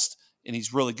guest, and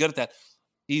he's really good at that.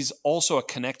 He's also a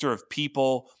connector of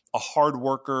people, a hard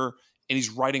worker, and he's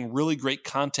writing really great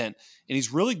content. And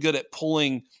he's really good at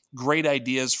pulling great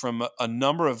ideas from a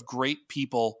number of great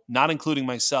people, not including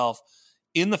myself,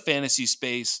 in the fantasy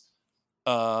space,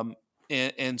 and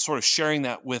sort of sharing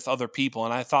that with other people.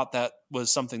 And I thought that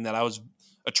was something that I was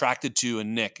attracted to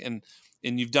in Nick. And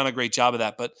you've done a great job of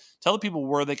that. But tell the people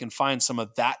where they can find some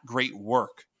of that great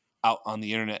work out on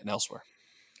the internet and elsewhere.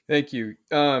 Thank you.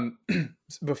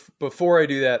 Before I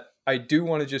do that, I do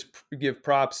want to just give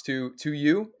props to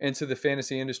you and to the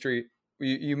fantasy industry.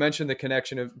 You mentioned the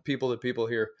connection of people to people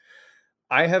here.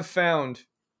 I have found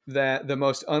that the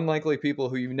most unlikely people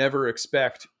who you never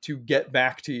expect to get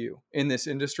back to you in this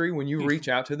industry, when you reach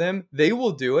out to them, they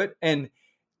will do it. And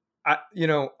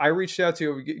I reached out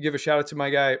to, give a shout out to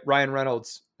my guy, Ryan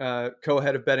Reynolds,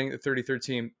 co-head of betting at the 33rd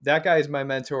team. That guy is my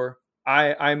mentor.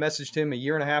 I messaged him a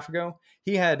year and a half ago.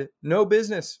 He had no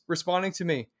business responding to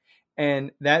me.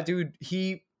 And that dude,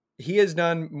 he has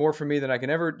done more for me than I can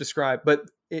ever describe. But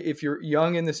if you're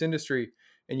young in this industry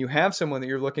and you have someone that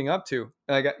you're looking up to,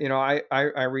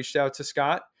 I reached out to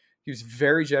Scott. He was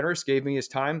very generous, gave me his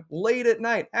time late at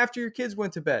night after your kids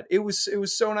went to bed. It was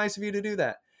so nice of you to do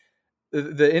that.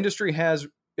 The industry has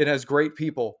great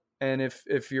people. And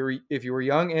if you were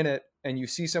young in it and you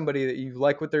see somebody that you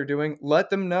like what they're doing,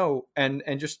 let them know and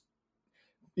just,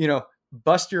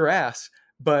 bust your ass,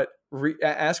 but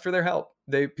ask for their help.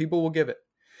 People will give it.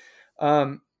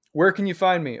 Where can you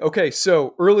find me? Okay.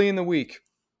 So early in the week,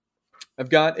 I've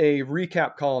got a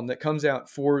recap column that comes out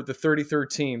for the 33rd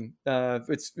team.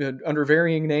 It's under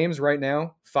varying names right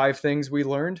now. 5 things we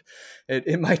learned.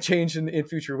 It might change in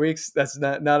future weeks. That's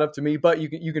not up to me, but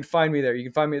you can find me there. You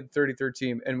can find me at the 33rd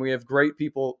team, and we have great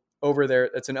people over there.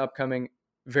 That's an upcoming,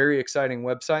 very exciting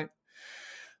website.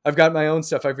 I've got my own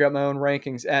stuff. I've got my own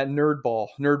rankings at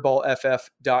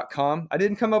nerdballff.com. I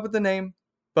didn't come up with the name,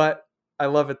 but I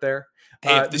love it there.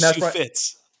 Hey, if the shoe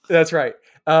fits. That's right.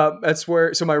 That's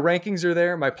where, so my rankings are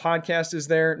there. My podcast is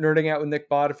there, Nerding Out with Nick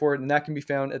Botiford, and that can be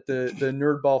found at the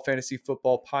Nerdball Fantasy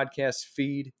Football podcast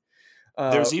feed.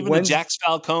 There's even a Jax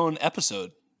Falcone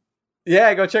episode.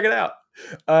 Yeah, go check it out.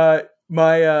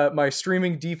 My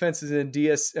streaming defenses and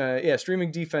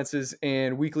streaming defenses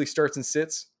and weekly starts and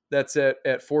sits. That's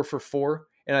at 4 for 4.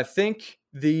 And I think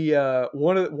the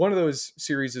one of those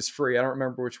series is free. I don't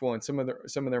remember which one. Some of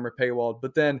them are paywalled.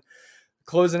 But then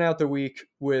closing out the week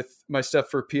with my stuff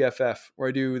for PFF, where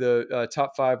I do the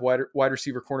top 5 wide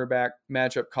receiver cornerback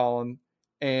matchup column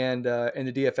and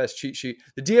the DFS cheat sheet.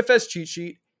 The DFS cheat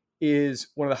sheet is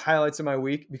one of the highlights of my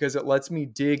week because it lets me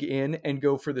dig in and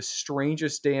go for the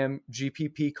strangest damn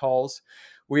GPP calls.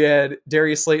 We had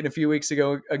Darius Slayton a few weeks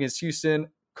ago against Houston,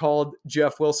 called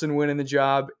Jeff Wilson winning the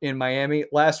job in Miami.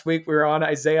 Last week we were on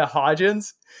Isaiah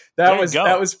Hodgins. That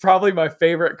was probably my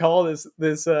favorite call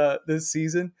this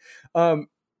season.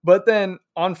 But then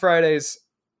on Fridays,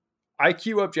 I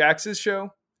queue up Jax's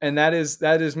show And that is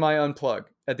my unplug.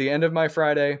 At the end of my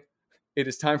Friday, it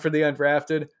is time for the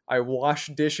Undrafted. I wash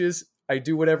dishes. I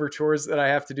do whatever chores that I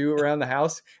have to do around the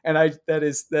house, and that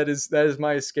is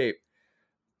my escape.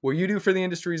 What you do for the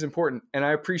industry is important, and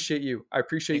I appreciate you. I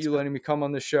appreciate Thanks, you letting me come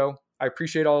on this show. I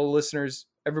appreciate all the listeners.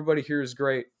 Everybody here is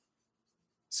great.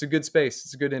 It's a good space.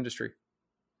 It's a good industry.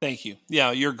 Thank you.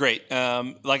 Yeah, you're great.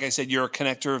 Like I said, you're a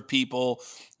connector of people.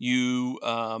 You,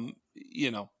 I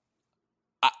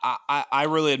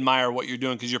really admire what you're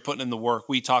doing because you're putting in the work.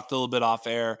 We talked a little bit off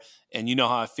air, and you know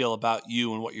how I feel about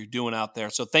you and what you're doing out there.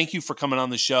 So thank you for coming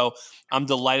on the show. I'm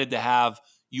delighted to have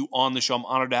you on the show. I'm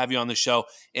honored to have you on the show.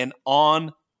 And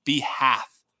on behalf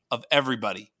of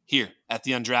everybody here at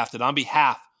the Undrafted, on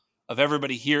behalf of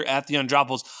everybody here at the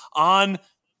Undroppables, on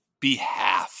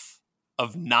behalf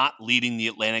of not leading the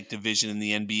Atlantic Division in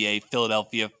the NBA,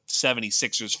 Philadelphia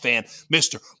 76ers fan,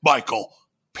 Mr. Michael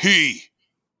P.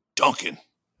 Duncan,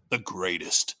 the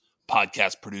greatest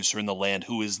podcast producer in the land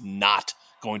who is not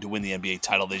going to win the NBA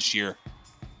title this year.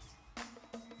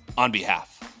 On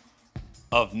behalf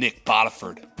of Nick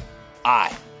Botiford,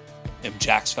 I am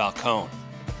Jax Falcone,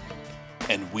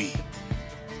 and we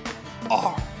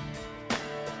are